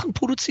auch Sachen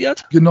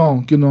produziert?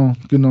 Genau.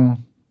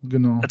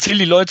 Erzähl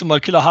die Leute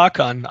mal Killer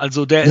Hakan.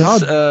 Also der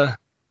ist...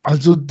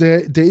 Also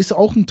der ist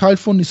auch ein Teil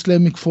von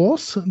Islamic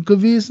Force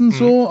gewesen,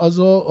 so.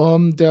 Also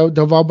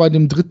der war bei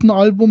dem 3.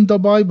 Album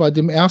dabei. Bei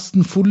dem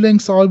ersten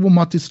Full-Length-Album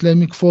hat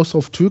Islamic Force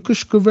auf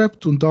Türkisch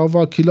gerappt und da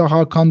war Killer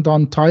Hakan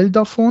dann Teil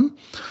davon.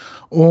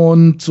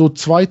 Und so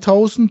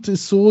 2000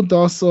 ist so,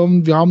 dass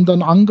wir haben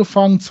dann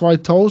angefangen,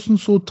 2000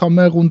 so,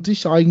 Tamer und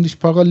ich eigentlich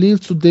parallel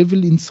zu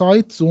Devil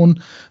Inside so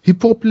ein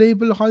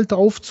Hip-Hop-Label halt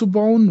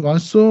aufzubauen,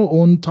 weißt du,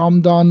 und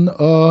haben dann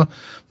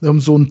wir haben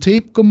so ein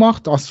Tape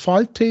gemacht,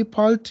 Asphalt-Tape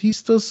halt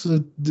hieß das,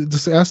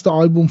 das erste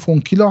Album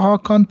von Killer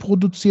Hakan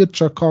produziert,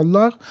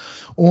 Chakallar,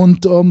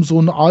 und so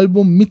ein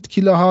Album mit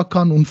Killer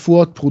Hakan und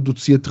Fuad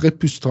produziert,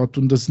 Repüstrat,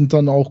 und das sind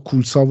dann auch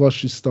Cool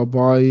Savage ist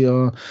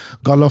dabei,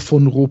 Gala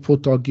von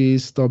Robot AG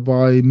ist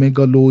dabei,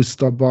 Megalo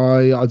ist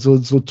dabei, also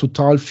so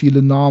total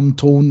viele Namen,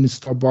 Tone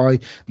ist dabei,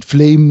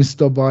 Flame ist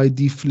dabei,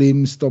 Die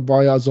Flame ist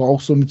dabei, also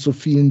auch so mit so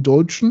vielen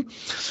Deutschen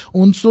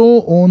und so,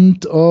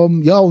 und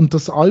ja, und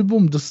das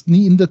Album, das ist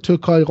nie in der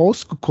Türkei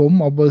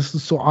rausgekommen, aber es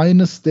ist so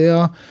eines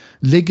der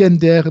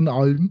legendären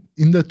Alben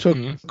in der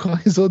Türkei,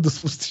 so,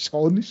 das wusste ich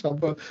auch nicht,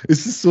 aber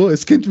es ist so,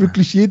 es kennt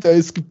wirklich jeder,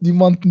 es gibt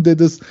niemanden, der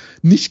das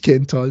nicht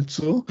kennt halt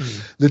so.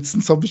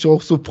 Letztens habe ich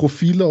auch so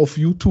Profile auf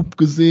YouTube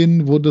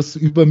gesehen, wo das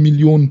über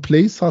Millionen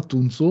Plays hat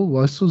und so,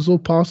 weißt du, so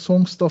ein paar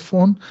Songs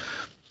davon.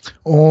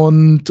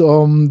 Und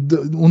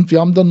wir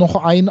haben dann noch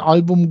ein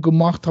Album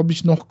gemacht, habe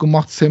ich noch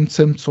gemacht, Sem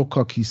Sem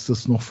Sokak hieß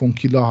das noch von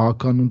Killer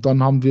Hakan, und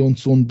dann haben wir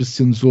uns so ein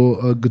bisschen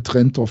so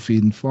getrennt auf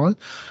jeden Fall.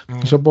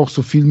 Ich habe auch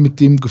so viel mit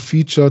dem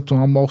gefeatured und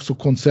haben auch so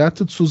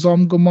Konzerte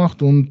zusammen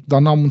gemacht, und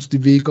dann haben uns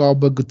die Wege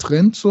aber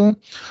getrennt so.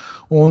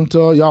 Und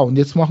ja, und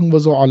jetzt machen wir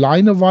so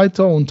alleine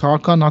weiter, und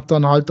Hakan hat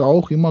dann halt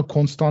auch immer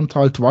konstant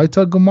halt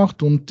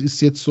weitergemacht und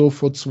ist jetzt so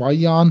vor 2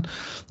 Jahren,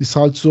 ist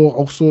halt so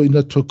auch so in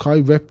der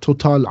Türkei Rap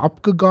total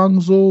abgegangen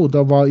so,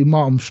 da war immer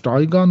am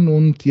Steigern,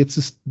 und jetzt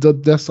ist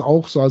das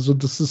auch so, also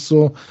das ist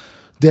so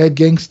der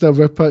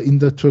Gangster-Rapper in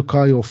der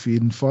Türkei auf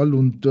jeden Fall,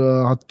 und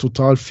hat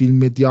total viel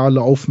mediale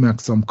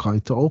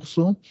Aufmerksamkeit auch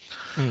so.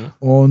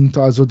 Und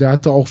also der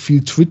hatte auch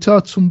viel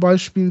Twitter zum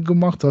Beispiel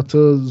gemacht,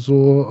 hatte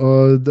so,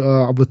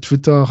 aber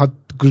Twitter hat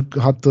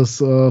das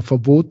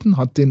verboten,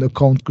 hat den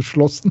Account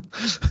geschlossen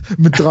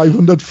mit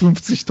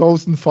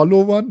 350.000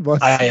 Followern.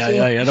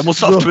 Ja, da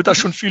musst du auf Twitter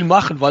schon viel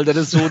machen, weil das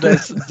ist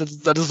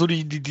so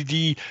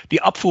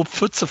die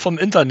Abwurfpfütze vom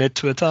Internet,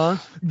 Twitter.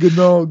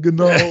 Genau,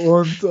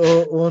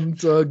 und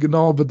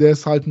genau, aber der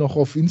ist halt noch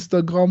auf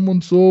Instagram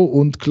und so,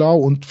 und klar,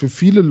 und für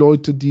viele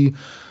Leute,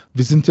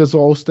 wir sind ja so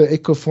aus der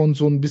Ecke von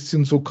so ein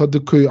bisschen so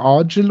Kadıköy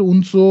Acil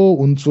und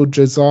so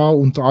Ceza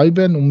und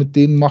Ayben, und mit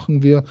denen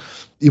machen wir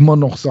immer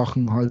noch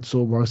Sachen halt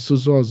so, weißt du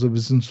so, also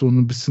wir sind so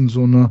ein bisschen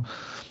so eine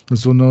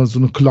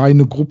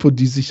kleine Gruppe,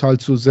 die sich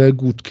halt so sehr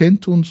gut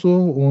kennt und so,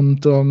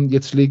 und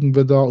jetzt legen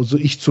wir da, also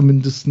ich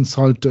zumindestens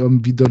halt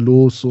wieder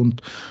los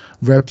und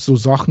Rap so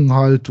Sachen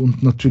halt,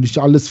 und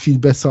natürlich alles viel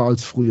besser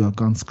als früher,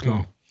 ganz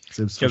klar.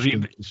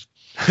 Selbstverständlich.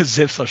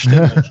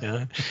 Selbstverständlich,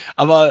 ja.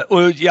 Aber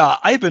ja,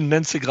 Ayben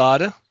nennst du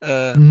gerade.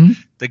 Da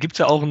gibt es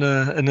ja auch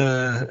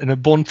eine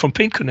Born from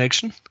Pain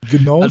Connection.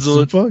 Genau, also,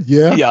 super,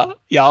 yeah.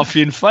 Ja, auf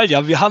jeden Fall.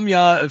 Ja, wir haben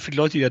ja, für die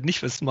Leute, die das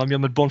nicht wissen, haben ja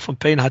mit Born from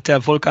Pain, hat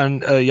der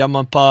Volkan ja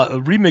mal ein paar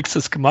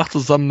Remixes gemacht,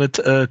 zusammen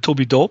mit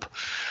Toby Dope.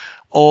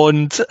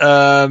 Und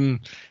ja,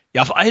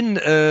 auf einen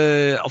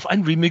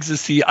Remix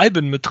ist die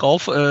Ayben mit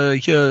drauf,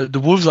 hier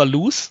The Wolves Are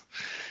Loose.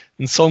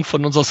 Ein Song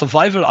von unserem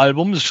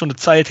Survival-Album, das ist schon eine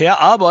Zeit her,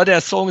 aber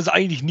der Song ist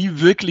eigentlich nie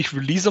wirklich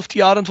released auf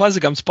die Art und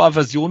Weise, gab es ein paar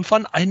Versionen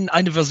von.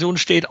 Eine Version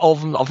steht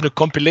auf einer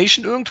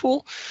Compilation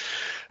irgendwo,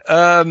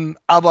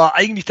 aber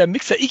eigentlich der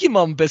Mix, der ich immer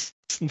am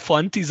besten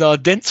fand, dieser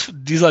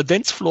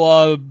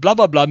Dancefloor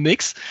blablabla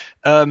Mix,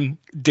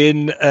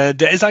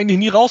 der ist eigentlich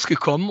nie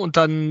rausgekommen, und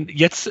dann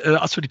jetzt,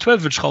 als wir die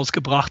 12-Inch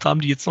rausgebracht haben,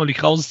 die jetzt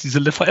neulich raus ist, diese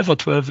Live Forever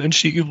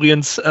 12-Inch, die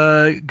übrigens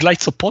gleich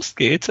zur Post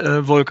geht,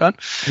 Volkan.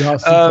 Ja,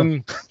 super.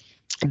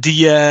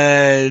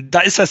 Da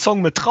ist der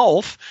Song mit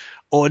drauf,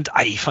 und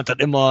ich fand das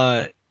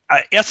immer,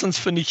 erstens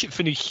finde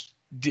ich,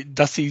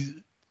 dass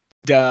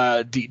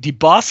die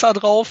Bars da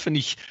drauf, finde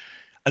ich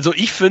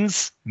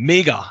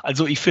mega.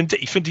 Also ich finde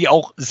die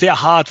auch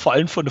sehr hart, vor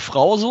allem für eine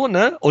Frau so,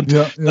 ne? Und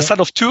das dann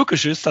auf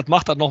Türkisch ist, das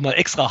macht dann nochmal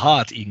extra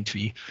hart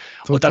irgendwie.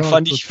 Total, und dann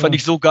fand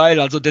ich so geil.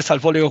 Also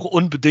deshalb wollte ich auch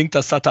unbedingt,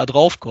 dass das da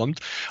drauf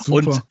kommt. Super.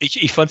 Und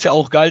ich fand es ja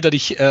auch geil, dass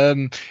ich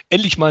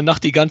endlich mal nach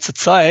die ganze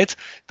Zeit,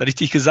 dass ich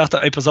dich gesagt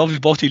habe, ey, pass auf, ich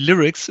brauche die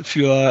Lyrics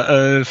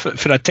für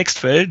das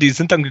Textfeld. Die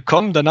sind dann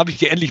gekommen, dann habe ich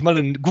die endlich mal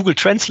in Google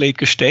Translate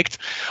gesteckt.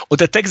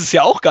 Und der Text ist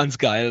ja auch ganz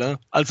geil, ne?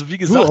 Also wie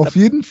gesagt. Auf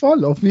jeden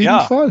Fall. Auf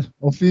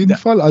jeden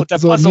Fall. Also, und der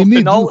passt auch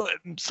genau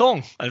im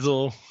Song,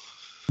 also.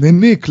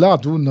 Nee, klar,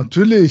 du,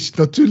 natürlich,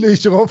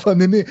 Rafa,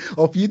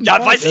 auf jeden Fall.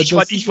 Ja,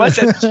 ich weiß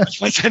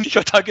ja nicht,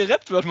 was da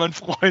gerappt wird, mein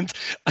Freund.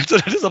 Also,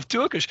 das ist auf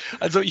Türkisch.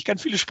 Also, ich kann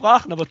viele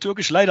Sprachen, aber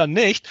Türkisch leider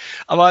nicht.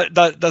 Aber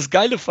das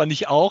Geile fand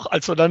ich auch,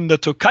 als wir dann in der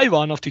Türkei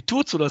waren, auf die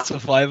Tour zu der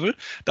Survival,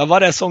 da war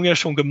der Song ja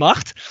schon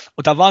gemacht,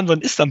 und da waren wir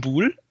in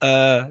Istanbul.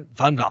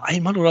 Waren wir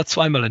einmal oder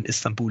zweimal in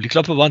Istanbul? Ich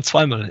glaube, wir waren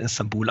zweimal in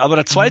Istanbul. Aber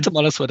das zweite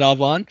Mal, als wir da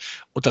waren,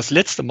 und das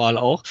letzte Mal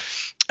auch,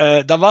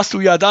 da warst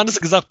du ja da und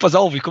hast gesagt, pass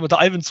auf, ich komme mit der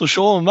Ayben zur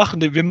Show und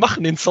wir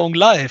machen den Song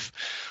live.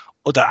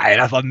 Und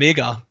das war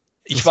mega.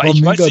 Ich weiß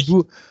nicht.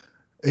 Du,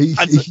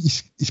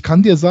 ich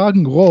kann dir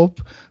sagen,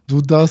 Rob,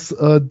 ich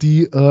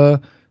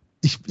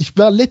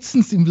war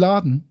letztens im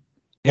Laden,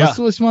 Weißt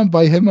du, was ich meine?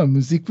 Bei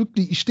Hammermusik,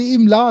 wirklich, ich stehe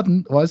im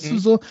Laden, weißt du,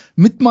 so,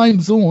 mit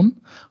meinem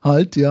Sohn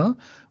halt, ja.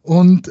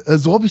 Und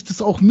so habe ich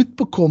das auch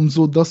mitbekommen,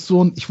 so, dass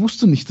ich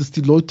wusste nicht, dass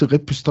die Leute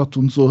Rap-Stadt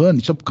und so hören.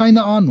 Ich habe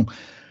keine Ahnung.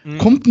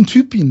 Kommt ein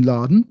Typ in den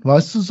Laden,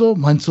 weißt du so,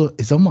 meinst so,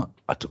 ey, sag mal,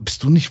 Alter,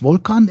 bist du nicht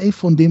Volkan, ey,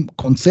 von dem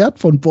Konzert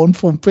von Born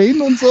from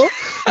Pain und so?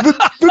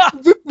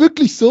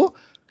 Wirklich so?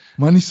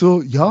 Meine ich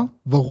so, ja,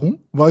 warum?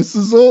 Weißt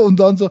du so? Und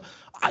dann so,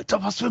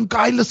 Alter, was für ein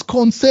geiles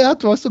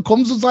Konzert, weißt du,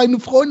 kommen so seine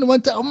Freunde,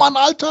 meinte, oh Mann,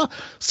 Alter,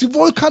 ist die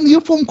Volkan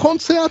hier vom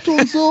Konzert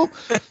und so.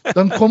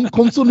 Dann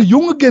kommt so eine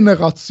junge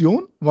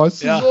Generation,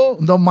 weißt du so,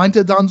 und dann meint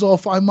er dann so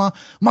auf einmal,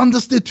 Mann,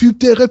 das ist der Typ,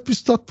 der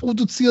Rap-Stadt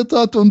produziert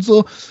hat und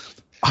so.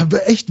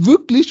 Aber echt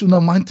wirklich, und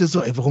dann meinte er so,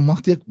 ey, warum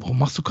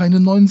machst du keine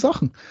neuen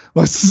Sachen?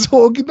 Weißt du, so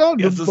original,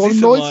 so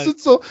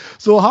neueste,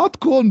 so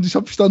hardcore, und ich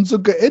habe mich dann so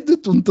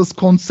geedit und das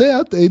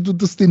Konzert, ey,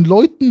 das den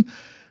Leuten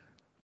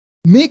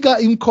mega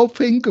im Kopf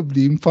hängen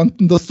geblieben,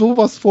 fanden das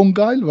sowas von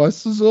geil,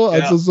 weißt du so?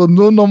 Also so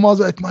nur nochmal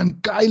so, ich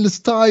mein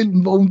geiles Teil,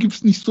 und warum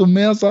gibt's nicht so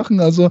mehr Sachen?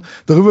 Also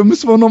darüber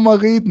müssen wir nochmal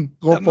reden,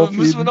 Rob, auf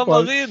jeden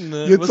Fall.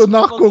 Ne? Jetzt so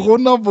nach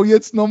Corona, wo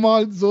jetzt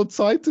nochmal so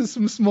Zeit ist,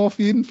 müssen wir auf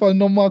jeden Fall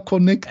nochmal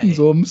connecten. Ey.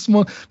 So müssen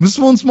wir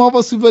uns mal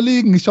was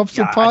überlegen. Ich habe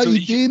so ein paar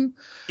Ideen.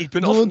 Ich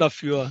bin offen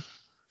dafür.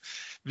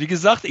 Wie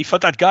gesagt, ich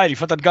fand das geil. Ich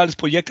fand das ein geiles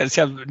Projekt. Das ist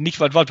ja nicht,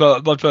 was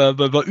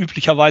wir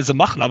üblicherweise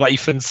machen, aber ich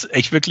finde es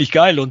echt wirklich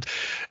geil. Und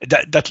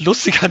das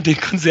Lustige an dem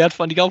Konzert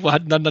fand ich auch, wir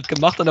hatten dann das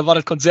gemacht und dann war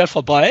das Konzert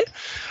vorbei.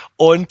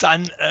 Und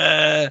dann,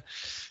 da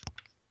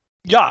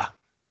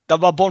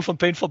war Born from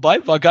Pain vorbei,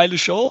 war eine geile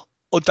Show.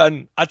 Und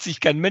dann hat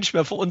sich kein Mensch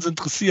mehr für uns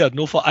interessiert,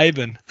 nur für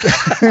Ivan.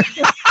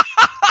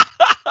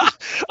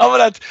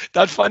 Aber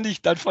das fand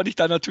ich dann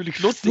natürlich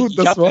lustig.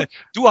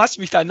 Du hast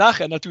mich dann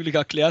nachher natürlich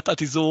erklärt, dass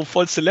die so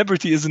voll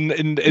Celebrity ist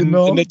in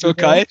der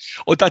Türkei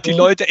und dass die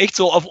Leute echt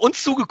so auf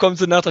uns zugekommen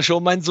sind nach der Show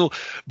und meinen so,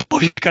 boah,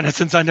 wie kann das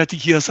denn sein, dass die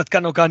hier ist? Das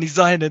kann doch gar nicht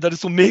sein, ne? Das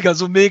ist so mega,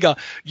 so mega.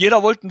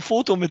 Jeder wollte ein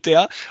Foto mit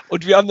der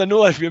und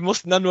wir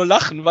mussten dann nur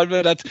lachen, weil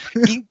wir das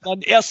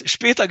irgendwann erst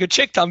später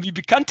gecheckt haben, wie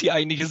bekannt die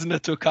eigentlich ist in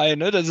der Türkei,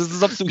 ne? Das ist,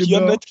 als ob du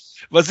hier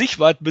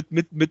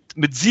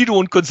mit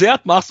Sido ein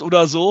Konzert machst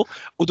oder so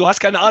und du hast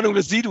keine Ahnung,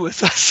 wer Sido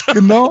ist.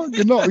 Genau,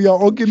 ja,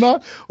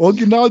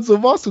 original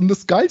sowas. Und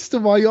das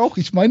Geilste war ja auch,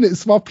 ich meine,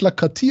 es war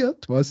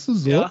plakatiert, weißt du,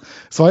 so. Ja.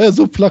 Es war ja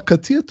so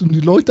plakatiert und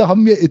die Leute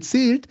haben mir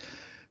erzählt,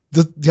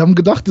 die haben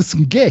gedacht, das ist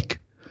ein Gag.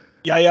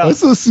 Ja.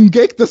 Weißt du, es ist ein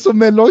Gag, dass so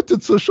mehr Leute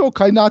zur Show,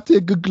 keiner hat ja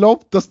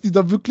geglaubt, dass die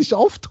da wirklich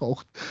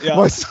auftaucht. Ja.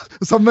 Weißt du,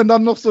 das haben mir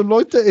dann noch so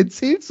Leute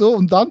erzählt, so,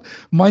 und dann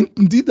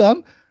meinten die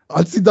dann,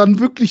 als sie dann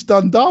wirklich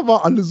dann da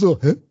war, alle so,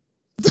 hä?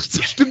 Das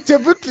stimmt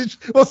ja wirklich,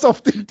 was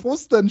auf den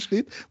Postern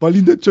steht, weil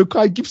in der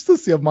Türkei gibt es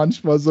das ja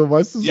manchmal so,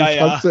 weißt du, so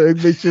schreibst du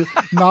irgendwelche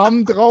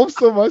Namen drauf,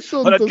 so, weißt du.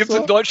 Und das gibt es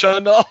in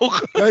Deutschland auch.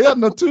 Ja,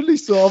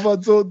 natürlich so,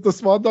 aber so,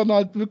 das war dann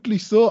halt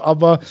wirklich so,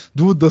 aber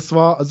du, das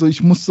war, also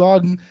ich muss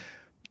sagen,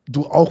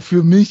 du, auch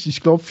für mich, ich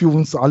glaube für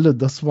uns alle,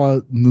 das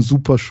war eine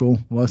super Show,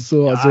 weißt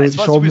du, also es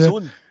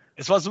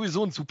war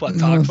sowieso ein super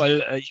Tag,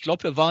 weil ich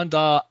glaube, wir waren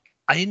da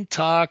einen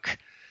Tag.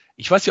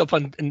 Ich weiß nicht, ob wir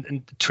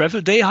einen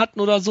Travel Day hatten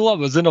oder so,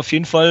 aber wir sind auf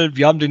jeden Fall,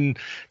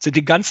 sind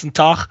den ganzen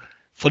Tag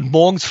von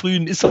morgens früh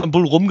in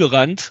Istanbul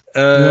rumgerannt.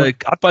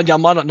 Hat man ja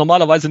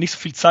normalerweise nicht so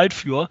viel Zeit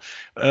für.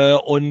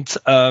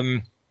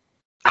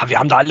 Wir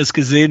haben da alles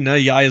gesehen, ne?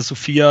 Hagia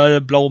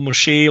Sophia, Blaue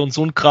Moschee und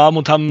so ein Kram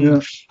und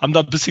haben da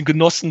ein bisschen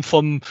genossen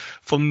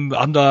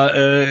haben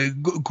da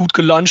gut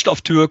geluncht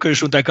auf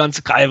Türkisch und der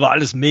ganze Kai war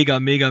alles mega,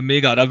 mega,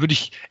 mega. Da würde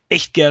ich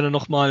echt gerne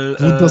nochmal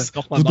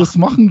machen. Das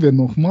machen wir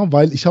nochmal,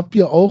 weil ich habe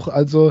ja auch,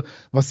 also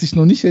was ich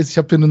noch nicht weiß, ich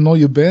habe ja eine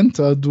neue Band,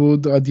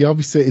 die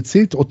habe ich ja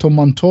erzählt,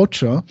 Ottoman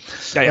Torture.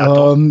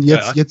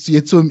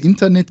 Jetzt so im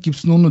Internet gibt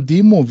es nur eine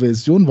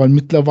Demo-Version, weil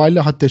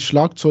mittlerweile hat der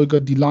Schlagzeuger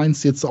die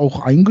Lines jetzt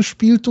auch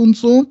eingespielt und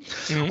so.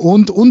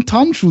 Und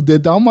Tanju, der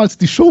damals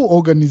die Show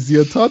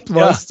organisiert hat,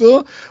 weißt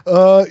du,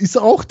 ist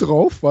auch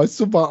drauf, weißt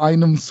du, bei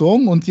einem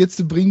Song. Und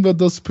jetzt bringen wir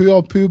das peu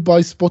à peu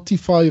bei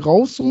Spotify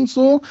raus und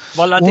so.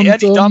 Weil hatte er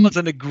die damals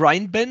eine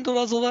Grindband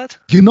oder sowas?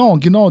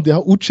 Genau,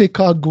 der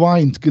UCK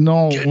Grind,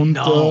 genau. Und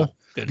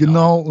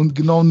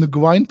eine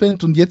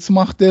Grindband. Und jetzt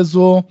macht er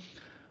so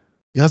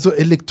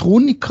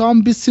Elektronika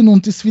ein bisschen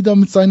und ist wieder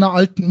mit seiner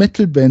alten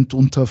Metalband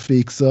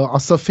unterwegs.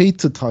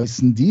 Assafated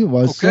heißen die,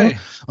 weißt du?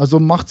 Also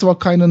macht zwar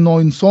keine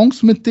neuen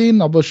Songs mit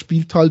denen, aber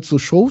spielt halt so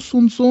Shows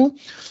und so.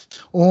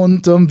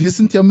 Und wir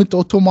sind ja mit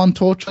Ottoman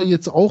Torture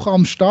jetzt auch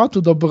am Start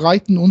oder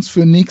bereiten uns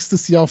für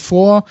nächstes Jahr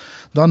vor,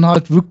 dann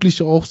halt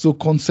wirklich auch so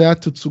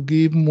Konzerte zu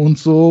geben und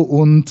so.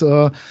 Und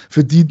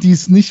für die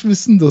es nicht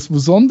wissen, das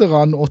Besondere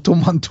an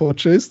Ottoman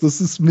Torture ist,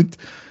 dass es mit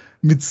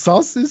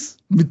Sass ist,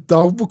 mit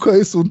Darbuka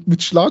ist und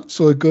mit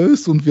Schlagzeuger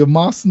ist und wir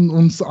maßen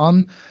uns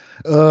an,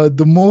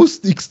 the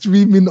most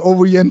extreme in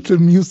Oriental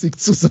Music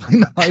zu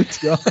sein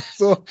halt, ja.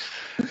 So.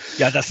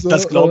 Ja, das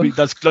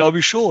glaube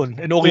ich schon.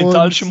 In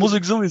orientalische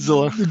Musik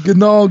sowieso.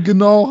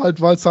 Genau, halt,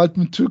 weil es halt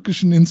mit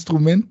türkischen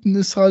Instrumenten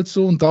ist halt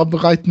so und da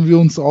bereiten wir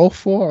uns auch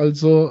vor,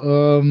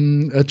 also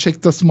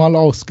checkt das mal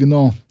aus,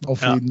 genau.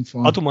 auf jeden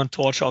Fall. Ottoman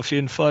Torture auf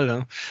jeden Fall.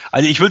 Ja.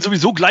 Also ich will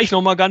sowieso gleich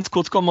noch mal ganz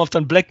kurz kommen auf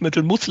dein Black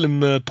Metal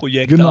Muslim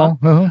Projekt. Genau.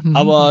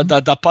 Aber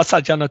da passt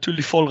halt ja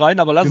natürlich voll rein.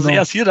 Aber lass uns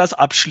erst hier das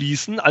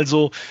abschließen.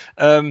 Also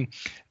wir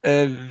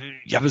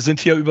sind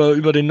hier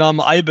über den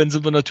Namen Iban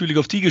sind wir natürlich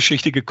auf die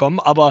Geschichte gekommen.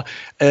 Aber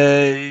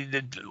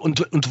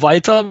und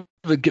weiter.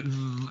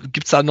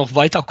 Gibt es da noch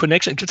weiter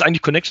Connections? Gibt es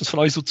eigentlich Connections von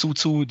euch so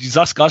zu du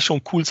sagst gerade schon,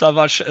 Cool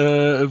Savage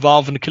war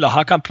auf eine Killer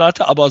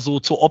Hakan-Platte, aber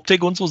so zur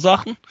Optik und so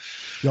Sachen?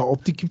 Ja,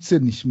 Optik gibt es ja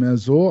nicht mehr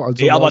so.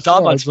 Also, aber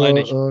damals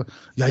meine ich.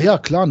 Ja,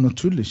 klar,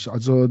 natürlich.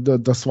 Also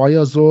das war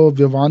ja so,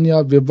 wir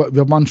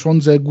waren schon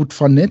sehr gut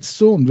vernetzt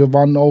so und wir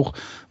haben auch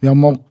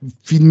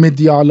viel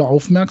mediale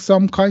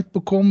Aufmerksamkeit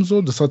bekommen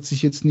so. Das hat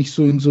sich jetzt nicht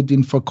so in so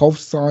den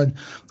Verkaufszahlen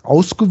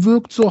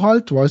ausgewirkt so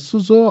halt, weißt du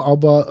so,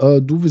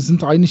 aber wir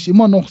sind eigentlich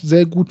immer noch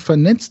sehr gut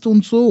vernetzt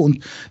und so und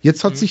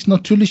jetzt hat sich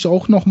natürlich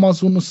auch noch mal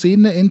so eine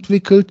Szene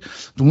entwickelt.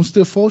 Du musst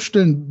dir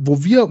vorstellen,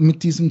 wo wir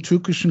mit diesem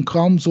türkischen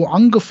Kram so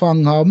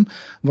angefangen haben,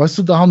 weißt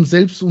du, da haben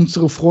selbst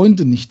unsere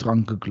Freunde nicht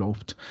dran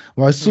geglaubt.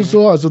 Weißt du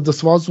so, also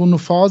das war so eine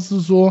Phase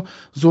so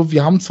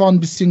wir haben zwar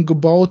ein bisschen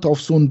gebaut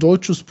auf so ein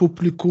deutsches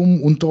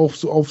Publikum und auf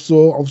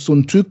so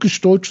ein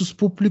türkisch-deutsches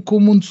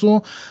Publikum und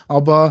so,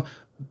 aber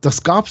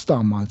das gab's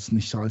damals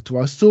nicht halt,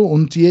 weißt du,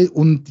 und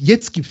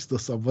jetzt gibt's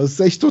das aber. Das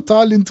ist echt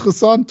total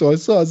interessant,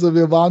 weißt du, also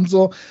wir waren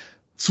so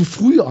zu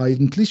früh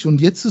eigentlich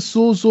und jetzt ist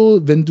so,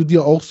 wenn du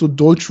dir auch so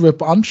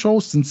Deutschrap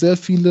anschaust, sind sehr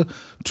viele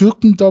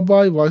Türken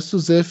dabei, weißt du,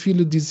 sehr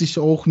viele, die sich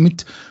auch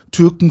mit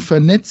Türken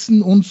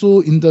vernetzen und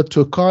so in der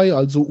Türkei,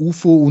 also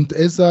UFO und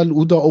Ezal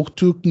oder auch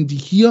Türken, die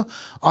hier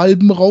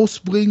Alben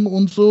rausbringen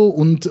und so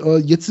und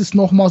jetzt ist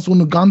nochmal so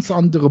eine ganz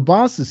andere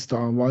Basis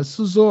da, weißt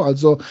du so,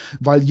 also,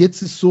 weil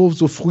jetzt ist so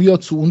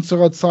früher zu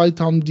unserer Zeit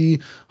haben die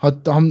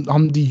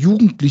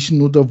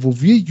Jugendlichen oder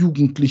wo wir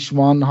jugendlich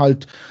waren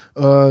halt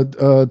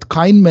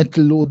kein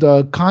Metal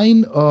oder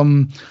kein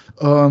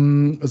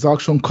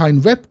kein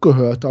Rap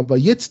gehört, aber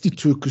jetzt die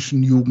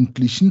türkischen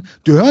Jugendlichen,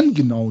 die hören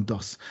genau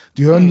das.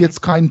 Die hören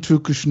jetzt keinen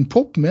türkischen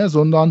Pop mehr,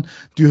 sondern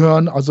die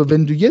hören, also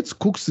wenn du jetzt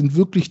guckst, sind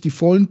wirklich die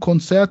vollen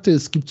Konzerte.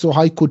 Es gibt so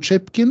Heiko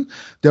Cepkin,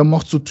 der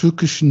macht so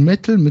türkischen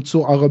Metal mit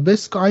so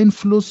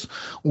Arabesk-Einfluss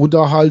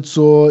oder halt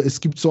so, es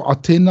gibt so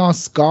Athena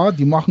Ska,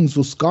 die machen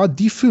so Ska,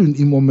 die füllen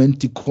im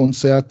Moment die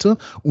Konzerte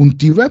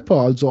und die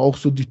Rapper, also auch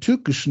so die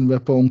türkischen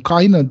Rapper und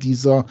keiner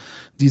dieser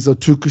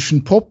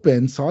türkischen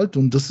Popbands halt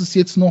und das ist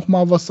jetzt noch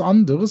mal was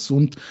anderes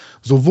und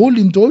sowohl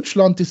in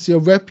Deutschland ist ja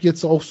Rap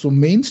jetzt auch so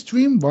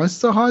Mainstream,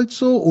 weißt du halt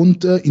so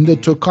und in der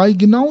Türkei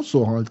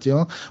genauso halt,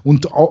 ja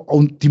und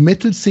die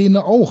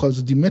Metal-Szene auch,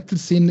 also die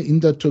Metal-Szene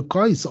in der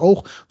Türkei ist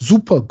auch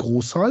super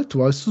groß halt,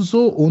 weißt du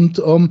so und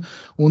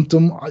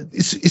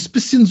ist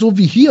bisschen so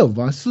wie hier,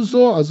 weißt du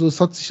so, also es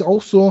hat sich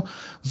auch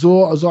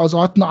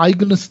also hat ein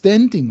eigenes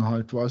Standing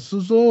halt, weißt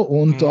du so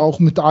und auch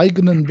mit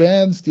eigenen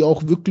Bands, die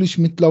auch wirklich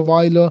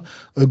mittlerweile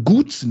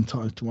gut sind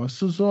halt,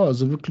 weißt du so,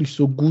 also wirklich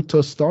so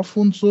guter Stuff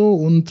und so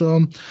und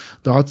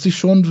da hat sich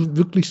schon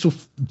wirklich so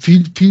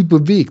viel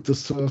bewegt,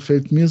 das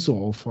fällt mir so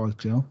auf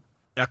halt, ja.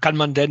 Ja, kann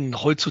man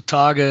denn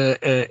heutzutage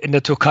in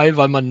der Türkei,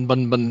 weil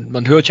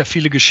man hört ja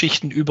viele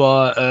Geschichten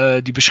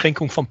über die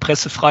Beschränkung von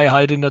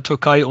Pressefreiheit in der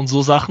Türkei und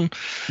so Sachen.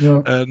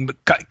 Ja.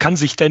 Kann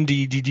sich denn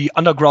die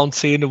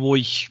Underground-Szene, wo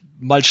ich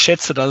mal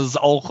schätze, dass es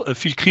auch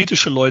viel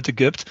kritische Leute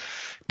gibt,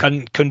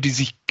 können die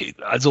sich,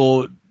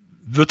 also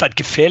wird das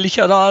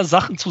gefährlicher, da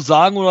Sachen zu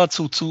sagen oder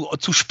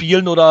zu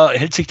spielen oder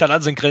hält sich dann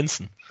alles in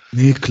Grenzen?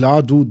 Nee,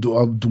 klar, du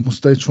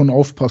musst da jetzt schon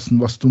aufpassen,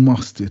 was du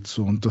machst jetzt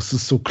so. Und das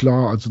ist so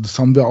klar. Also das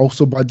haben wir auch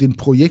so bei den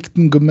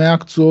Projekten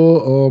gemerkt,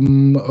 so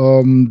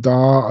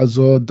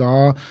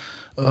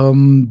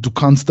du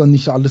kannst da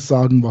nicht alles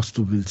sagen, was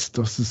du willst.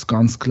 Das ist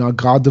ganz klar.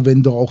 Gerade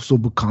wenn du auch so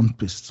bekannt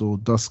bist, so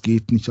das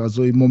geht nicht.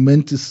 Also im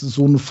Moment ist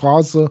so eine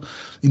Phase.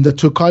 In der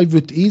Türkei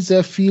wird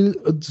sehr viel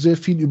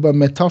über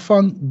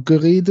Metaphern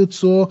geredet,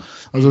 so.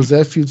 Also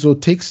sehr viel so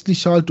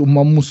textlich halt. Und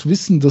man muss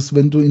wissen, dass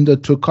wenn du in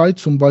der Türkei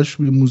zum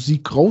Beispiel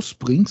Musik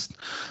rausbringst,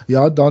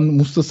 ja, dann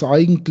muss das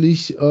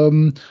eigentlich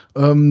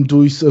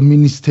durchs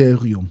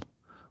Ministerium.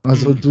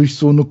 Also durch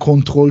so eine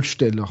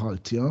Kontrollstelle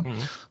halt, ja.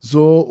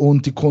 So,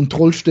 und die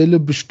Kontrollstelle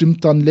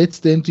bestimmt dann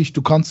letztendlich,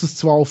 du kannst es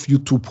zwar auf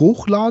YouTube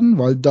hochladen,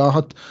 weil da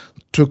hat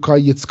Türkei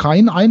jetzt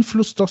keinen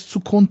Einfluss, das zu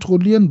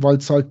kontrollieren, weil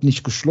es halt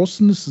nicht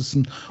geschlossen ist. Es ist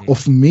ein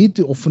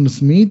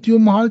offenes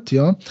Medium halt,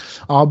 ja.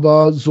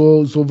 Aber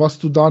so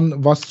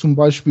was zum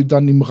Beispiel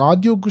dann im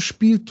Radio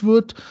gespielt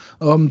wird,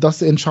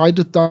 das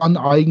entscheidet dann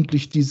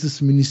eigentlich dieses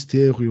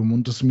Ministerium.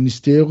 Und das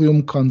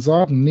Ministerium kann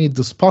sagen, nee,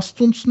 das passt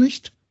uns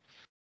nicht.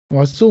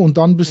 Weißt du, und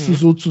dann bist du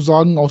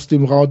sozusagen aus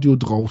dem Radio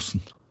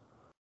draußen.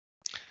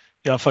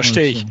 Ja,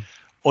 verstehe ich.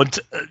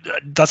 Und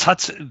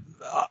hat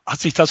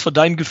sich das von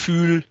deinem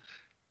Gefühl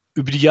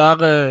über die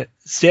Jahre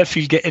sehr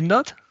viel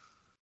geändert?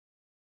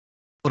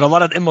 Oder war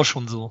das immer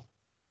schon so?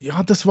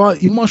 Ja, das war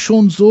immer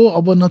schon so,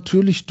 aber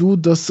natürlich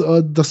das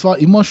war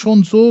immer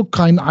schon so,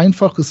 kein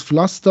einfaches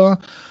Pflaster,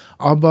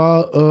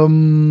 aber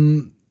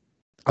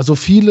Also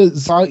viele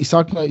sagen, ich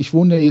sag mal, ich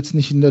wohne ja jetzt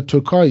nicht in der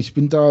Türkei, ich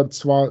bin da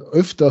zwar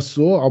öfters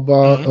so,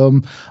 aber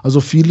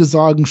also viele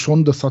sagen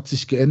schon, das hat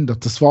sich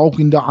geändert. Das war auch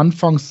in der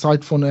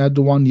Anfangszeit von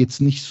Erdogan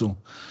jetzt nicht so.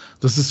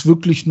 Das ist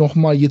wirklich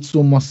nochmal jetzt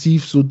so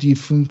massiv, so die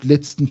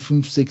letzten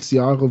 5, 6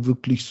 Jahre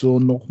wirklich so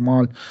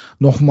nochmal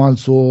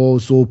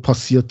so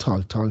passiert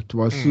halt,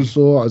 weißt du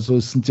so? Also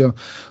es sind ja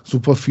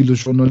super viele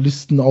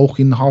Journalisten auch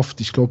in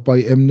Haft. Ich glaube,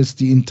 bei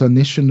Amnesty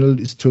International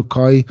ist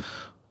Türkei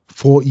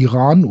vor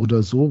Iran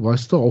oder so,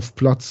 weißt du, auf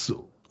Platz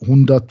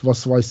 100,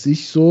 was weiß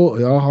ich so,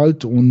 ja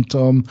halt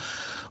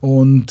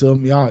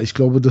ja, ich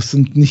glaube, das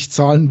sind nicht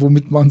Zahlen,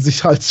 womit man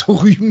sich halt so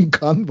rühmen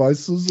kann,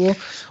 weißt du so.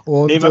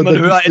 Und, nee, wenn man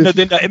höher endet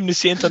in der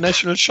Amnesty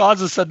International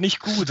Charts, ist das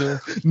nicht gut.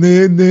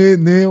 Nee.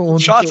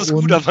 Und, Charts ist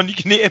gut, aber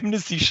nicht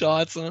Amnesty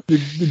Charts. Ne?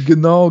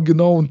 Genau.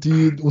 Und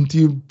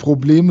die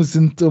Probleme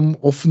sind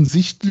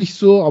offensichtlich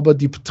so, aber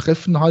die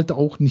betreffen halt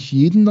auch nicht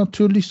jeden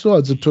natürlich so.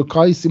 Also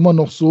Türkei ist immer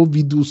noch so,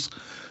 wie du es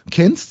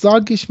kennst,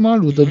 sage ich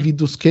mal, oder wie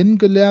du es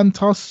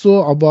kennengelernt hast,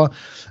 so, aber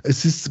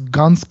es ist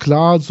ganz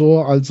klar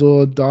so,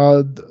 also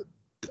du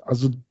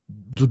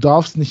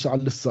darfst nicht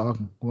alles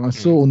sagen,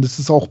 weißt du, und es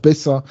ist auch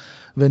besser,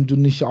 wenn du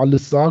nicht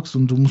alles sagst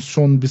und du musst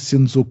schon ein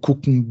bisschen so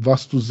gucken,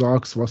 was du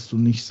sagst, was du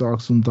nicht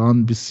sagst und da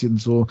ein bisschen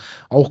so,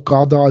 auch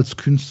gerade als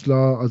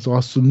Künstler, also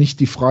hast du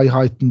nicht die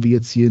Freiheiten wie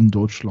jetzt hier in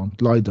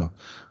Deutschland, leider.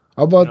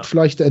 Aber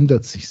vielleicht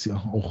ändert sich's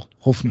ja auch,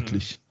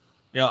 hoffentlich.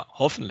 Ja,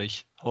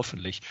 hoffentlich.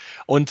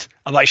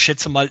 Aber ich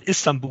schätze mal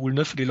Istanbul,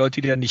 ne, für die Leute,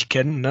 die ja nicht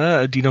kennen,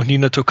 ne, die noch nie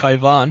in der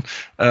Türkei waren.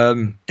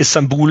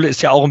 Istanbul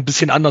ist ja auch ein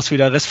bisschen anders wie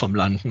der Rest vom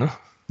Land, ne?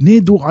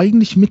 Nee, du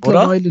eigentlich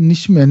mittlerweile oder?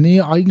 nicht mehr.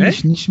 Nee,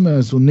 eigentlich nicht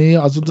mehr so. Nee,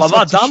 also das aber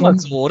war hat sich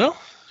damals schon, so, oder?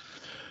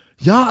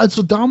 ja,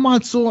 also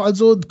damals so,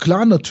 also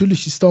klar,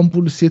 natürlich,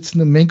 Istanbul ist jetzt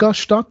eine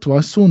Megastadt,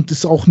 weißt du, und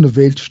ist auch eine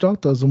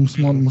Weltstadt, also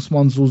muss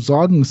man so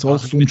sagen, ist auch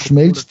so ein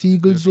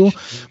Schmelztiegel so.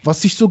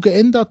 Was sich so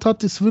geändert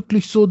hat, ist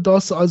wirklich so,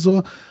 dass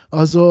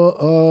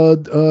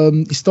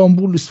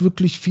Istanbul ist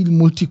wirklich viel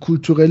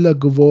multikultureller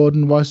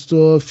geworden, weißt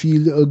du,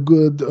 viel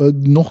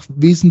noch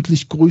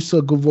wesentlich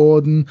größer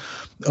geworden.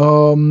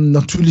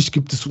 Natürlich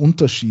gibt es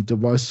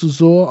Unterschiede, weißt du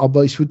so,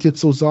 aber ich würde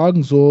jetzt so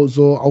sagen,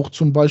 so auch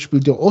zum Beispiel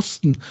der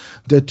Osten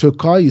der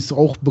Türkei ist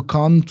auch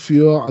bekannt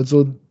für,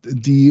 also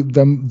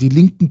die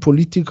linken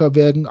Politiker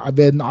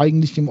werden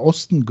eigentlich im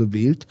Osten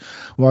gewählt,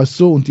 weißt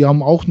du, und die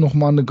haben auch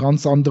nochmal eine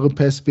ganz andere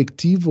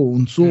Perspektive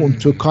und so.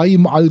 Und Türkei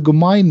im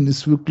Allgemeinen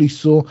ist wirklich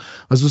so,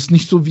 also es ist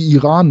nicht so wie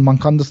Iran, man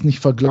kann das nicht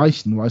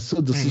vergleichen, weißt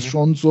du, das ist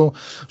schon so,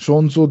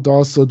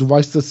 dass, du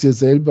weißt das ja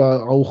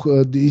selber auch,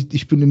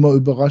 ich bin immer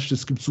überrascht,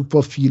 es gibt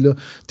super viele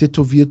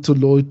tätowierte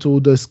Leute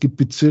oder es gibt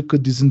Bezirke,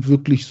 die sind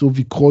wirklich so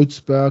wie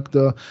Kreuzberg,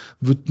 da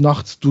wird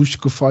nachts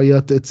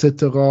durchgefeiert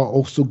etc.,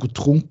 auch so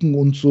getrunken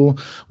und so.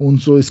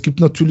 Und so, es gibt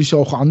natürlich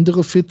auch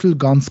andere Viertel,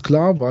 ganz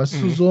klar, weißt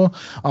du so,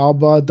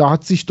 aber da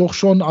hat sich doch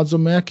schon, also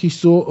merke ich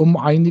so,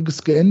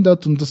 einiges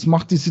geändert und das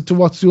macht die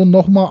Situation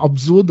nochmal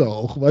absurder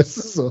auch, weißt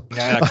du so.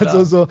 Ja,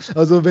 klar.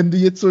 Also wenn du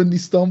jetzt so in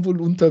Istanbul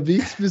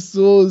unterwegs bist,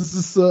 so, es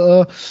ist,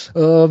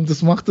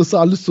 das macht das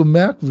alles so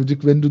merkwürdig,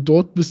 wenn du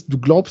dort bist, du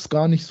glaubst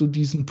gar nicht so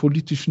diesen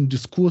politischen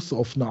Diskurs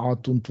auf eine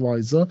Art und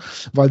Weise,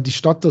 weil die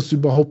Stadt das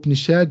überhaupt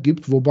nicht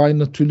hergibt, wobei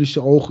natürlich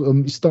auch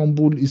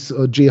Istanbul ist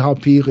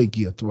CHP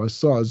regiert,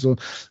 weißt du, also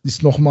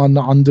ist nochmal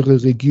eine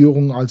andere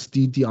Regierung als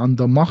die an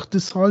der Macht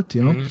ist halt,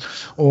 ja.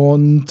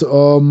 Und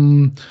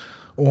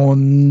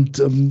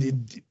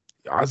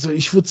also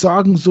ich würde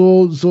sagen,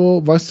 so,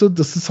 weißt du,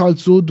 das ist halt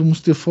so, du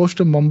musst dir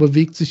vorstellen, man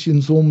bewegt sich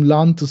in so einem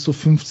Land, das ist so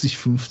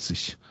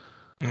 50-50.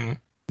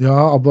 Ja,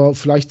 aber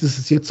vielleicht ist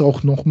es jetzt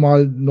auch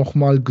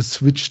nochmal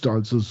geswitcht,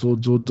 also so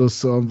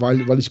das,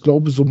 weil ich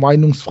glaube, so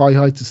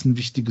Meinungsfreiheit ist ein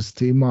wichtiges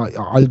Thema,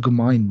 ja,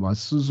 allgemein,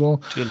 weißt du so.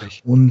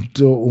 Natürlich.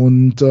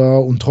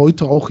 Und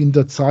heute auch in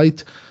der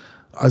Zeit,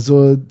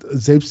 also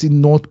selbst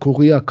in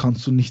Nordkorea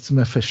kannst du nichts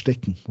mehr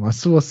verstecken.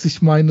 Weißt du, was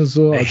ich meine?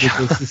 So, also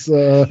das ist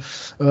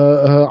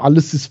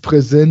alles ist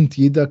präsent.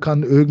 Jeder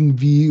kann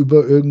irgendwie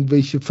über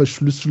irgendwelche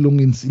Verschlüsselungen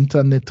ins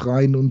Internet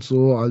rein und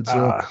so,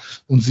 also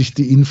und sich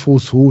die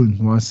Infos holen.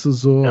 Weißt du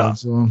so? Ja.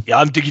 Also,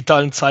 ja, im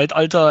digitalen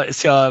Zeitalter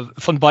ist ja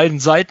von beiden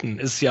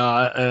Seiten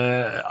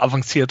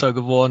avancierter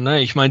geworden.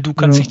 Ne? Ich meine, du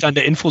kannst dich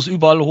deine Infos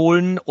überall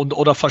holen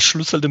oder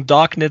verschlüsselt im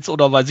Darknet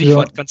oder weiß ich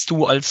was, kannst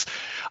du als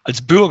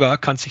Bürger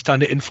kannst dich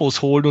deine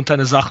Infos holen und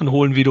deine Sachen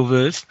holen, wie du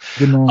willst.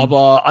 genau.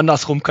 Aber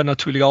andersrum kann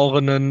natürlich auch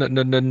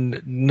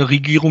eine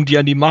Regierung, die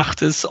an die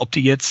Macht ist, ob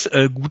die jetzt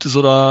Gutes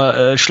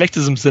oder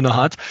Schlechtes im Sinne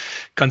hat,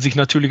 kann sich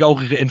natürlich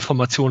auch ihre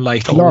Informationen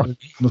leichter holen.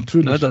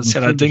 Natürlich. Ne? Das ist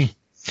ja das Ding.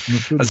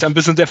 Natürlich. Das ist ja ein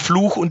bisschen der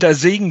Fluch und der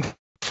Segen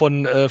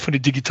von der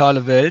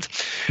digitalen Welt.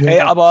 Ja.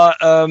 Hey, aber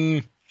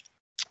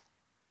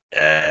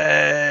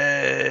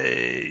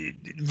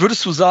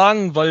würdest du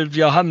sagen, weil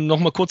wir haben noch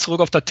mal kurz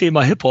zurück auf das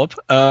Thema Hip-Hop,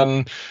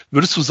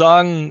 würdest du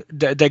sagen,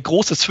 der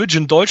große Switch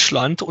in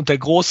Deutschland und der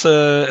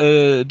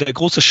große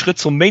Schritt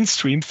zum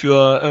Mainstream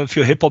für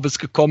Hip-Hop ist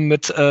gekommen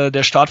mit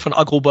der Start von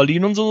Agro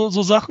Berlin und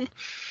so Sachen?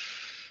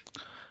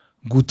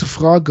 Gute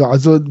Frage.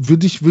 Also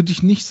würde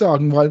ich nicht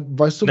sagen, weil,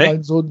 weißt du, Ne?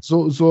 weil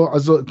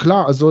also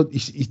klar, also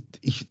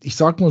ich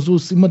sag mal so,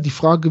 ist immer die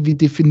Frage, wie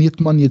definiert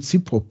man jetzt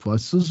Hip-Hop,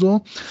 weißt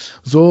du,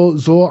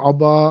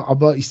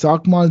 aber ich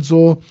sag mal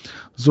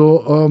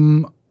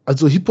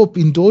also Hip-Hop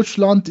in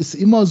Deutschland ist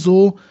immer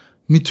so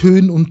mit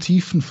Höhen und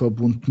Tiefen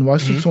verbunden.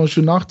 Weißt du, Mhm. zum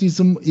Beispiel nach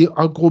diesem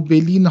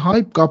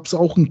Agro-Berlin-Hype gab es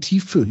auch ein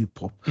Tief für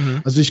Hip-Hop.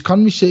 Mhm. Also ich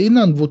kann mich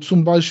erinnern, wo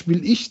zum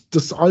Beispiel ich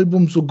das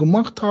Album so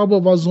gemacht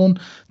habe, war so ein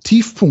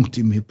Tiefpunkt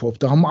im Hip-Hop.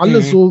 Da haben alle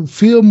Mhm. so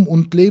Firmen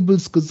und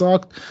Labels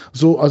gesagt,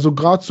 so, also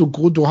gerade so,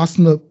 du hast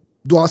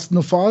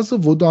eine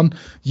Phase, wo dann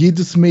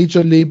jedes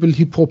Major-Label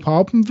Hip-Hop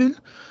haben will.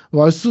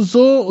 Weißt du,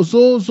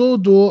 also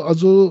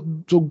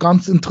so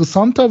ganz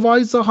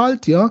interessanterweise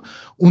halt, ja.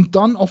 Und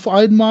dann auf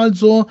einmal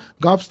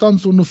gab es dann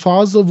so eine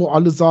Phase, wo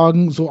alle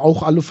sagen, so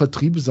auch alle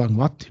Vertriebe sagen,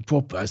 was,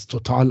 Hip-Hop ist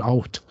total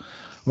out.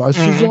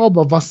 Weißt du Mhm. so,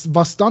 aber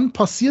was dann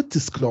passiert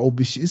ist,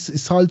 glaube ich,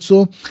 ist halt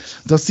so,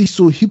 dass sich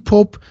so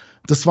Hip-Hop,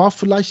 das war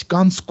vielleicht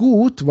ganz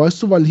gut,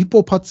 weißt du, weil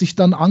Hip-Hop hat sich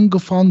dann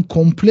angefangen,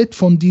 komplett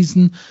von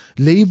diesen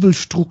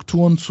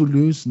Labelstrukturen zu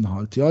lösen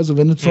halt. Ja, also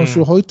wenn du zum Mhm.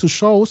 Beispiel heute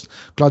schaust,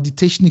 klar, die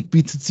Technik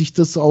bietet sich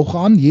das auch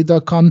an,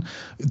 jeder kann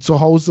zu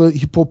Hause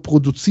Hip-Hop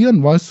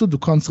produzieren, weißt du, du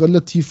kannst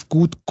relativ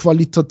gut,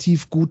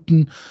 qualitativ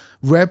guten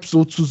Rap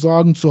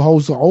sozusagen zu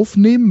Hause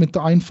aufnehmen mit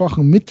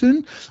einfachen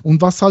Mitteln.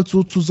 Und was halt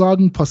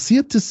sozusagen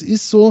passiert ist,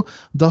 ist so,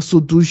 dass so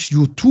durch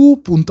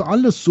YouTube und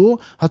alles so,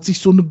 hat sich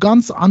so eine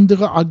ganz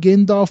andere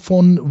Agenda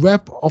von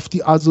Rap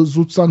also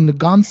sozusagen eine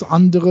ganz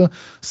andere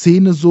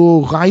Szene so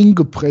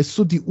reingepresst,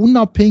 so die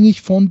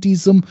unabhängig von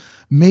diesem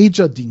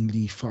Major-Ding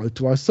lief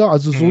halt, weißt du?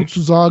 Also Mhm.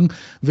 sozusagen,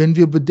 wenn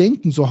wir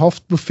bedenken, so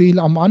Haftbefehl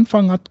am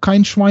Anfang hat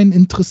kein Schwein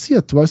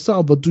interessiert, weißt du?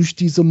 Aber durch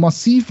diese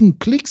massiven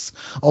Klicks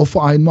auf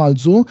einmal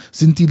so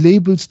sind die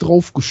Labels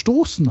drauf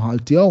gestoßen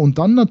halt, ja? Und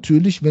dann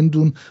natürlich, wenn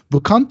du ein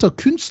bekannter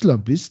Künstler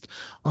bist,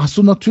 hast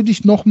du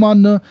natürlich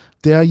nochmal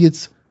der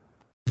jetzt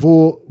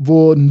wo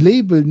ein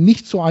Label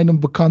nicht zu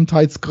einem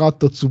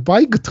Bekanntheitsgrad dazu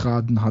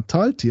beigetragen hat,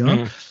 halt, ja,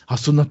 Mhm.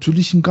 hast du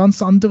natürlich ein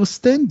ganz anderes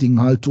Standing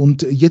halt.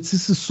 Und jetzt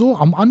ist es so,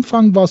 am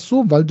Anfang war es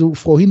so, weil du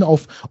vorhin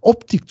auf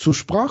Optik zur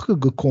Sprache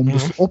gekommen Mhm.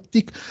 bist.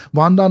 Optik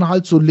waren dann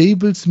halt so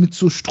Labels mit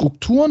so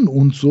Strukturen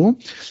und so,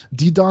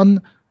 die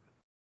dann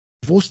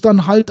wo es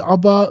dann halt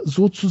aber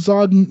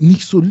sozusagen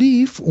nicht so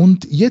lief.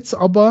 Und jetzt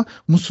aber,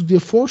 musst du dir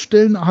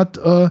vorstellen, hat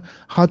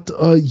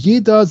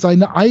jeder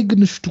seine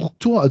eigene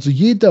Struktur. Also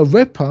jeder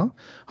Rapper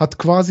hat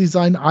quasi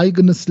sein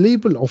eigenes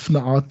Label auf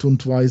eine Art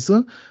und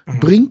Weise, Mhm.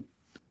 bringt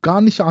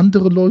gar nicht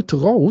andere Leute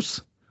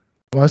raus.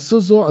 Weißt du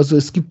so, also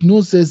es gibt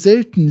nur sehr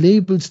selten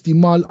Labels, die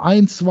mal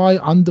ein,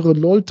 zwei andere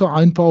Leute,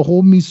 ein paar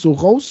Homies so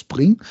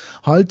rausbringen.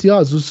 Halt ja,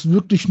 also es ist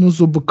wirklich nur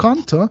so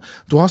bekannter.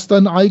 Du hast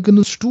dein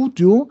eigenes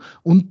Studio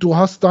und du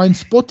hast dein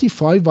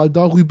Spotify, weil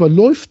darüber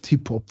läuft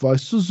Hip-Hop,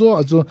 weißt du so.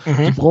 Also du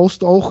Mhm.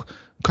 brauchst auch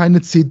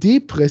keine CD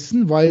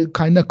pressen, weil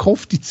keiner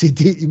kauft die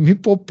CD im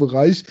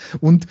Hip-Hop-Bereich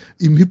und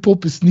im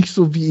Hip-Hop ist nicht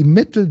so wie im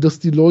Metal, dass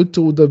die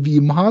Leute oder wie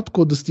im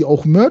Hardcore, dass die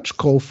auch Merch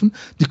kaufen.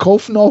 Die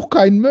kaufen auch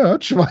kein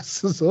Merch,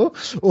 weißt du so.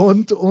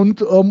 Und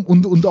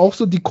auch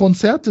so die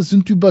Konzerte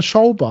sind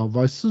überschaubar,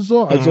 weißt du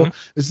so. Also Mhm.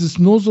 es ist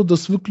nur so,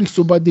 dass wirklich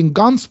so bei den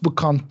ganz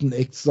bekannten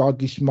Acts,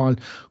 sage ich mal,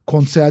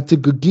 Konzerte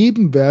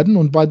gegeben werden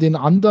und bei den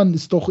anderen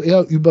ist doch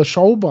eher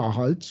überschaubar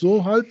halt,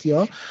 so halt,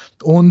 ja.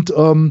 Und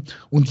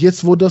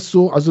jetzt, wo das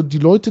so, also die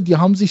Leute, die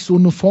haben sich so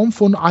eine Form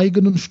von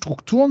eigenen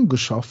Strukturen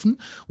geschaffen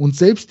und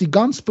selbst die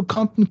ganz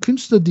bekannten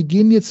Künstler, die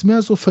gehen jetzt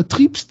mehr so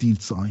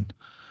Vertriebsdeals ein.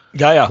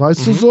 Ja, ja.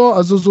 Weißt du Mhm. so,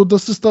 also so,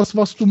 das ist das,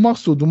 was du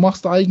machst. So, du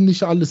machst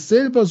eigentlich alles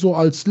selber, so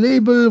als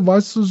Label,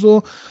 weißt du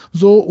so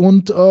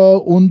und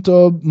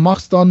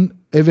machst dann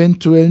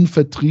eventuell einen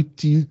Vertrieb,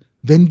 die,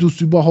 wenn du es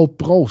überhaupt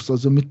brauchst.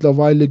 Also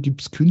mittlerweile gibt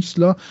es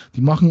Künstler,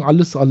 die machen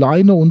alles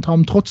alleine und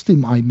haben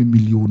trotzdem 1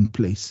 Million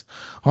Plays.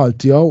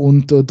 Halt, ja,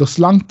 und das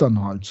langt dann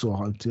halt so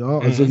halt, ja.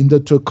 Also Mhm. in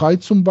der Türkei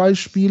zum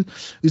Beispiel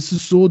ist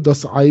es so,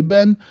 dass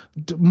IBAN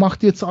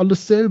macht jetzt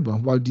alles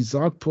selber, weil die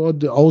sagt, boah,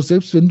 auch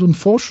selbst wenn du einen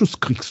Vorschuss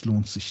kriegst,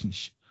 lohnt sich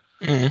nicht.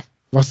 Mhm.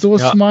 Weißt du,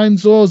 was ich Ja. meine?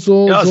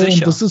 Ja,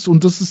 sicher.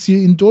 Und das ist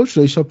hier in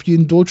Deutschland. Ich habe hier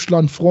in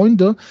Deutschland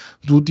Freunde,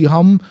 die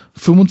haben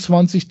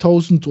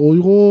 25.000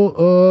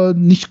 Euro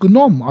nicht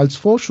genommen als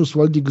Vorschuss,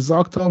 weil die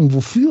gesagt haben,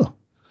 wofür?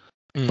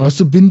 Mhm. Weißt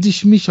du, binde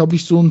ich mich, habe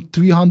ich so ein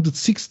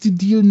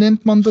 360-Deal,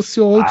 nennt man das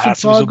ja Ah, das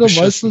ist sowieso heutzutage, weißt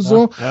du, beschissen,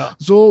 ne? Ja.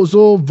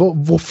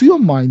 wofür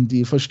meinen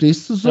die,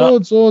 verstehst du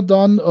Ja.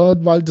 dann,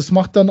 weil das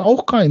macht dann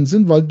auch keinen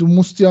Sinn, weil du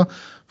musst ja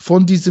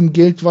von diesem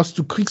Geld, was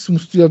du kriegst,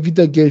 musst du ja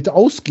wieder Geld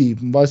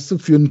ausgeben, weißt du,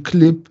 für einen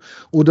Clip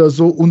oder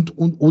so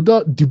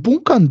oder die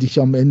bunkern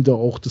dich am Ende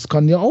auch, das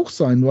kann ja auch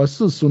sein, weißt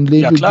du, so ein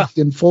Ja, Label klar. gibt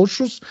den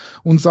Vorschuss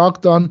und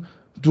sagt dann,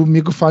 du,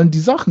 mir gefallen die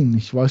Sachen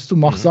nicht, weißt du,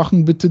 mach Mhm.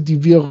 Sachen bitte,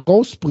 die wir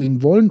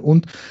rausbringen wollen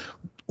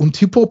und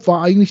Hip-Hop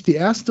war eigentlich die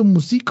erste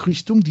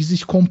Musikrichtung, die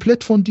sich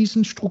komplett von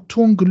diesen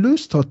Strukturen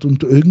gelöst hat.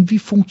 Und irgendwie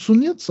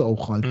funktioniert es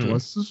auch halt, Mhm.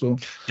 weißt du so.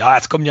 Ja,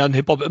 jetzt kommen ja in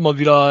Hip-Hop immer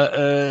wieder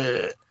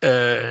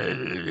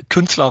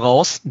Künstler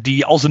raus,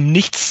 die aus dem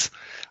Nichts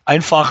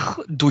einfach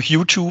durch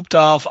YouTube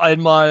da auf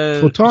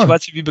einmal, Total. ich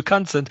weiß nicht, wie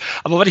bekannt sind.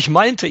 Aber was ich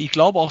meinte, ich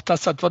glaube auch,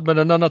 dass das was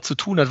miteinander zu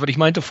tun hat. Was ich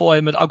meinte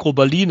vorher mit Agro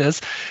Berlin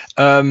ist,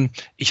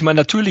 ich meine,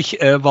 natürlich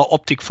war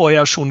Optik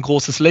vorher schon ein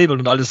großes Label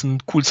und alles ein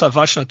cool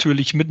Savage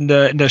natürlich mitten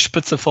in der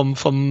Spitze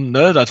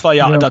ne, das war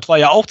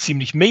ja auch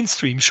ziemlich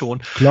Mainstream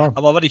schon. Klar.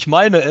 Aber was ich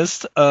meine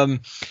ist,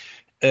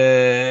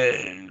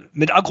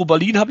 mit Agro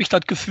Berlin habe ich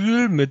das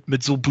Gefühl,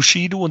 mit so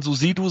Bushido und so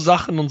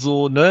Sido-Sachen und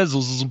so, ne, so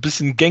ein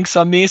bisschen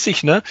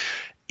gangstermäßig, ne.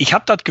 Ich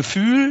habe das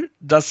Gefühl,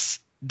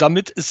 dass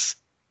damit ist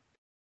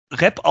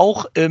Rap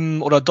auch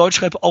oder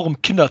Deutschrap auch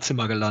im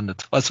Kinderzimmer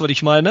gelandet. Weißt du, was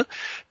ich meine?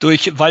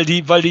 Weil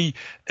die bei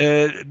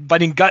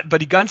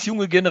die ganz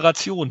junge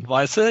Generation,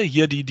 weißt du,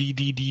 hier die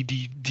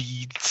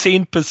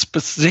 10 bis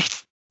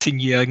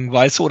 16-Jährigen,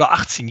 weißt du, oder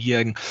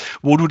 18-Jährigen,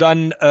 wo du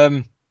dann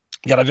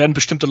ja, da werden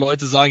bestimmte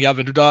Leute sagen, ja,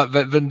 wenn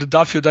du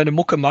dafür deine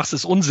Mucke machst,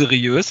 ist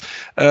unseriös.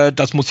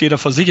 Das muss jeder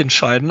für sich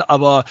entscheiden.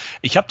 Aber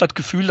ich habe das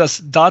Gefühl,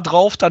 dass da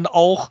drauf dann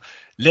auch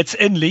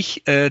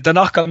letztendlich,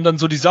 danach kamen dann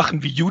so die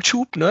Sachen wie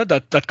YouTube, ne?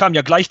 Das kam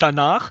ja gleich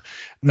danach.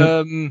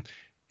 Ja.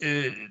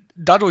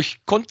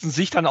 Dadurch konnten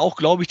sich dann auch,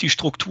 glaube ich, die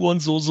Strukturen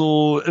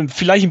so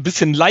vielleicht ein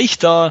bisschen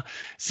leichter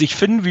sich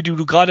finden, wie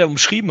du gerade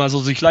umschrieben hast,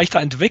 also sich leichter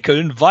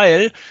entwickeln,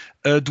 weil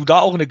du da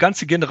auch eine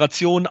ganze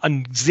Generation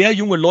an sehr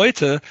junge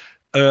Leute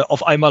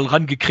auf einmal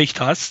rangekriegt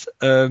hast,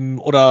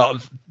 oder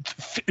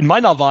in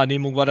meiner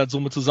Wahrnehmung war das so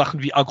mit so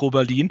Sachen wie Agro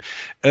Berlin,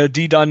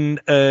 die dann,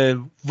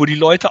 wo die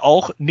Leute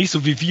auch, nicht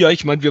so wie wir,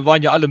 ich meine, wir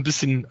waren ja alle ein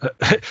bisschen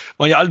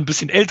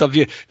älter,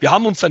 wir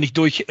haben uns da nicht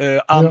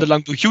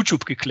abendelang durch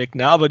YouTube geklickt,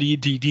 ne? Aber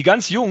die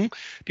ganz Jungen,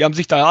 die haben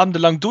sich da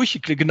abendelang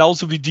durchgeklickt,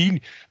 genauso wie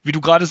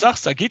du gerade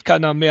sagst, da geht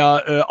keiner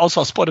mehr,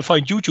 außer Spotify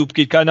und YouTube,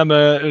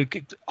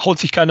 haut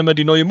sich keiner mehr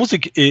die neue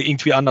Musik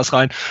irgendwie anders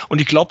rein. Und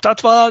ich glaube,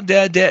 das war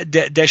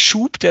der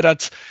Schub, der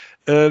das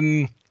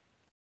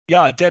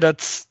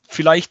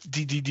vielleicht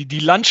die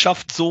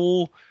Landschaft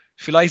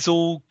vielleicht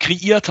so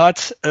kreiert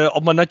hat,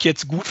 ob man das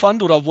jetzt gut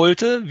fand oder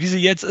wollte, wie sie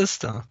jetzt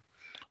ist da.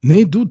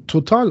 Nee, du,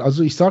 total.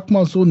 Also ich sag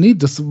mal so, nee,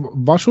 das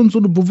war schon so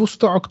eine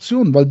bewusste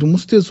Aktion, weil du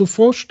musst dir so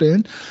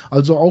vorstellen,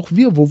 also auch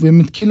wir, wo wir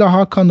mit Killer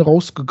Hakan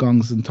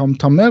rausgegangen sind, haben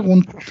Tamer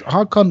und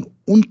Hakan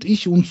und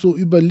ich uns so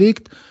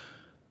überlegt,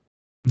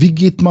 wie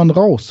geht man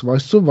raus,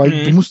 weißt du?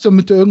 Weil du musst ja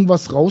mit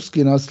irgendwas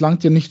rausgehen. Es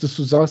langt ja nicht, dass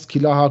du sagst,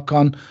 Killer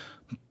Hakan,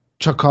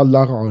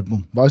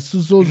 Chakalara-Album, weißt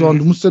du so, sondern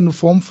du musst ja eine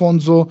Form von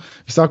so,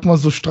 ich sag mal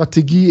so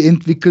Strategie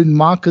entwickeln,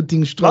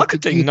 Marketing,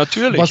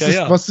 natürlich.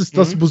 Was ist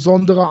das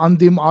Besondere an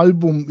dem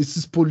Album? Ist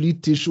es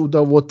politisch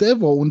oder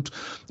whatever? Und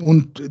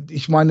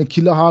ich meine,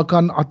 Killer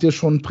Hakan hat ja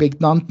schon einen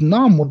prägnanten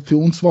Namen und für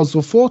uns war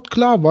sofort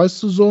klar,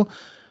 weißt du so,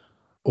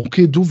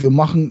 okay,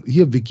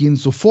 wir gehen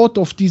sofort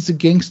auf diese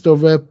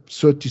Gangster-Rap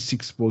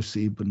 36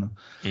 Boys-Ebene.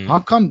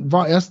 Hakan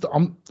war erst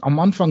am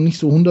Anfang nicht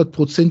so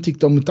 100%ig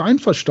damit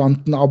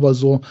einverstanden, aber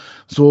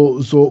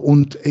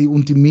und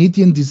die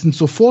Medien, die sind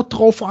sofort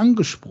drauf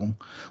angesprungen.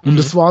 Und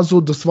das war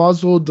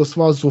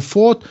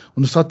sofort,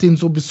 und es hat den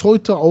so bis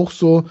heute auch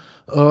so,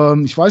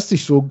 ich weiß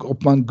nicht so,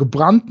 ob man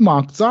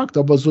gebrandmarkt sagt,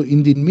 aber so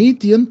in den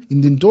Medien,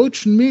 in den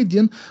deutschen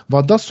Medien,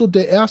 war das so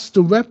der erste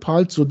Rap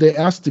halt, so der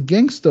erste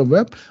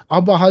Gangster-Rap,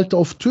 aber halt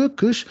auf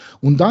Türkisch.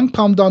 Und dann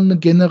kam dann eine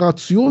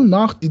Generation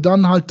nach, die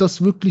dann halt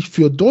das wirklich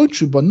für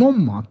Deutsch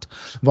übernommen hat.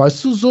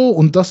 Weißt du so?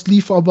 Und das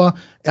lief aber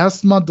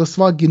erstmal, das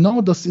war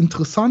genau das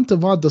Interessante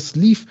das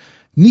lief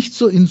nicht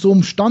so in so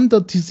einem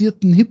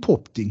standardisierten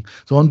Hip-Hop-Ding,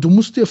 sondern du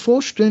musst dir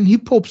vorstellen,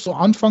 Hip-Hop so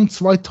Anfang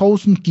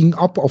 2000 ging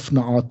ab auf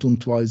eine Art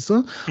und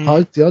Weise.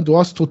 Halt, ja, du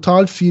hast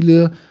total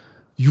viele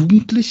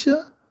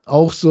Jugendliche,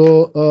 auch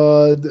so,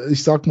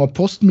 ich sag mal,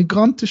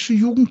 postmigrantische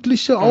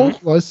Jugendliche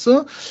auch, weißt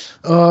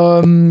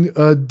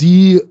du,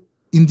 die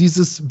in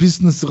dieses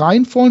Business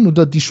reinfallen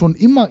oder die schon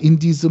immer in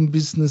diesem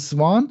Business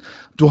waren.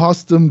 Du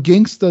hast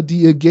Gangster,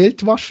 die ihr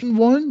Geld waschen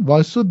wollen,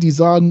 weißt du, die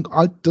sagen,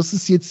 das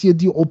ist jetzt hier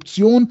die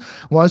Option,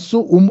 weißt du,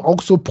 um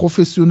auch so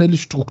professionelle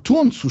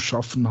Strukturen zu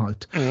schaffen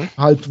halt.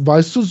 Halt,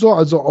 weißt du so,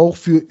 also auch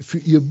für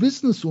ihr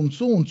Business und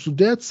so. Und zu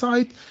der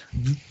Zeit,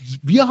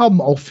 wir haben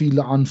auch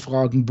viele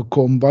Anfragen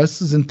bekommen,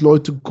 weißt du, sind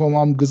Leute gekommen,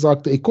 haben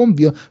gesagt, ey komm,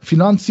 wir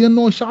finanzieren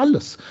euch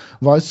alles,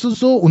 weißt du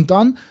so. Und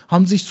dann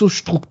haben sich so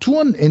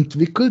Strukturen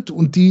entwickelt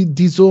und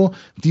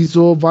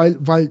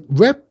weil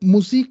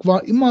Rap-Musik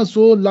war immer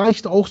so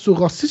leicht auch so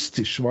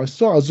rassistisch,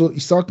 weißt du? Also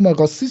ich sag mal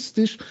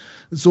rassistisch,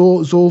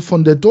 so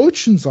von der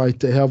deutschen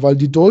Seite her, weil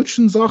die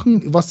deutschen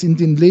Sachen, was in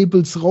den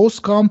Labels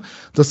rauskam,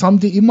 das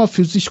haben die immer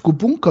für sich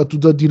gebunkert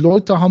oder die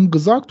Leute haben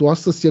gesagt, du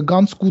hast das ja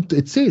ganz gut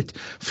erzählt.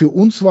 Für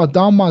uns war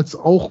damals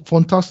auch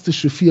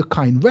Fantastische Vier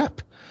kein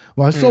Rap.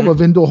 Weißt du, aber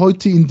wenn du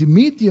heute in die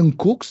Medien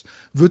guckst,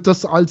 wird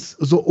das als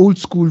so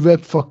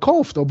Oldschool-Web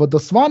verkauft. Aber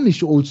das war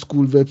nicht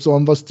Oldschool-Web,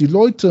 sondern was die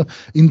Leute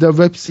in der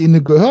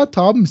Web-Szene gehört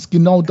haben, ist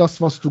genau das,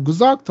 was du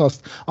gesagt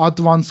hast.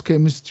 Advanced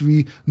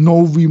Chemistry,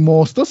 No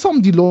Remorse, das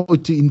haben die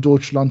Leute in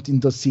Deutschland in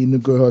der Szene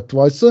gehört,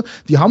 weißt du?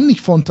 Die haben nicht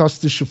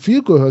Fantastische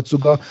Vier gehört,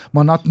 sogar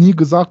man hat nie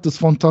gesagt, dass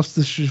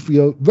Fantastische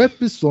Vier Web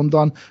ist,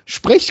 sondern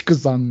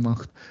Sprechgesang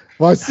macht.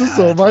 Weißt du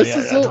so, weißt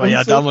du so? Das war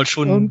ja so, damals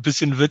schon ein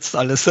bisschen Witz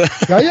alles.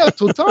 Ja,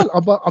 total.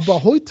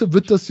 Aber heute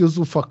wird das ja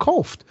so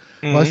verkauft.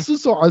 Weißt du,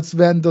 so als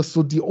wären das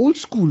so die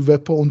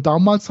Oldschool-Rapper. Und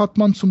damals hat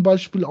man zum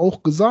Beispiel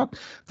auch gesagt,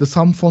 das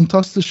haben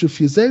Fantastische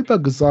Vier selber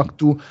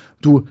gesagt,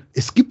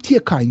 es gibt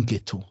hier kein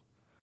Ghetto.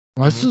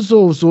 Weißt du,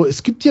 so,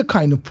 es gibt hier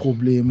keine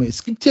Probleme,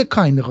 es gibt hier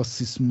keinen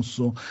Rassismus,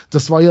 so.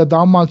 Das war ja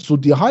damals so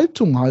die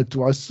Haltung halt,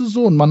 weißt du,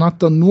 so. Und man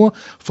hat dann nur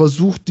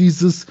versucht,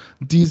 dieses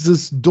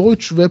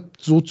Deutschrap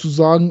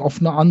sozusagen auf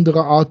eine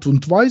andere Art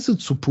und Weise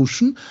zu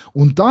pushen.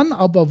 Und dann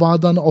aber war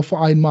dann auf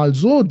einmal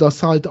so,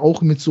 dass halt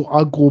auch mit so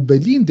Agro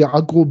Berlin,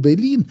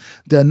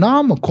 der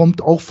Name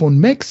kommt auch von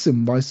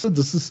Maxim, weißt du,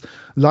 das ist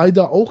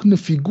leider auch eine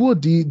Figur,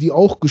 die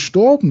auch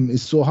gestorben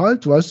ist, so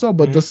halt, weißt du,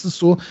 aber das ist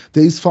so,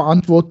 der ist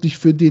verantwortlich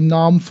für den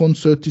Namen von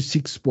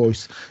 36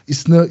 Boys.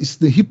 Ist eine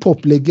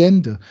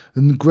Hip-Hop-Legende,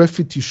 ein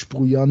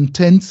Graffiti-Sprüher, ein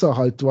Tänzer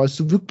halt, weißt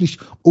du, wirklich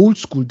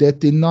oldschool. Der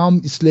hat den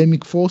Namen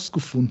Islamic Force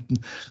gefunden.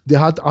 Der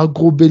hat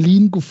Agro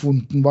Berlin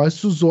gefunden,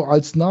 weißt du, so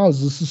als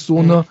Nase. Es ist so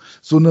eine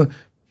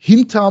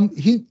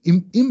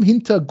im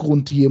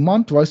Hintergrund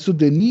jemand, weißt du,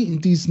 der nie in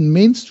diesen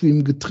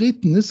Mainstream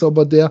getreten ist,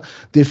 aber der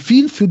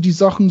viel für die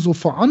Sachen so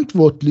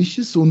verantwortlich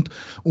ist und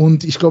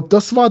ich glaube,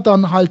 das war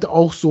dann halt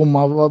auch so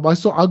mal,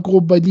 weißt du,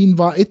 Agro Berlin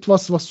war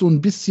etwas, was so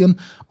ein bisschen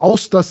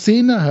aus der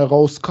Szene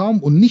herauskam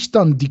und nicht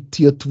dann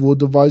diktiert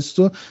wurde, weißt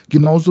du,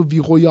 genauso wie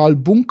Royal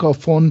Bunker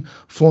von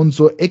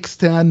so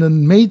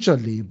externen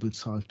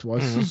Major-Labels halt,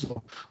 weißt du,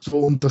 so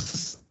und das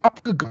ist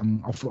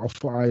abgegangen auf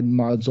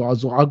einmal, so,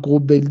 also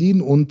Agro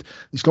Berlin und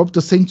ich glaube,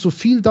 das hängt so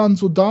viel dann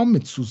so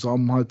damit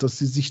zusammen halt, dass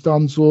sie sich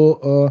dann es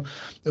war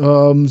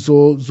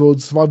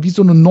wie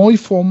so eine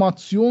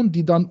Neuformation,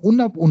 die dann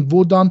und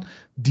wo dann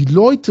die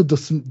Leute,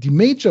 die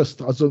Majors,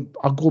 also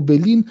Agro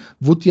Berlin,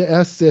 wurde ja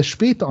erst sehr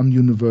spät an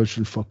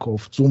Universal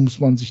verkauft. So muss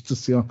man sich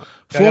das ja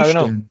vorstellen.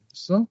 Ja, genau.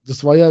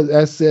 Das war ja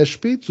erst sehr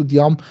spät. So,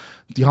 die haben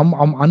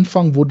am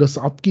Anfang, wo das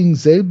abging,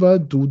 selber,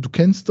 du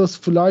kennst das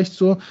vielleicht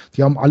so,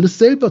 die haben alles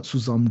selber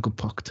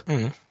zusammengepackt.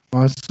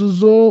 Weißt du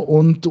so?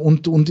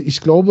 Und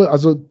ich glaube,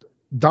 also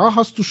da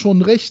hast du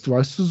schon recht,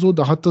 weißt du so,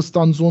 da hat das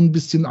dann so ein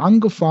bisschen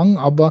angefangen,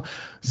 aber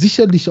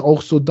sicherlich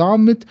auch so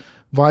damit,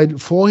 weil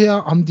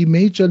vorher haben die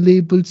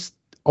Major-Labels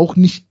auch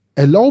nicht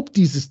erlaubt,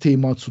 dieses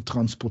Thema zu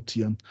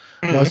transportieren.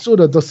 Weißt du,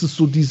 oder dass es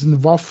so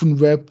diesen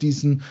Waffenrap,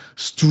 diesen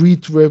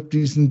Streetrap,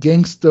 diesen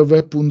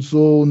Gangsterrap und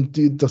so und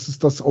dass es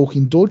das auch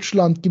in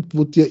Deutschland gibt,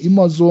 wurde ja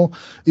immer so,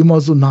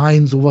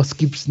 nein, sowas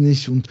gibt's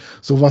nicht und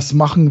sowas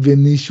machen wir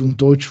nicht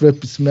und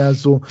Deutschrap ist mehr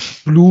so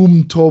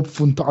Blumentopf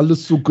und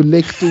alles so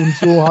geleckt und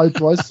so halt,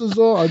 weißt du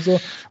so,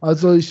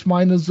 also ich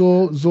meine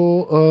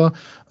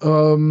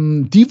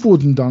die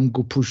wurden dann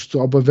gepusht,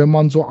 so. Aber wenn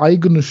man so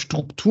eigene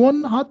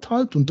Strukturen hat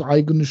halt und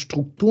eigene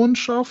Strukturen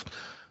schafft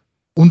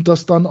und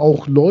das dann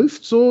auch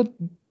läuft so,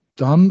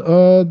 dann,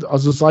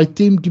 also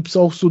seitdem gibt's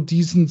auch so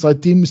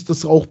seitdem ist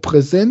das auch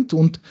präsent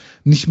und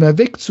nicht mehr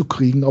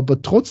wegzukriegen, aber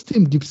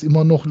trotzdem gibt's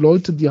immer noch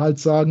Leute, die halt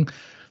sagen,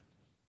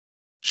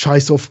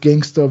 Scheiß auf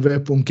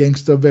Gangsterrap und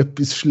Gangsterrap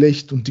ist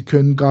schlecht und die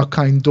können gar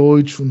kein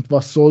Deutsch und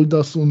was soll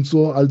das und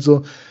so,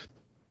 also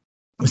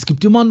es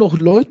gibt immer noch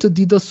Leute,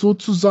 die das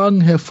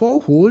sozusagen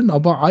hervorholen,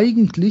 aber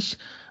eigentlich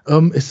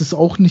es ist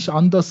auch nicht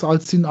anders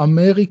als in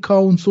Amerika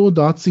und so.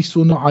 Da hat sich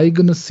so eine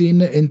eigene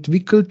Szene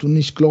entwickelt und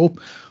ich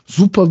glaube,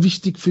 super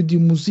wichtig für die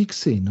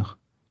Musikszene.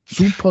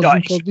 Super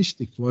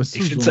wichtig, weißt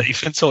du so. Ich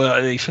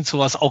finde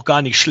sowas auch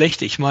gar nicht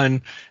schlecht. Ich meine,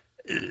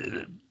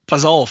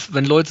 pass auf,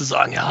 wenn Leute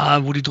sagen,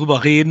 ja, wo die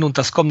drüber reden und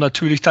das kommt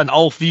natürlich dann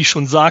auch, wie ich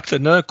schon sagte,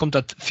 ne, kommt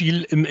das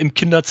viel im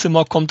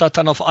Kinderzimmer, kommt das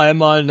dann auf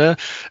einmal, ne,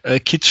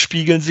 Kids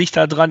spiegeln sich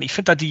da dran. Ich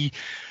finde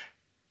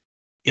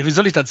ja, wie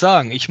soll ich das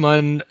sagen? Ich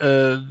meine,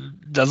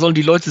 da sollen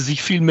die Leute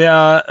sich viel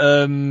mehr,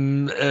 da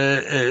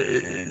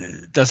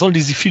sollen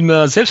die sich viel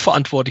mehr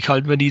selbstverantwortlich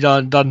halten, wenn die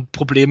da dann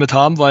Probleme mit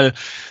haben, weil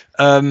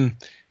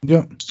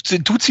ja.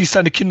 Du ziehst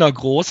deine Kinder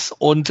groß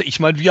und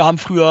ich meine, wir haben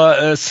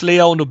früher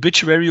Slayer und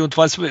Obituary und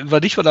was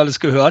alles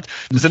gehört.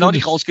 Wir sind auch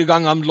nicht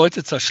rausgegangen, haben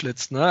Leute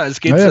zerschlitzt. Ne?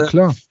 Es geht,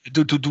 klar. Wie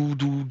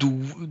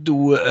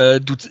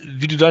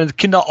du deine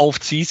Kinder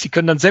aufziehst, sie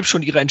können dann selbst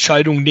schon ihre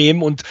Entscheidung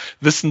nehmen und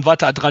wissen, was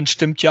da dran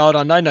stimmt, ja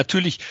oder nein.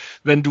 Natürlich,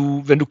 wenn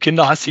du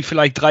Kinder hast, die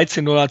vielleicht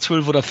 13 oder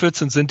 12 oder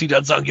 14 sind, die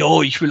dann sagen,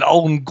 jo, ich will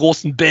auch einen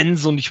großen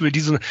Benz und ich will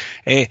diesen,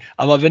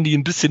 aber wenn die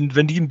ein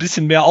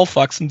bisschen mehr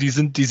aufwachsen, die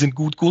sind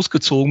gut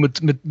großgezogen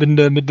mit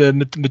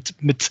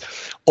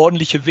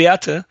ordentliche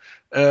Werte,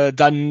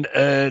 dann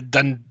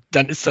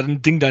ist das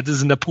ein Ding, das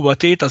ist in der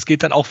Pubertät, das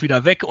geht dann auch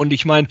wieder weg. Und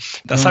ich meine,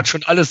 das hat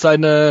schon alles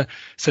seine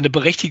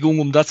Berechtigung,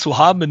 um das zu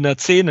haben in der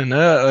Szene.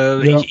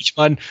 Ne? Ich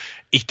meine,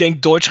 ich denke,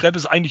 Deutschrap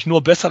ist eigentlich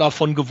nur besser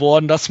davon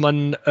geworden, dass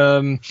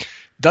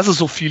es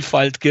so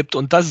Vielfalt gibt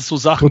und dass es so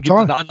Sachen gibt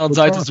an der anderen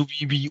Seite, so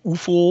wie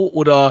UFO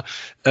oder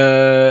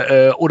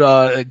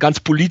ganz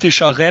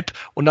politischer Rap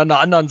und an der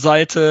anderen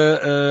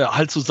Seite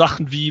halt so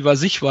Sachen wie,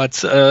 weiß ich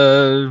was,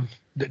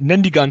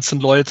 nennen die ganzen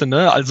Leute,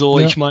 ne? Also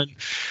ich meine,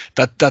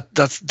 das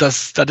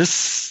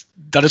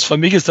ist für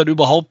mich ist das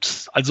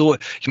überhaupt, also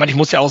ich meine, ich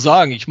muss ja auch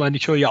sagen, ich meine,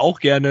 ich höre ja auch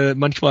gerne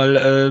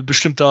manchmal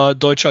bestimmter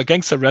deutscher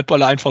Gangster-Rap,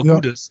 weil er einfach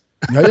gut ist.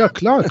 Ja,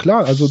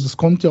 klar. Also das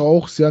kommt ja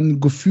auch, ist ja ein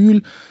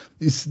Gefühl,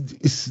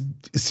 ist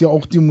ja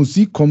auch die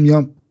Musik, kommen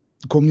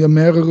ja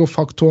mehrere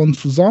Faktoren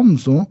zusammen,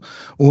 so.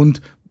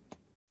 Und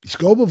ich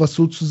glaube, was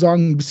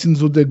sozusagen ein bisschen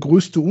so der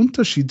größte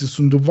Unterschied ist,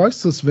 und du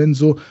weißt das, wenn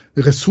so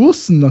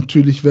Ressourcen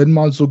natürlich, wenn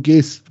mal so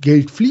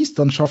Geld fließt,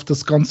 dann schafft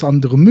das ganz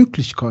andere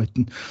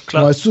Möglichkeiten.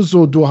 Klar. Weißt du,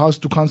 so, du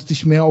kannst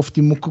dich mehr auf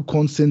die Mucke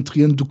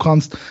konzentrieren, du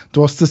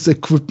hast das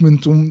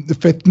Equipment, um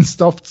fetten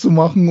Stuff zu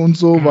machen und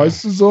so,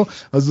 weißt du so.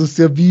 Also es ist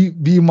ja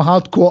wie im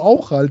Hardcore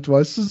auch halt,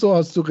 weißt du so,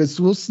 hast du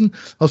Ressourcen,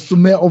 hast du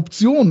mehr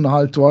Optionen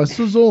halt, weißt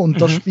du so,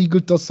 und das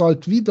spiegelt das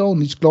halt wieder.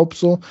 Und ich glaube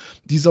so,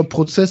 dieser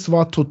Prozess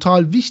war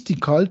total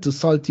wichtig halt,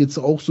 das halt jetzt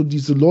auch so,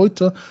 diese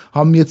Leute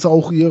haben jetzt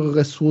auch ihre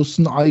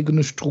Ressourcen,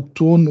 eigene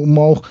Strukturen,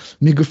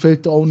 mir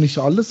gefällt auch nicht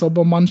alles,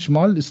 aber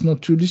manchmal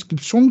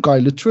gibt's schon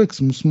geile Tracks,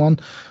 muss man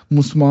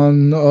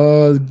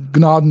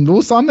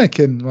gnadenlos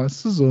anerkennen,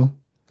 weißt du so.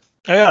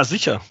 Ja,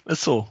 sicher,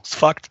 ist so, ist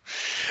Fakt.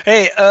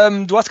 Hey,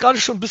 du hast gerade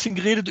schon ein bisschen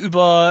geredet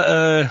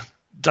über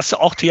dass du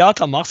auch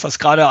Theater machst, hast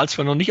gerade, als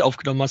wir noch nicht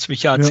aufgenommen hast,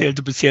 mich ja erzählt,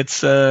 du bist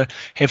jetzt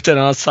Hälfte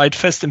deiner Zeit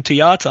fest im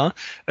Theater.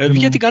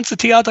 Wie hat die ganze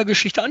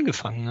Theatergeschichte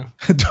angefangen? Ne?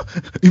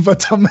 Über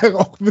Tamer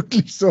auch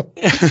wirklich so.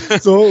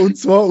 und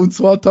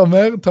zwar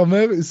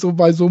Tamer ist so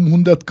bei so einem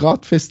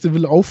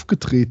 100-Grad-Festival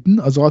aufgetreten,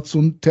 also hat so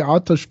ein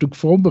Theaterstück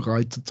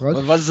vorbereitet.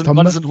 Halt. Was ist ein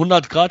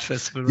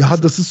 100-Grad-Festival? Ja,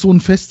 das ist so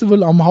ein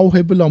Festival am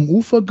Hauhebbel am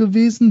Ufer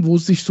gewesen, wo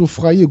sich so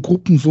freie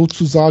Gruppen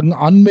sozusagen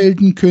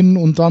anmelden können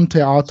und dann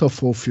Theater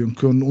vorführen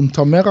können. Und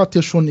Tamer hat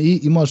ja schon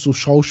immer so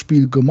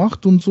Schauspiel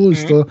gemacht und so,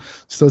 ist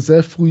da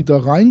sehr früh da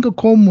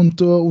reingekommen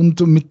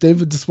und mit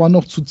David, das war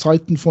noch zu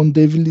Zeiten von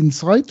Devil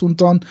Inside,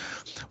 und dann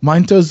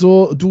meint er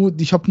so,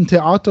 ich habe ein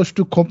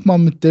Theaterstück, kommt mal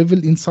mit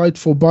Devil Inside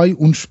vorbei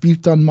und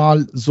spielt dann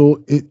mal so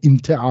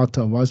im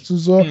Theater, weißt du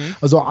so,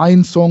 also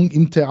ein Song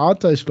im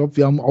Theater, ich glaube,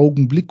 wir haben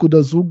Augenblick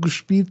oder so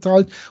gespielt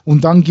halt,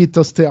 und dann geht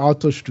das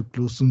Theaterstück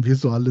los und wir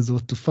so alle so,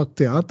 the fuck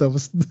Theater,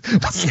 was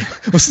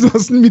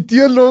ist denn mit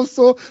dir los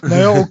so?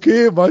 Naja,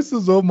 okay, weißt du,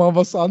 so mal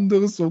was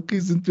anderes. Okay,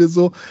 sind wir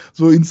so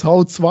ins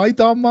H2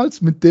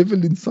 damals mit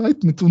Devil Inside,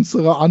 mit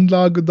unserer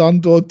Anlage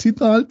dann dorthin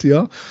halt,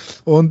 ja.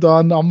 Und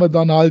dann haben wir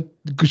dann halt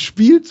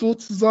gespielt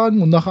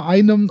sozusagen, und nach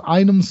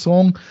einem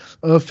Song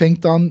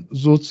fängt dann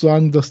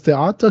sozusagen das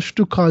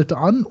Theaterstück halt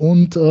an,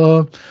 und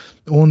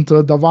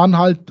da waren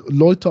halt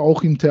Leute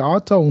auch im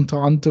Theater, unter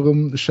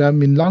anderem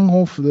Shermin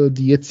Langhoff,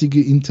 die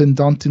jetzige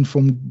Intendantin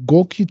vom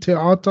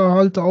Gorki-Theater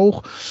halt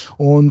auch.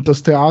 Und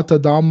das Theater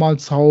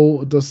damals,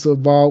 das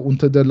war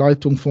unter der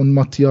Leitung von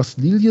Matthias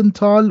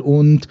Lilienthal,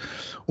 und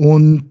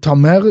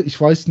Tamer, ich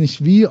weiß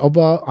nicht wie,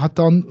 aber hat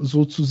dann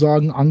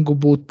sozusagen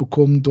Angebot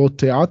bekommen, dort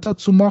Theater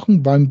zu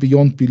machen beim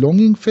Beyond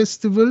Belonging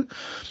Festival,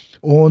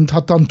 und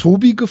hat dann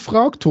Tobi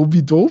gefragt,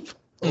 Tobi Dope,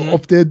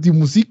 ob der die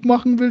Musik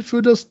machen will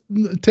für das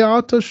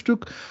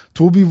Theaterstück.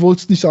 Tobi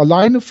wollte es nicht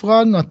alleine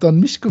fragen, hat dann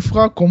mich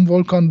gefragt, komm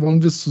Volkan,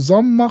 wollen wir es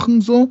zusammen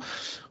machen, so.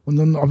 Und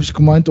dann habe ich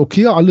gemeint,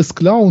 okay, alles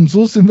klar. Und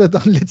so sind wir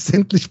dann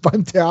letztendlich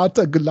beim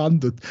Theater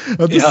gelandet.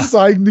 Das ist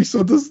eigentlich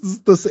so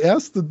das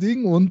erste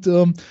Ding. Und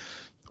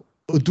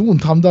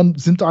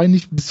sind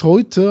eigentlich bis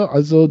heute,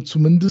 also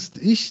zumindest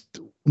ich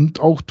und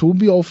auch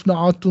Tobi auf eine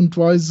Art und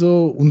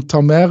Weise und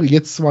Tamer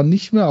jetzt zwar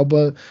nicht mehr,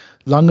 aber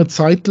lange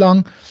Zeit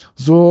lang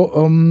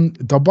so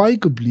dabei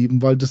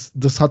geblieben, weil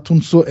das hat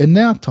uns so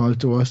ernährt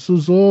halt, weißt du,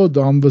 so,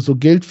 da haben wir so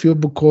Geld für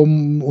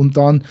bekommen, und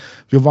dann,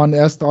 wir waren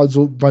erst,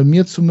 also bei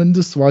mir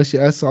zumindest, war ich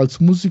erst als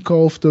Musiker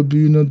auf der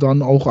Bühne,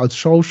 dann auch als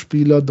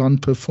Schauspieler,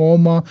 dann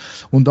Performer,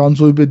 und dann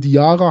so über die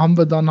Jahre haben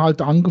wir dann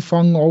halt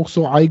angefangen, auch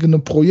so eigene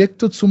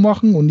Projekte zu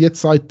machen, und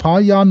jetzt seit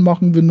paar Jahren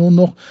machen wir nur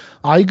noch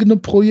eigene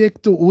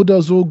Projekte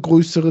oder so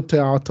größere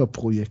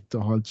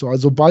Theaterprojekte halt so.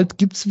 Also bald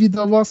gibt's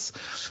wieder was,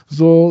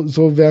 so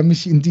wer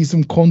mich in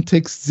diesem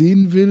Kontext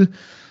sehen will.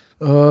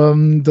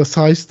 Das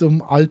heißt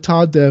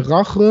Altar der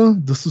Rache,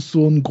 das ist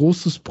so ein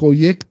großes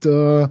Projekt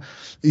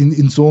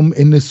in so einem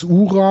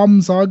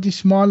NSU-Rahmen, sage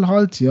ich mal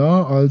halt,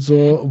 ja,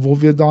 also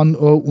wo wir dann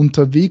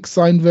unterwegs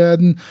sein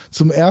werden.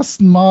 Zum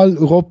ersten Mal,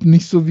 Rob,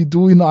 nicht so wie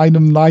du in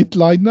einem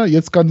Nightliner,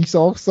 jetzt kann ich es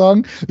auch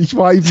sagen, ich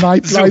war im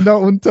Nightliner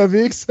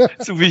unterwegs.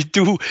 So wie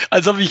du,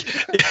 als ob ich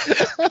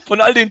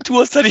von all den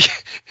Tours, dass ich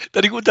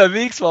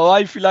unterwegs war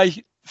ich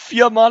vielleicht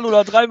 4-mal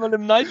oder 3-mal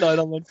im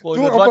Nightliner, mein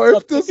Freund.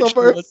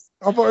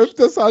 Aber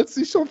öfters als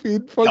ich auf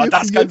jeden Fall. Ja,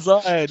 das kann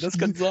sein.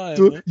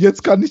 Ne?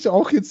 Jetzt kann ich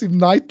auch jetzt im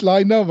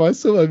Nightliner,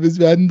 weißt du, weil wir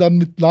werden dann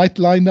mit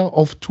Nightliner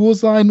auf Tour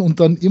sein und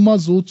dann immer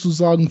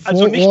sozusagen vor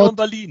Ort. Also nicht nur in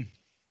Berlin.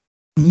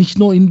 Nicht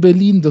nur in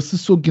Berlin, das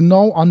ist so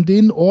genau an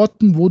den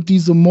Orten, wo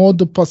diese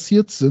Morde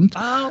passiert sind,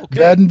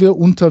 werden wir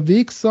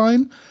unterwegs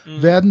sein,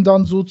 werden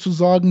dann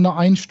sozusagen eine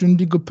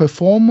einstündige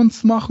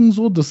Performance machen,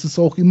 so, das ist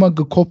auch immer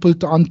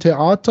gekoppelt an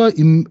Theater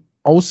im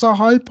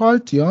außerhalb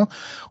halt, ja.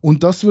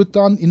 Und das wird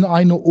dann in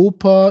eine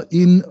Oper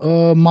in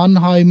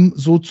Mannheim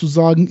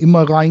sozusagen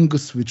immer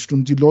reingeswitcht.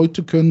 Und die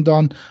Leute können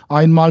dann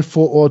einmal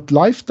vor Ort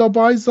live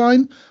dabei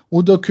sein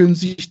oder können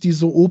sich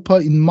diese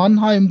Oper in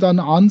Mannheim dann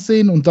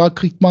ansehen. Und da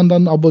kriegt man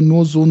dann aber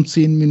nur so ein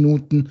 10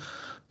 Minuten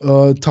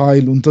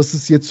Teil. Und das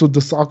ist jetzt so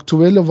das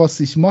Aktuelle,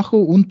 was ich mache.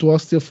 Und du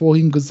hast ja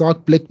vorhin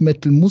gesagt, Black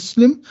Metal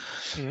Muslim.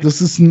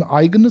 Das ist ein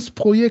eigenes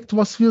Projekt,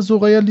 was wir so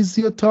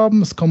realisiert haben.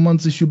 Das kann man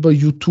sich über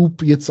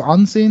YouTube jetzt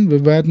ansehen.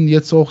 Wir werden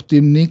jetzt auch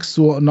demnächst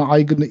so eine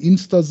eigene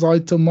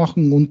Insta-Seite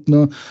machen und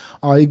eine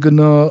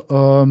eigene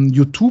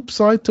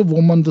YouTube-Seite,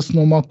 wo man das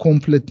nochmal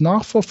komplett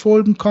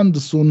nachverfolgen kann.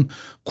 Das ist so ein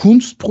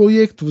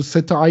Kunstprojekt. Das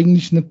hätte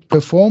eigentlich eine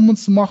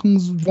Performance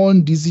machen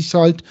wollen, die sich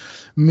halt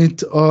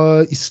mit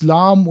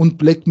Islam und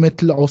Black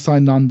Metal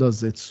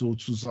auseinandersetzt,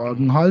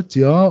 sozusagen halt,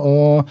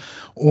 ja.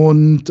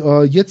 Und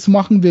jetzt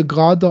machen wir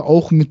gerade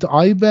auch mit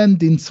IBAN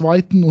den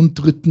zweiten und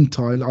dritten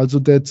Teil. Also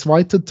der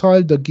zweite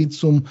Teil, da geht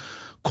es um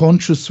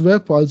Conscious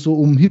Rap, also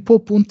um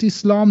Hip-Hop und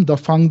Islam. Da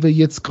fangen wir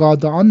jetzt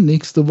gerade an.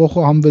 Nächste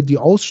Woche haben wir die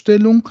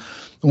Ausstellung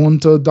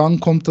und dann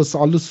kommt das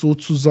alles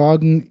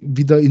sozusagen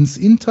wieder ins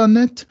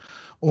Internet.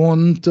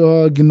 Und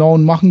genau,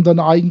 und machen dann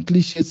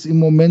eigentlich jetzt im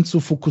Moment so,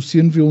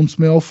 fokussieren wir uns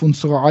mehr auf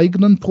unsere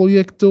eigenen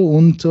Projekte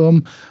und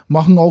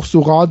machen auch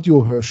so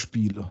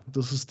Radiohörspiele.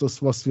 Das ist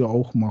das, was wir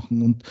auch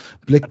machen. Und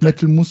Black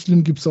Metal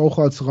Muslim gibt es auch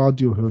als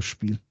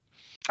Radiohörspiel.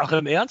 Ach,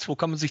 im Ernst? Wo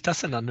kann man sich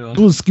das denn anhören?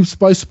 Du, das gibt's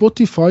bei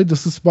Spotify,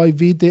 das ist bei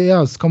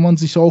WDR. Das kann man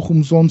sich auch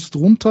umsonst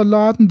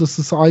runterladen. Das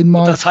ist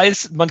einmal. Das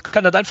heißt, man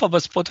kann das einfach bei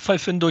Spotify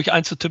finden, durch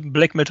einzutippen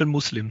Black Metal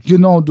Muslim.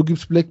 Genau, du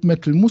gibst Black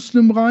Metal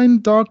Muslim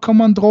rein, da kann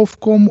man drauf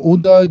kommen.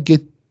 Oder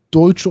Get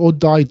Deutsch or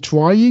Die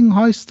Trying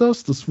heißt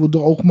das. Das wurde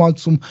auch mal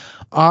zum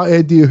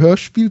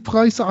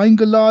ARD-Hörspielpreis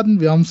eingeladen.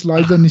 Wir haben es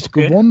leider nicht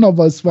gewonnen,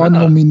 aber es war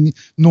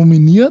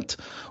nominiert.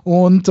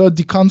 Und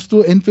die kannst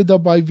du entweder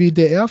bei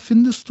WDR,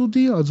 findest du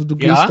die, also du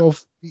gehst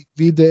auf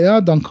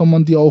WDR, dann kann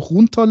man die auch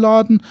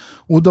runterladen,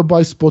 oder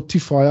bei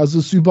Spotify, also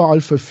ist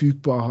überall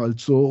verfügbar halt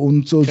so.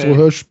 Und so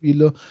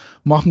Hörspiele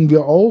machen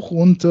wir auch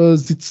und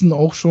sitzen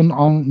auch schon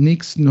am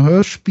nächsten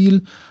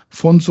Hörspiel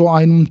von so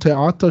einem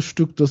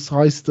Theaterstück, das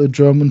heißt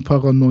German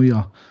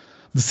Paranoia.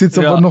 Das ist jetzt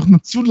aber noch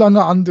eine zu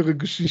lange andere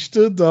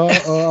Geschichte, da,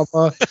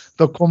 aber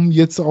da kommen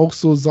jetzt auch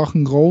so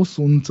Sachen raus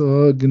und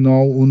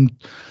genau, und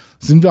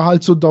sind wir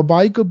halt so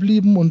dabei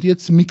geblieben und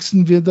jetzt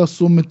mixen wir das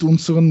so mit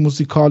unseren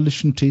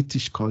musikalischen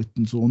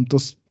Tätigkeiten so und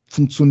das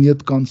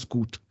funktioniert ganz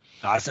gut.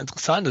 Ja, ist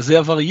interessant, das ist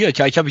sehr variiert.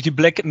 Ja, ich habe die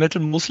Black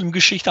Metal Muslim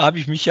Geschichte, habe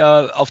ich mich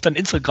ja auf dein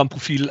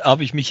Instagram-Profil,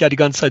 habe ich mich ja die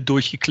ganze Zeit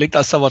durchgeklickt,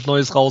 als da was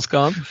Neues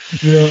rauskam.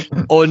 Ja.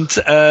 Und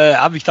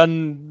habe ich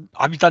dann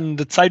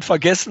eine Zeit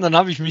vergessen, dann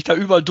habe ich mich da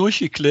überall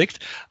durchgeklickt.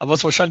 Aber es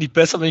ist wahrscheinlich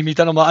besser, wenn ich mich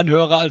da nochmal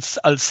anhöre als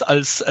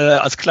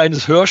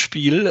kleines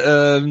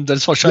Hörspiel. Das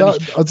ist wahrscheinlich,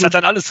 ist das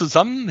dann alles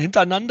zusammen,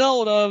 hintereinander,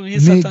 oder wie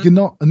ist das dann?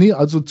 Genau,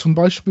 also zum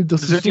Beispiel,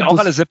 das sind die auch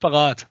alle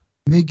separat.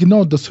 Nee,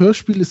 genau, das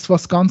Hörspiel ist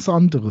was ganz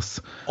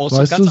anderes.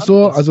 Weißt du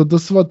so, also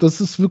das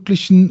ist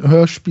wirklich ein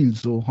Hörspiel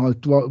so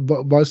halt,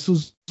 weißt du,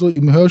 so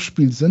im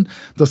Hörspielsinn.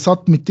 Das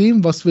hat mit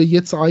dem, was wir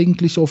jetzt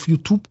eigentlich auf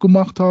YouTube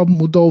gemacht haben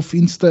oder auf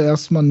Insta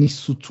erstmal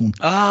nichts zu tun.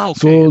 Ah,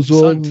 okay.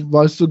 So,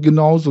 weißt du,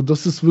 genauso.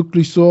 Das ist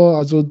wirklich so,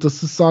 also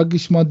das ist, sage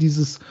ich mal,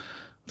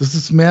 das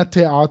ist mehr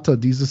Theater,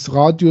 dieses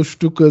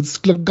Radiostück,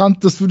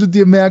 das würde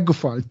dir mehr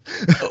gefallen.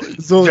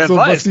 Wer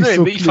weiß,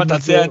 ich fand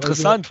das sehr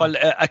interessant, weil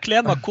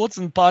erklär mal kurz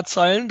ein paar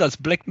Zeilen, das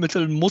Black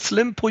Metal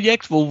Muslim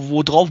Projekt,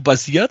 wo drauf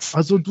basiert?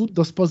 Also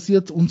das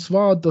basiert, und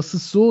zwar, das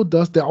ist so,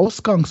 dass der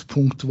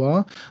Ausgangspunkt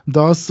war,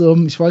 dass,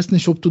 ich weiß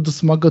nicht, ob du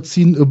das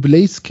Magazin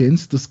Ablaze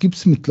kennst, das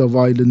gibt's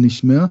mittlerweile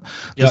nicht mehr.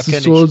 Das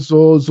ist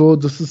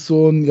das ist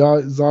so ein,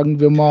 ja, sagen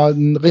wir mal,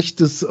 ein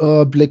rechtes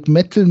Black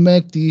Metal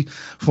Mag, die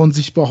von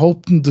sich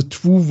behaupten, the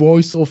true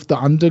Voice of the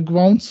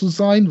Underground zu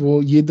sein,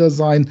 wo jeder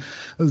seinen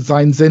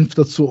Senf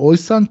dazu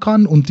äußern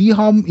kann. Und die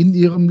haben in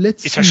ihrem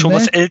letzten Ist ja schon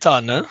was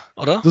älter, ne?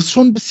 Oder? Das ist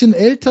schon ein bisschen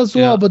älter so,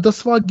 aber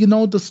das war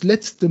genau das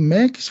letzte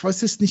Mac. Ich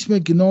weiß jetzt nicht mehr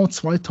genau,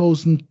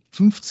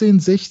 2015,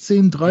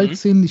 16,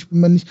 13, ich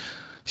bin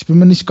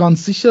mir nicht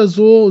ganz sicher,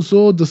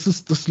 so, das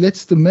ist das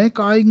letzte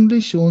Mac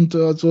eigentlich. Und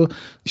also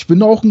ich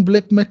bin auch ein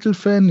Black Metal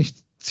Fan. Ich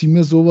ziehe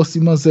mir sowas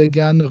immer sehr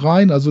gerne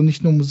rein, also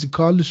nicht nur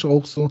musikalisch,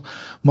 auch so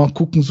mal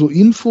gucken, so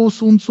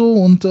Infos und so.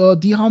 Und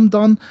die haben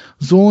dann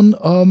so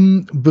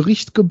einen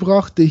Bericht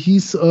gebracht, der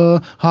hieß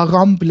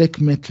Haram Black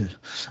Metal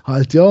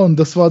halt, ja, und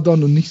das war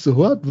dann und nicht so,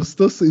 was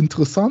ist das,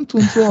 interessant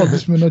und so, habe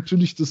ich mir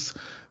natürlich das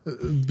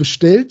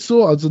bestellt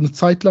so, also eine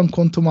Zeit lang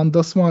konnte man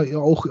das mal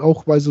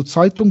auch bei so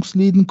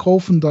Zeitungsläden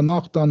kaufen,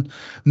 danach dann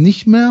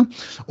nicht mehr.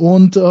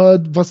 Und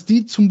was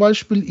die zum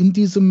Beispiel in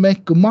diesem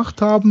Mac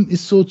gemacht haben,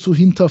 ist so zu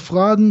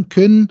hinterfragen,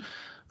 können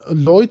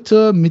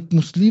Leute mit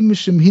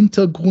muslimischem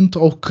Hintergrund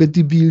auch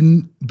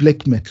kredibilen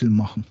Black Metal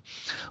machen.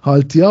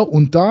 Halt, ja,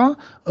 und da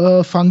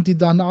fangen die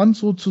dann an,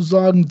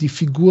 sozusagen die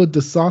Figur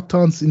des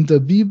Satans in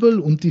der Bibel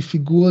und die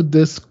Figur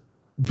des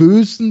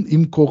Bösen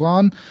im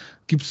Koran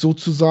gibt's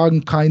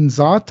sozusagen keinen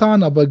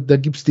Satan, aber da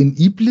gibt's den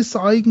Iblis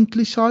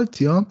eigentlich halt,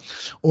 ja.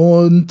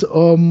 Und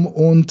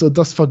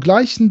das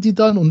vergleichen die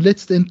dann und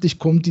letztendlich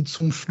kommen die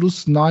zum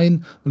Schluss,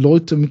 nein,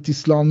 Leute mit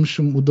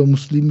islamischem oder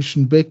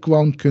muslimischem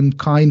Background können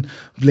keinen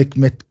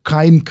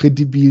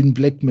kredibilen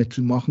Black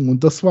Metal machen.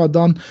 Und das war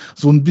dann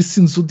so ein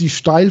bisschen so die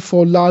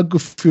Steilvorlage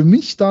für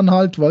mich dann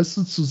halt, weißt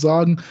du, zu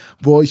sagen,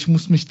 boah, ich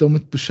muss mich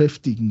damit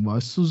beschäftigen,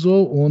 weißt du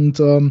so.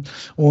 Und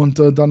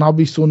dann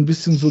habe ich so ein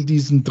bisschen so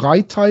diesen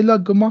Dreiteiler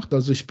gemacht.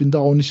 Also ich bin da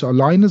auch nicht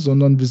alleine,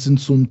 sondern wir sind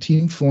so ein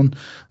Team von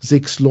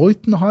 6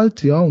 Leuten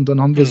halt, ja. Und dann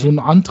haben wir so einen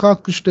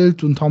Antrag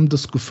gestellt und haben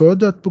das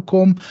gefördert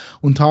bekommen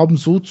und haben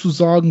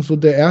sozusagen so,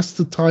 der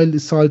erste Teil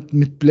ist halt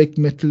mit Black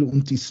Metal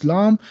und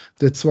Islam,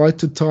 der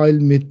zweite Teil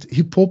mit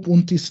Hip-Hop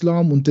und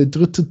Islam und der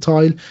dritte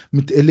Teil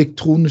mit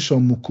elektronischer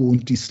Mucke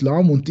und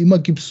Islam. Und immer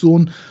gibt es so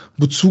einen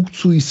Bezug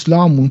zu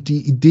Islam. Und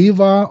die Idee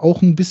war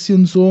auch ein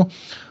bisschen so,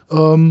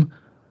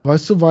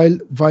 weißt du,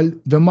 weil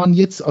wenn man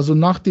jetzt, also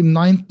nach dem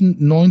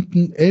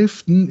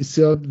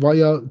 9.11. war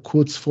ja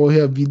kurz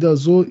vorher wieder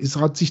so,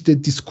 hat sich der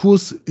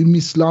Diskurs im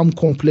Islam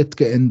komplett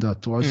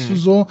geändert, weißt du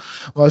so,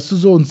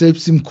 und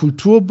selbst im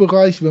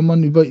Kulturbereich, wenn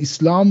man über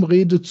Islam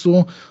redet,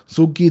 so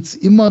geht's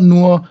immer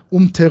nur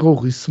um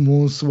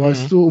Terrorismus,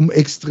 weißt du, um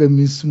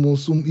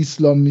Extremismus, um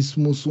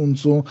Islamismus und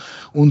so.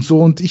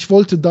 Und ich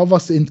wollte da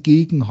was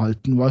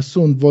entgegenhalten, weißt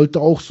du, und wollte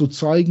auch so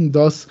zeigen,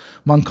 dass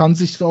man kann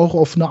sich auch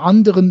auf einer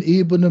anderen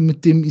Ebene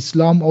mit dem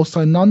Islam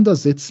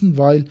auseinandersetzen,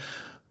 weil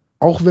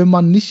auch wenn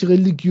man nicht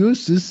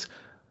religiös ist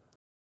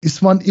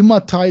man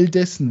immer Teil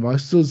dessen,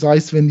 weißt du, sei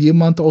es, wenn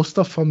jemand aus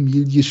der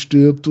Familie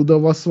stirbt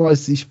oder was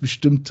weiß ich,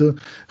 bestimmte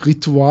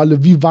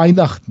Rituale wie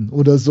Weihnachten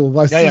oder so,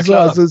 weißt du, so,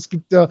 also es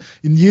gibt ja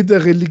in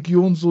jeder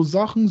Religion so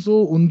Sachen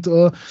so und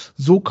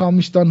so kam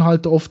ich dann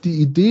halt auf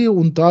die Idee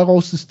und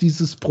daraus ist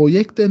dieses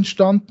Projekt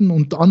entstanden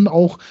und dann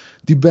auch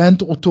die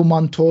Band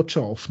Ottoman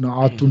Torture auf eine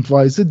Art und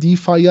Weise, die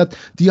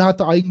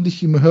hat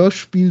eigentlich im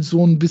Hörspiel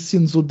so ein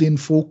bisschen so den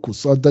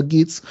Fokus, also da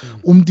geht's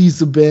um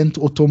diese Band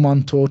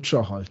Ottoman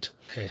Torture halt.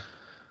 Okay.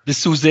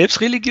 Bist du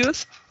selbst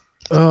religiös?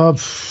 Ja,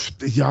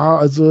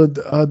 also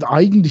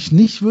eigentlich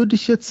nicht, würde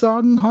ich jetzt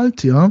sagen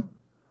halt, ja.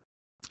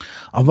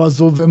 Aber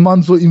so, wenn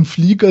man so im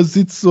Flieger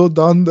sitzt, so,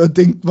 dann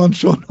denkt man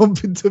schon, oh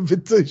bitte,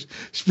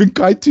 ich bin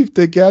kein Typ,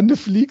 der gerne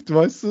fliegt,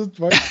 weißt du,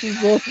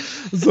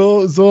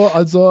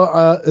 also,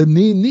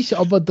 nee, nicht,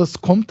 aber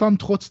das kommt dann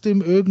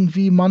trotzdem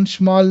irgendwie,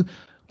 manchmal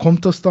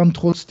kommt das dann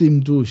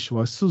trotzdem durch,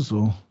 weißt du,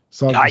 so.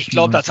 Ja, ich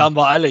glaube, das haben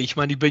wir alle. Ich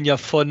meine, ich bin ja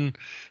von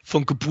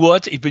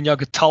Geburt, ich bin ja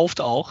getauft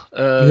auch.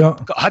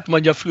 Hat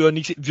man ja früher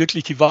nicht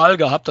wirklich die Wahl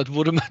gehabt, das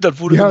wurde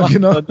ja, gemacht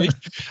genau. oder nicht.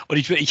 Und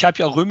ich habe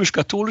ja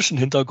römisch-katholischen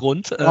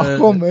Hintergrund. Ach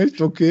komm,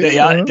 echt,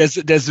 okay.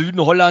 Der Süden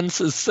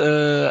Hollands ist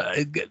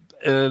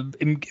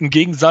im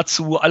Gegensatz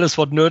zu alles,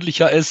 was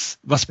nördlicher ist,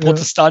 was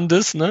Protestant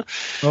ist, ne?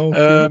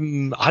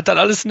 Okay. Hat das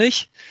alles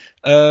nicht.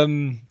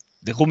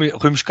 Der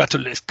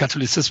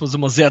römisch-Katholizismus ist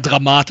immer sehr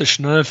dramatisch,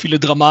 ne? Viele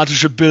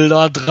dramatische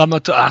Bilder,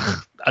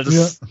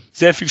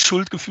 sehr viel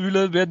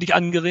Schuldgefühle werden nicht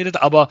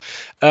angeredet, aber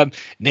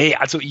nee,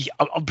 also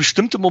auf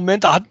bestimmte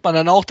Momente hat man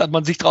dann auch, dass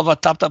man sich darauf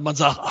ertappt, dass man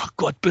sagt, ach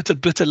Gott, bitte,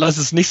 bitte, lass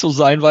es nicht so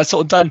sein, weißt du,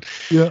 und dann,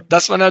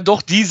 dass man dann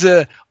doch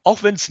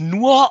auch wenn es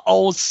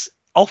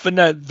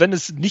wenn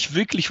es nicht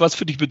wirklich was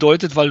für dich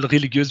bedeutet, weil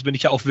religiös bin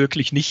ich ja auch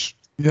wirklich nicht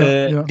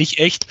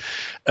echt,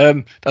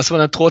 dass man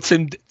dann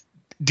trotzdem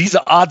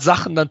diese Art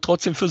Sachen dann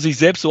trotzdem für sich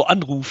selbst so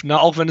anrufen, ne?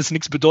 Auch wenn es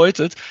nichts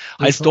bedeutet,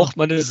 heißt doch,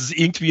 man ist es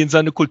irgendwie in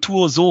seine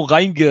Kultur so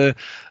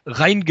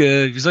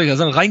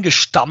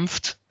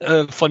reingestampft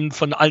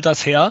von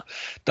Alters her,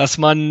 dass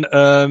man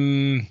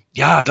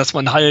dass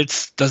man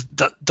halt,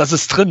 das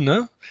ist drin,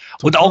 ne?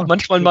 Und auch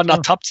manchmal man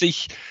ertappt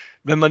sich,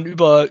 wenn man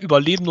über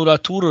Leben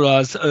oder Tod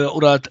oder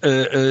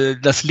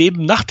das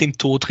Leben nach dem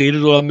Tod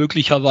redet oder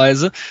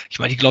möglicherweise, ich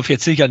meine, ich glaube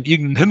jetzt nicht an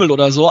irgendeinen Himmel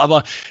oder so,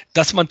 aber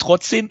dass man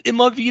trotzdem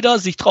immer wieder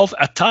sich drauf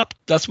ertappt,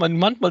 dass man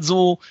manchmal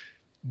so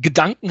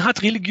Gedanken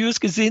hat, religiös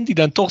gesehen, die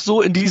dann doch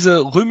so in diese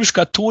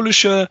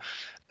römisch-katholische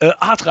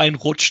Art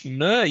reinrutschen.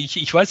 Ne?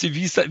 Ich weiß nicht,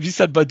 wie ist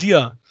das bei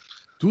dir?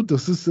 Du,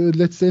 das ist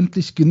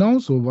letztendlich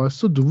genauso,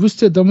 weißt du? Du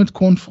wirst ja damit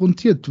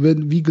konfrontiert,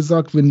 wie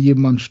gesagt, wenn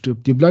jemand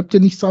stirbt. Dir bleibt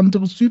ja nichts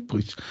anderes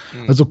übrig.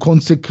 Also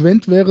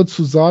konsequent wäre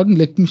zu sagen,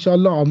 leck mich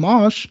alle am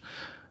Arsch,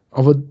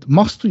 aber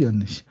machst du ja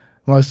nicht.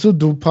 Weißt du,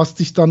 du passt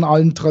dich dann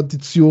allen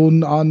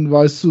Traditionen an,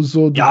 weißt du,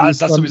 so, du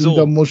willst dann sowieso in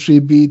der Moschee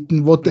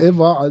beten,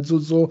 whatever, also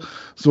so,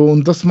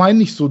 und das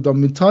meine ich so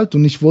damit halt,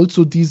 und ich wollte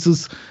so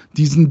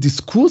diesen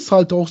Diskurs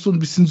halt auch so ein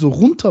bisschen so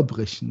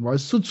runterbrechen,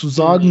 weißt du, zu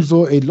sagen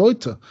so, ey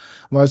Leute,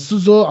 weißt du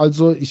so,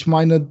 also ich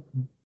meine,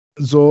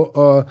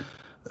 so,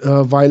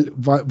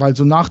 weil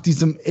so nach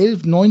diesem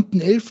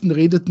 9.11.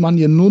 redet man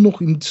ja nur noch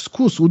im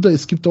Diskurs, oder?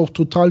 Es gibt auch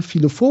total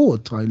viele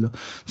Vorurteile.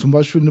 Zum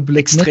Beispiel eine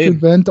Black Metal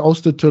Band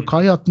aus der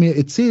Türkei hat mir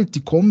erzählt,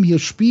 die kommen hier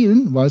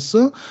spielen, weißt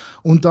du?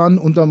 Und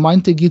dann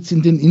meint er, geht's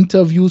in den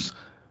Interviews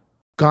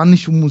gar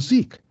nicht um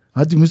Musik.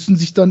 Ja, die müssen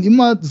sich dann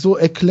immer so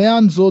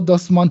erklären, so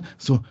dass man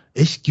so,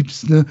 echt,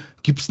 gibt's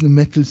eine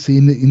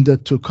Metal-Szene in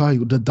der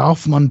Türkei oder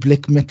darf man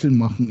Black Metal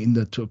machen in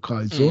der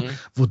Türkei? So,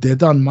 wo der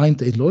dann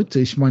meint, ey Leute,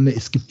 ich meine,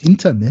 es gibt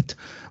Internet,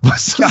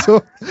 weißt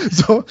du,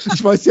 so,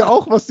 ich weiß ja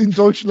auch, was in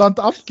Deutschland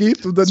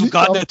abgeht oder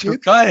sogar nicht in der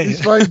abgeht. Türkei.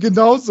 Ich meine,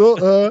 genauso,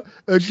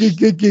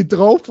 geh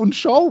drauf und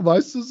schau,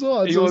 weißt du so.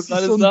 Also es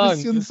ist so ein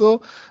bisschen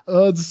so,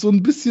 das ist so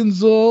ein bisschen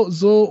so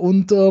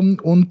und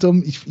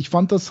ich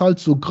fand das halt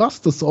so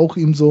krass, dass auch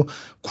im so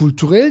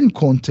kulturellen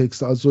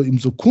Kontext, also im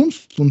so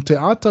Kunst- und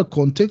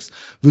Theaterkontext,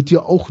 wird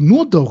ja auch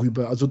nur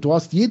darüber, also du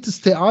hast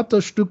jedes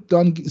Theaterstück,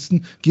 dann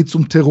geht's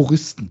um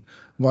Terroristen.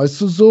 Weißt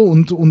du so,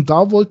 und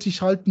da wollte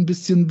ich halt ein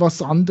bisschen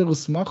was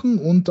anderes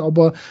machen,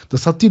 aber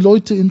das hat die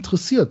Leute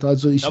interessiert.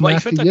 Also ich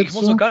merke finde, jetzt ich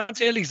muss so ganz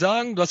ehrlich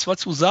sagen, das,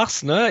 was du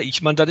sagst, ne,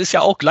 ich meine, das ist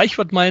ja auch gleich,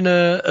 was mein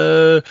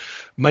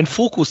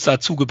Fokus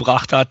dazu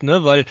gebracht hat,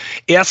 ne, weil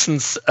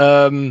erstens,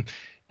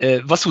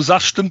 was du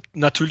sagst, stimmt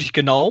natürlich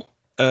genau.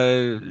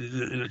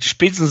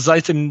 Spätestens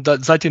seit dem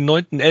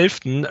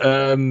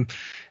 9.11.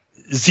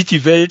 Sieht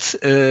der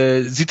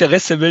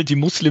Rest der Welt, die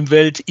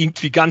Muslimwelt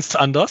irgendwie ganz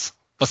anders,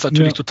 was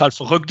natürlich total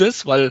verrückt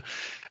ist, weil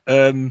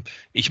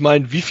ich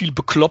meine, wie viel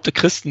bekloppte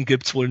Christen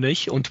gibt's wohl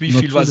nicht und wie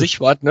viel weiß ich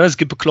was, ne? Es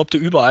gibt Bekloppte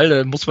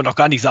überall, muss man auch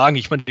gar nicht sagen.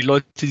 Ich meine, die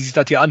Leute, die sich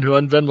das hier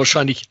anhören, werden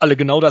wahrscheinlich alle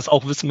genau das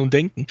auch wissen und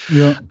denken.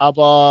 Ja.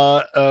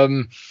 Aber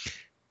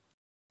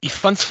ich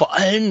fand's vor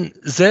allem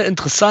sehr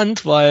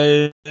interessant,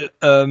 weil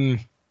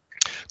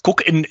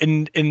guck,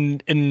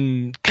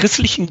 in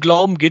christlichen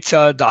Glauben geht's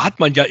ja, da hat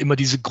man ja immer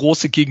diese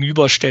große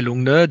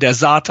Gegenüberstellung, ne, der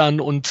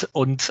Satan und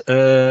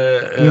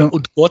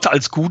Gott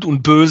als gut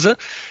und böse.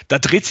 Da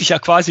dreht sich ja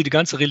quasi die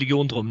ganze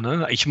Religion drum,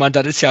 ne? Ich meine,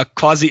 das ist ja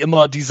quasi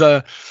immer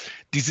dieser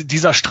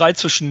Streit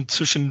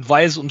zwischen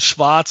Weiß und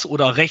Schwarz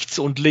oder rechts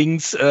und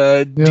links,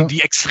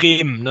 die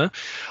Extremen, ne?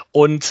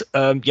 Und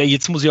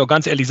jetzt muss ich auch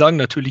ganz ehrlich sagen,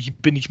 natürlich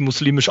bin ich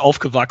muslimisch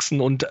aufgewachsen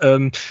und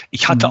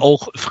ich hatte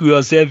auch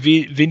früher sehr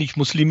wenig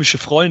muslimische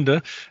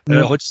Freunde,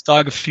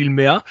 heutzutage viel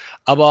mehr.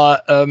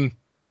 Aber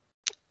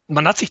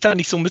man hat sich da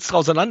nicht so mit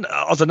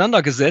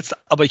auseinandergesetzt,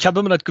 aber ich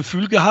habe immer das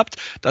Gefühl gehabt,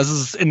 dass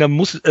es in der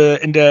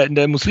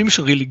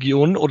muslimischen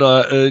Religion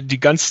oder die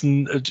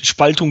ganzen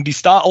Spaltungen, die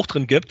es da auch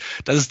drin gibt,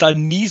 dass es da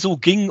nie so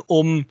ging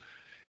um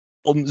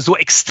so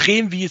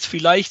extrem, wie es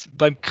vielleicht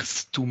beim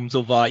Christentum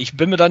so war. Ich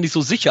bin mir da nicht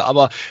so sicher,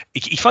 aber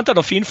ich fand das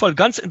auf jeden Fall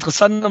ganz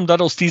interessant, um das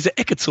aus dieser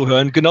Ecke zu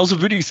hören.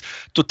 Genauso würde ich es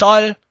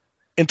total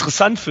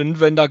interessant finden,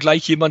 wenn da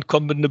gleich jemand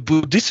kommt mit einer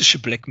buddhistische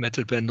Black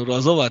Metal Band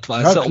oder sowas,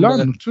 weißt du? Ja,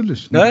 klar,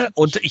 natürlich. Ne?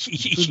 Und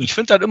ich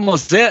finde das immer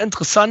sehr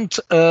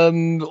interessant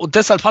und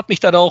deshalb hat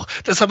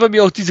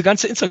mir auch diese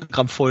ganze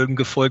Instagram-Folgen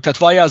gefolgt. Das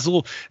war ja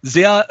so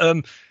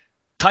sehr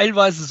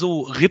teilweise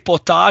so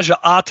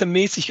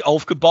Reportage-artemäßig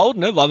aufgebaut,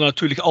 ne? War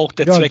natürlich auch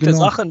der Zweck der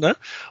Sache, ne?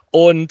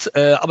 Und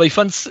aber ich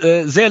fand es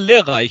sehr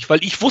lehrreich,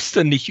 weil ich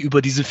wusste nicht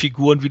über diese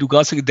Figuren, wie du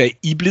gerade sagst, der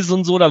Iblis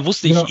und so, da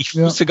wusste ich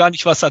wusste gar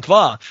nicht, was das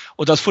war.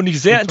 Und das fand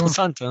ich sehr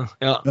interessant, ja.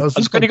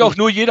 Also kann ich auch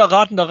nur jeder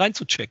raten, da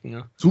reinzuchecken.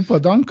 Ja.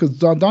 Super, danke.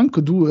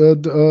 Danke,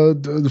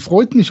 du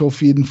freut mich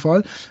auf jeden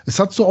Fall. Es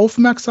hat so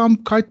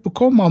Aufmerksamkeit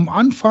bekommen. Am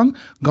Anfang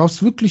gab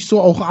es wirklich so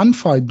auch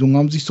Anfeindungen,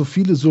 haben sich so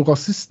viele so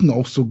Rassisten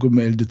auch so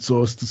gemeldet,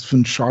 so ist das für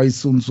ein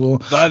Scheiß und so.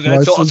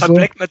 Weil so aus der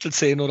Black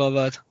Metal-Szene oder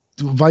was?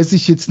 Weiß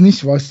ich jetzt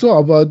nicht, weißt du,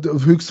 aber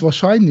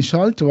höchstwahrscheinlich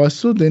halt,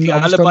 weißt du. Die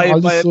alle bei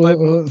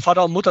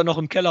Vater und Mutter noch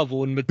im Keller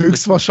wohnen.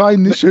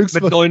 Höchstwahrscheinlich. Mit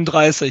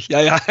 39,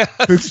 ja.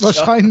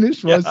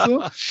 Höchstwahrscheinlich, weißt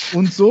du.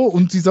 Und so,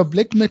 und dieser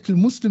Black Metal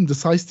Muslim,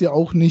 das heißt ja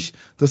auch nicht,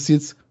 dass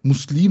jetzt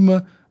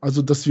Muslime,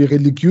 also dass wir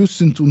religiös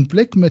sind und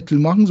Black Metal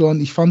machen,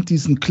 sondern ich fand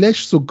diesen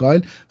Clash so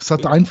geil. Es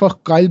hat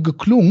einfach geil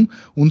geklungen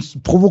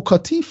und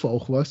provokativ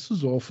auch, weißt du,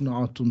 so auf eine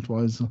Art und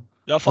Weise.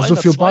 Ja, also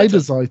für beide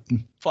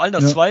Seiten. Vor allem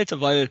das Zweite,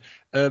 weil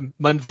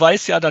man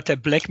weiß ja, dass der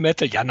Black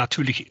Metal, ja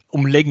natürlich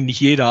um Längen nicht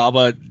jeder,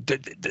 aber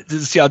das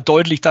ist ja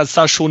deutlich, dass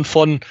da schon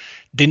von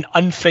den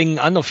Anfängen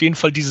an, auf jeden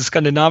Fall diese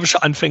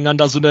skandinavische Anfänge an,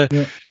 da so eine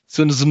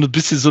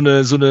bisschen so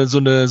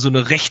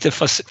eine rechte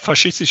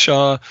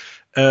faschistischer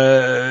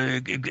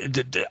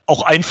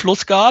auch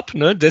Einfluss gab,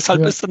 ne?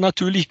 Deshalb ist es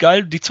natürlich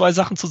geil, die zwei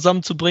Sachen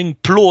zusammenzubringen,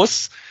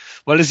 plus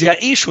weil es ja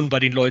schon bei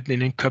den Leuten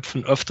in den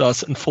Köpfen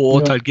öfters ein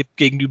Vorurteil gibt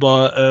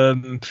gegenüber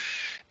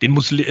den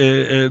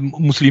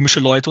muslimische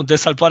Leute und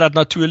deshalb war das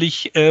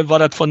natürlich,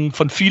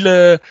 von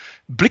viele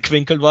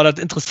Blickwinkeln war das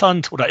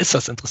interessant oder ist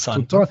das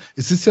interessant? Total.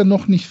 Es ist ja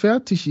noch nicht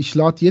fertig. Ich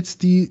lade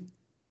jetzt die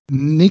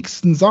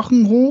nächsten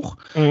Sachen hoch.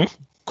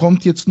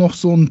 Kommt jetzt noch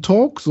so ein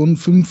Talk, so ein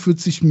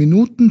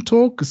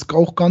 45-Minuten-Talk, ist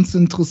auch ganz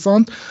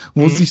interessant,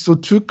 wo sich so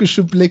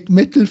türkische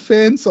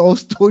Black-Metal-Fans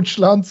aus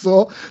Deutschland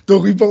so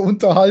darüber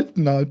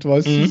unterhalten halt,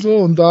 weißt du so,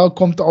 und da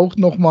kommt auch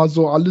noch mal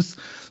so alles,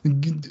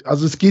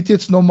 also es geht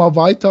jetzt noch mal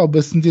weiter, aber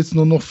es sind jetzt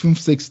nur noch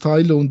 5, 6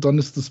 Teile und dann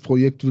ist das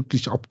Projekt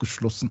wirklich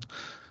abgeschlossen.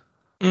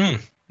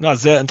 Ja,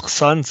 sehr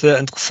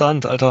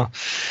interessant, Alter.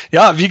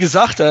 Ja, wie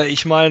gesagt,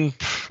 ich meine,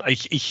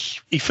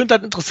 Ich finde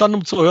das interessant,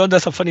 um zu hören,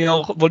 deshalb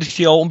wollte ich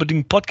dir auch unbedingt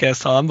einen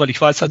Podcast haben, weil ich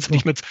weiß, dass du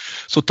dich mit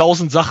so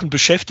 1000 Sachen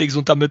beschäftigst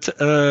und damit,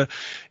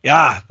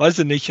 weiß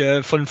ich nicht,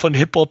 von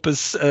Hip-Hop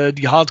bis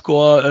die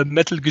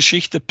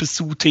Hardcore-Metal-Geschichte bis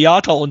zu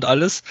Theater und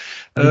alles.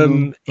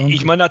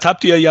 Ich meine, das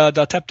habt ihr ja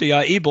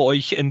bei euch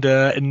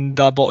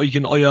bei euch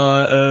in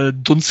euer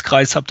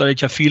Dunstkreis habt ihr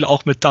ja viel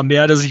auch mit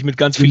Tamer, der sich mit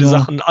ganz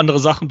viele andere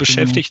Sachen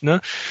beschäftigt,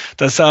 ne?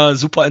 Das ist ja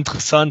super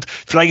interessant.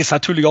 Vielleicht ist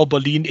natürlich auch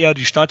Berlin eher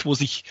die Stadt,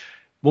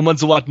 wo man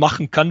sowas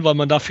machen kann, weil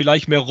man da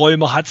vielleicht mehr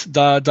Räume hat,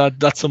 da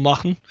zu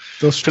machen.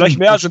 Vielleicht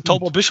mehr als in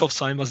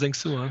Tauberbischofsheim, was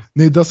denkst du? Ja?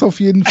 Nee, das auf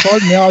jeden Fall,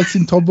 mehr als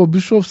in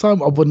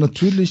Tauberbischofsheim, aber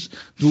natürlich,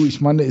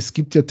 ich meine, es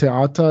gibt ja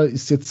Theater,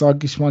 ist jetzt,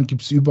 sage ich mal,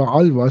 gibt's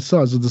überall, weißt du,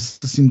 also das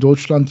ist in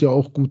Deutschland ja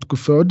auch gut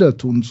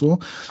gefördert und so.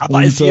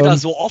 Aber ist jeder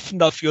so offen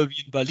dafür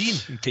wie in Berlin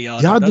im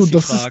Theater? Ja, das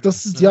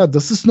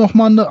ist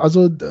nochmal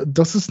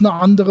das ist eine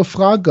andere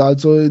Frage,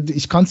 also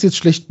ich kann es jetzt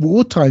schlecht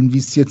beurteilen, wie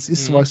es jetzt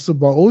ist, weißt du,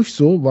 bei euch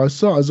so,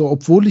 weißt du, also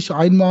obwohl ich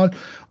einmal,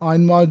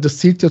 das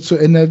zählt ja zu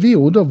NRW,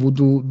 oder? Wo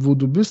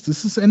du bist.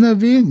 Ist es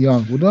NRW?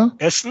 Ja, oder?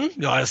 Essen?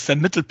 Ja, ist der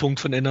Mittelpunkt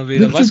von NRW.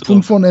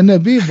 Mittelpunkt von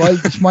NRW, weil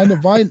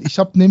ich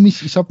habe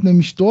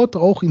nämlich dort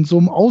auch in so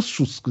einem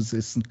Ausschuss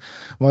gesessen.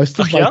 Weißt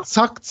du, bei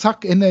Zack,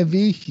 Zack,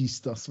 NRW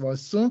hieß das,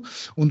 weißt du?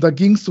 Und da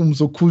ging es um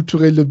so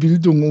kulturelle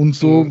Bildung und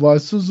so,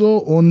 weißt du so.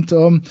 Und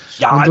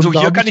also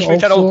hier kann ich mir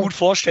das auch gut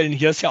vorstellen.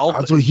 Hier ist ja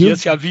auch, hier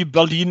ist ja wie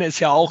Berlin, ist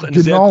ja auch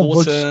eine sehr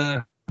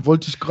große.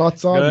 Wollte ich gerade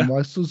sagen,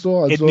 weißt du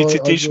so.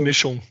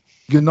 Ethnizitätsmischung.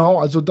 Genau,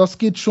 also das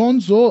geht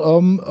schon so,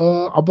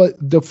 aber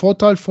der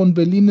Vorteil von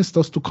Berlin ist,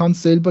 dass du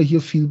kannst selber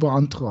hier viel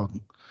beantragen.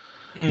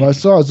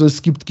 Weißt du, also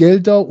es gibt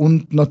Gelder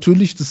und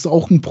natürlich, das ist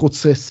auch ein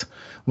Prozess.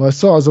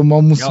 Weißt du, also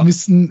man muss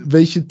wissen,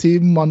 welche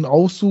Themen man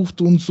aussucht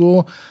und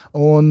so.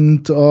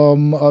 Und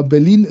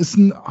Berlin ist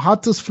ein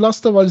hartes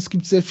Pflaster, weil es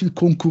gibt sehr viel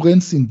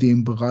Konkurrenz in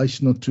dem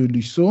Bereich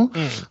natürlich so.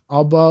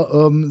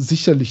 Aber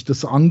sicherlich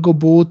das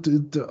Angebot,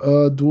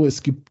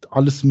 es gibt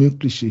alles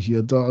Mögliche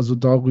hier. Also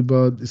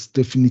darüber ist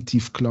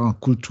definitiv klar,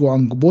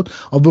 Kulturangebot.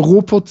 Aber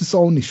Ruhrpott ist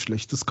auch nicht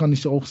schlecht, das kann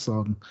ich auch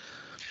sagen.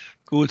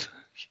 Gut.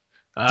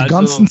 Die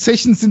ganzen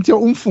Zechen sind ja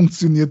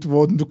umfunktioniert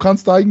worden. Du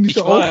kannst eigentlich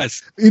auch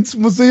ins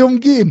Museum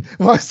gehen,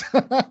 weißt du?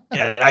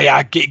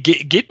 Ja,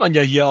 geht man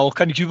ja hier auch.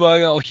 Kann ich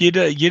überall auch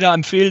jeder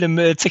empfehlen,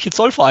 im Zeche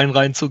Zollverein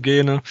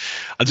reinzugehen. Ne?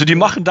 Also die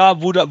machen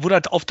da, wo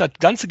das auf das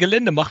ganze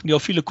Gelände machen die auch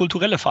viele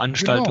kulturelle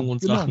Veranstaltungen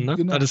und Sachen. Ne?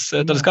 Das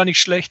ist gar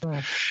nicht schlecht. Ja.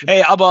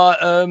 Hey,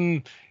 aber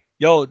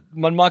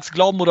man mag es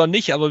glauben oder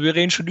nicht, aber wir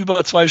reden schon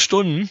über 2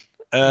 Stunden.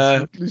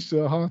 Das ist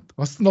wirklich hart.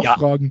 Hast du noch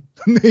Fragen?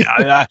 Nee.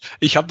 Ja,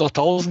 ich habe noch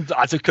 1000,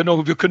 also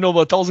wir können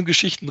über 1000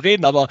 Geschichten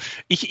reden, aber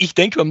ich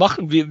denke,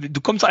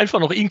 du kommst einfach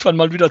noch irgendwann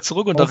mal wieder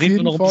zurück und da reden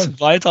wir noch ein bisschen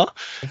weiter.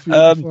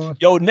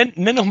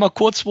 Nenn noch mal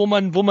kurz, wo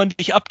man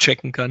dich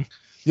abchecken kann.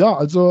 Ja,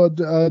 also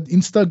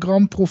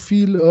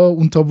Instagram-Profil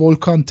unter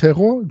Volkan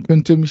Terror,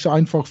 könnt ihr mich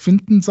einfach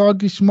finden,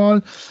 sage ich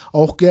mal.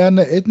 Auch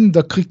gerne adden,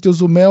 da kriegt ihr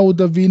so mehr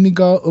oder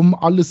weniger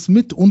alles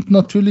mit. Und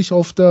natürlich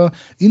auf der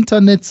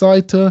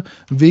Internetseite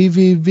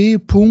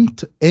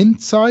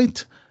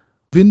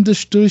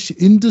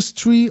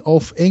www.endzeit-industry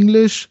auf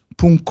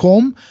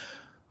Englisch.com.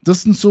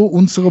 Das sind so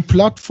unsere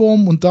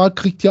Plattformen und da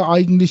kriegt ihr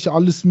eigentlich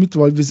alles mit,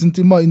 weil wir sind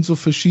immer in so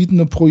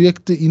verschiedene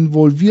Projekte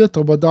involviert,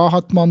 aber da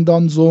hat man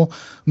dann so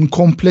einen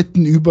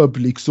kompletten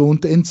Überblick. So,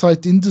 und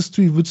Endzeit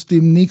Industry wird es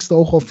demnächst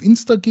auch auf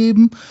Insta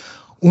geben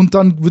und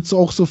dann wird es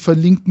auch so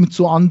verlinkt mit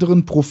so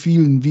anderen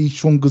Profilen, wie ich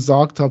schon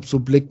gesagt habe, so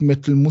Black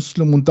Metal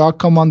Muslim, und da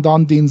kann man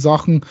dann den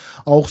Sachen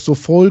auch so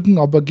folgen,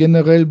 aber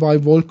generell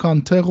bei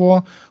Volkan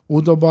Terror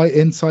oder bei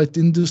Endzeit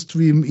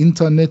Industry im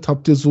Internet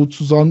habt ihr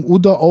sozusagen,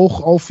 oder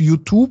auch auf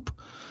YouTube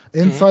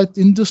Endzeit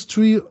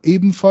Industry,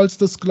 ebenfalls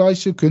das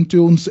gleiche, könnt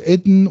ihr uns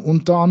adden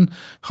und dann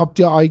habt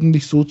ihr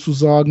eigentlich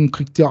sozusagen,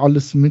 kriegt ihr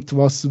alles mit,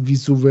 was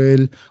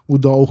visuell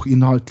oder auch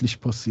inhaltlich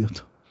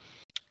passiert.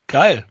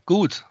 Geil,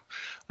 gut.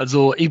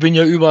 Also ich bin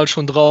ja überall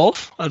schon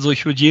drauf. Also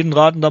ich würde jeden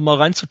raten, da mal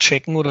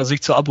reinzuchecken oder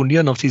sich zu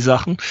abonnieren auf die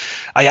Sachen.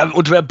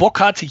 Und wer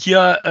Bock hat,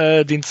 hier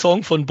den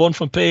Song von Born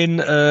from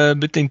Pain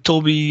mit dem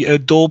Tobi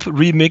Dope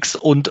Remix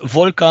und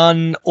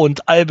Volkan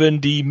und Alben,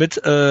 die mit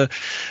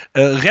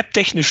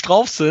rap-technisch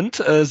drauf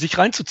sind, sich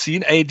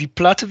reinzuziehen. Die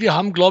Platte, wir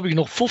haben, glaube ich,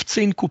 noch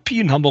 15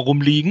 Kopien haben wir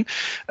rumliegen.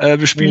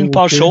 Wir spielen ein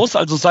paar Shows,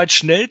 also seid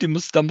schnell, da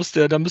müsst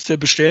ihr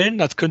bestellen.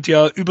 Das könnt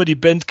ihr über die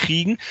Band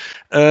kriegen.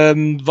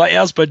 War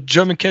erst bei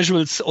German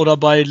Casuals oder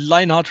bei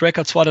Lionheart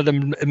Records war das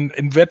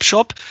im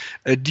Webshop.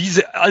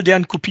 All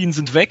deren Kopien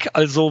sind weg.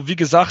 Also wie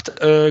gesagt,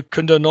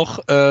 könnt ihr noch,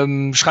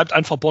 schreibt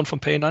einfach Born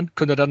from Pain an,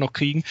 könnt ihr dann noch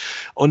kriegen.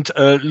 Und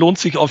lohnt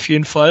sich auf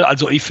jeden Fall.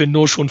 Also ich finde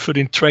nur schon für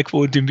den Track,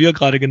 den wir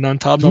gerade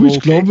genannt haben. Du,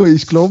 ich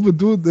glaube,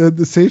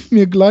 save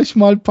mir gleich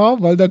mal ein paar,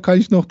 weil da kann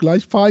ich noch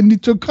gleich ein paar in die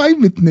Türkei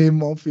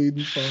mitnehmen, auf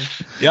jeden Fall.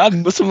 Ja,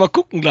 müssen wir mal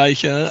gucken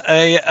gleich. Ja.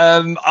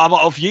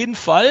 Aber auf jeden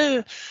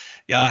Fall,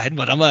 ja, hätten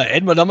wir da mal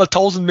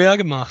 1000 mehr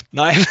gemacht.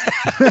 Nein.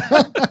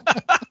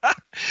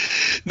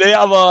 Nee,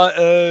 aber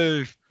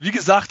Wie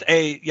gesagt,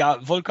 ey, ja,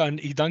 Volkan,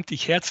 ich danke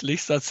dich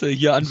herzlichst, dass du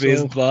hier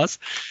anwesend warst.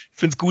 Ich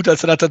finde es gut,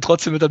 dass du das dann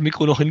trotzdem mit dem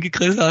Mikro noch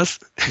hingekriegt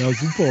hast. Ja,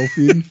 super, auf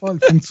jeden Fall.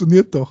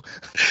 Funktioniert doch.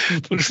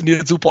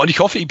 Funktioniert super. Und ich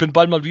hoffe, ich bin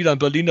bald mal wieder in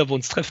Berlin, da wir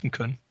uns treffen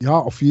können. Ja,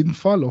 auf jeden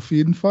Fall, auf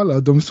jeden Fall.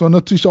 Also, da müssen wir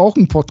natürlich auch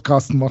einen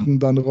Podcast machen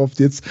dann drauf.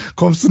 Jetzt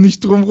kommst du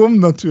nicht drum rum,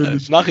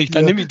 natürlich. Mach ich.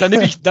 Dann nehme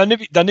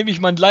ich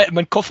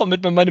meinen Koffer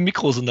mit meinen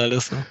Mikros und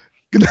alles. Ne?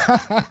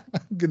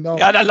 Genau.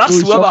 Ja, da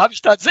lachst du, aber habe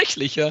ich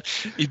tatsächlich. Ja.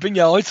 Ich bin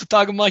ja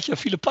heutzutage mache ich ja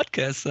viele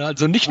Podcasts. Ne?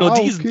 Also nicht nur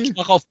diesen, okay. Ich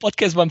mache auch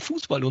Podcasts beim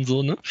Fußball und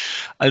so. Ne?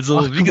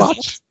 Also wie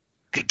gesagt,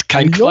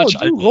 kein Quatsch,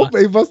 Alter. Rob,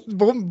 ey,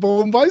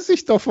 warum weiß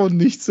ich davon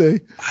nichts,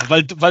 ey?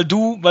 Weil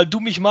du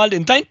mich mal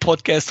in dein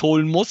Podcast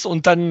holen musst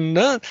und dann,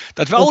 ne?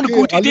 Das wäre auch eine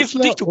gute Idee für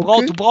dich. Du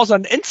brauchst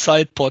einen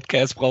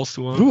Endzeit-Podcast, brauchst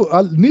du.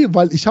 Nee,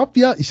 weil ich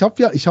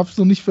hab's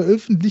noch nicht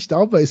veröffentlicht,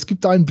 aber es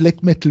gibt einen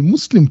Black Metal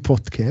Muslim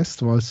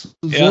Podcast, weißt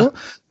du, so,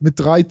 mit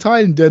 3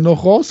 Teilen, der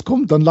noch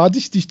rauskommt, dann lade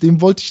ich dich,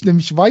 den wollte ich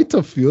nämlich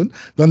weiterführen,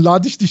 dann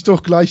lade ich dich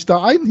doch gleich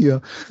da ein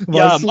hier.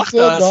 Ja, mach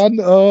das.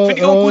 Finde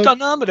ich auch ein guter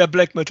Name, der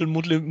Black Metal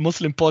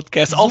Muslim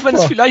Podcast. Super. Auch wenn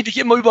es vielleicht nicht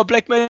immer über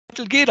Black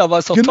Metal geht, aber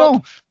ist doch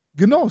top.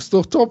 Genau, ist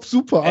doch top,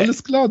 super,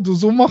 alles klar,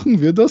 so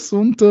machen wir das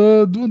und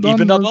du dann. Ich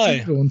bin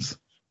dabei. Uns.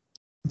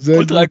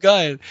 Ultra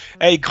geil.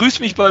 Ey,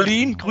 grüß mich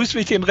Berlin, grüß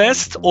mich den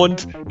Rest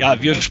und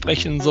ja, wir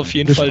sprechen uns auf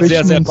jeden Fall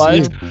sehr, sehr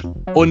bald.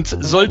 Und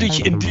sollte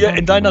ich in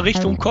deiner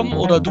Richtung kommen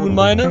oder du in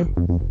meine?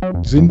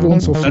 Sehen wir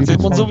uns auf jeden Fall. Dann sehen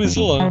wir uns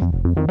sowieso.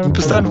 Super.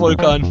 Bis dann,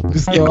 Volkan.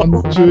 Bis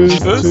dann.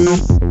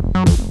 Tschüss.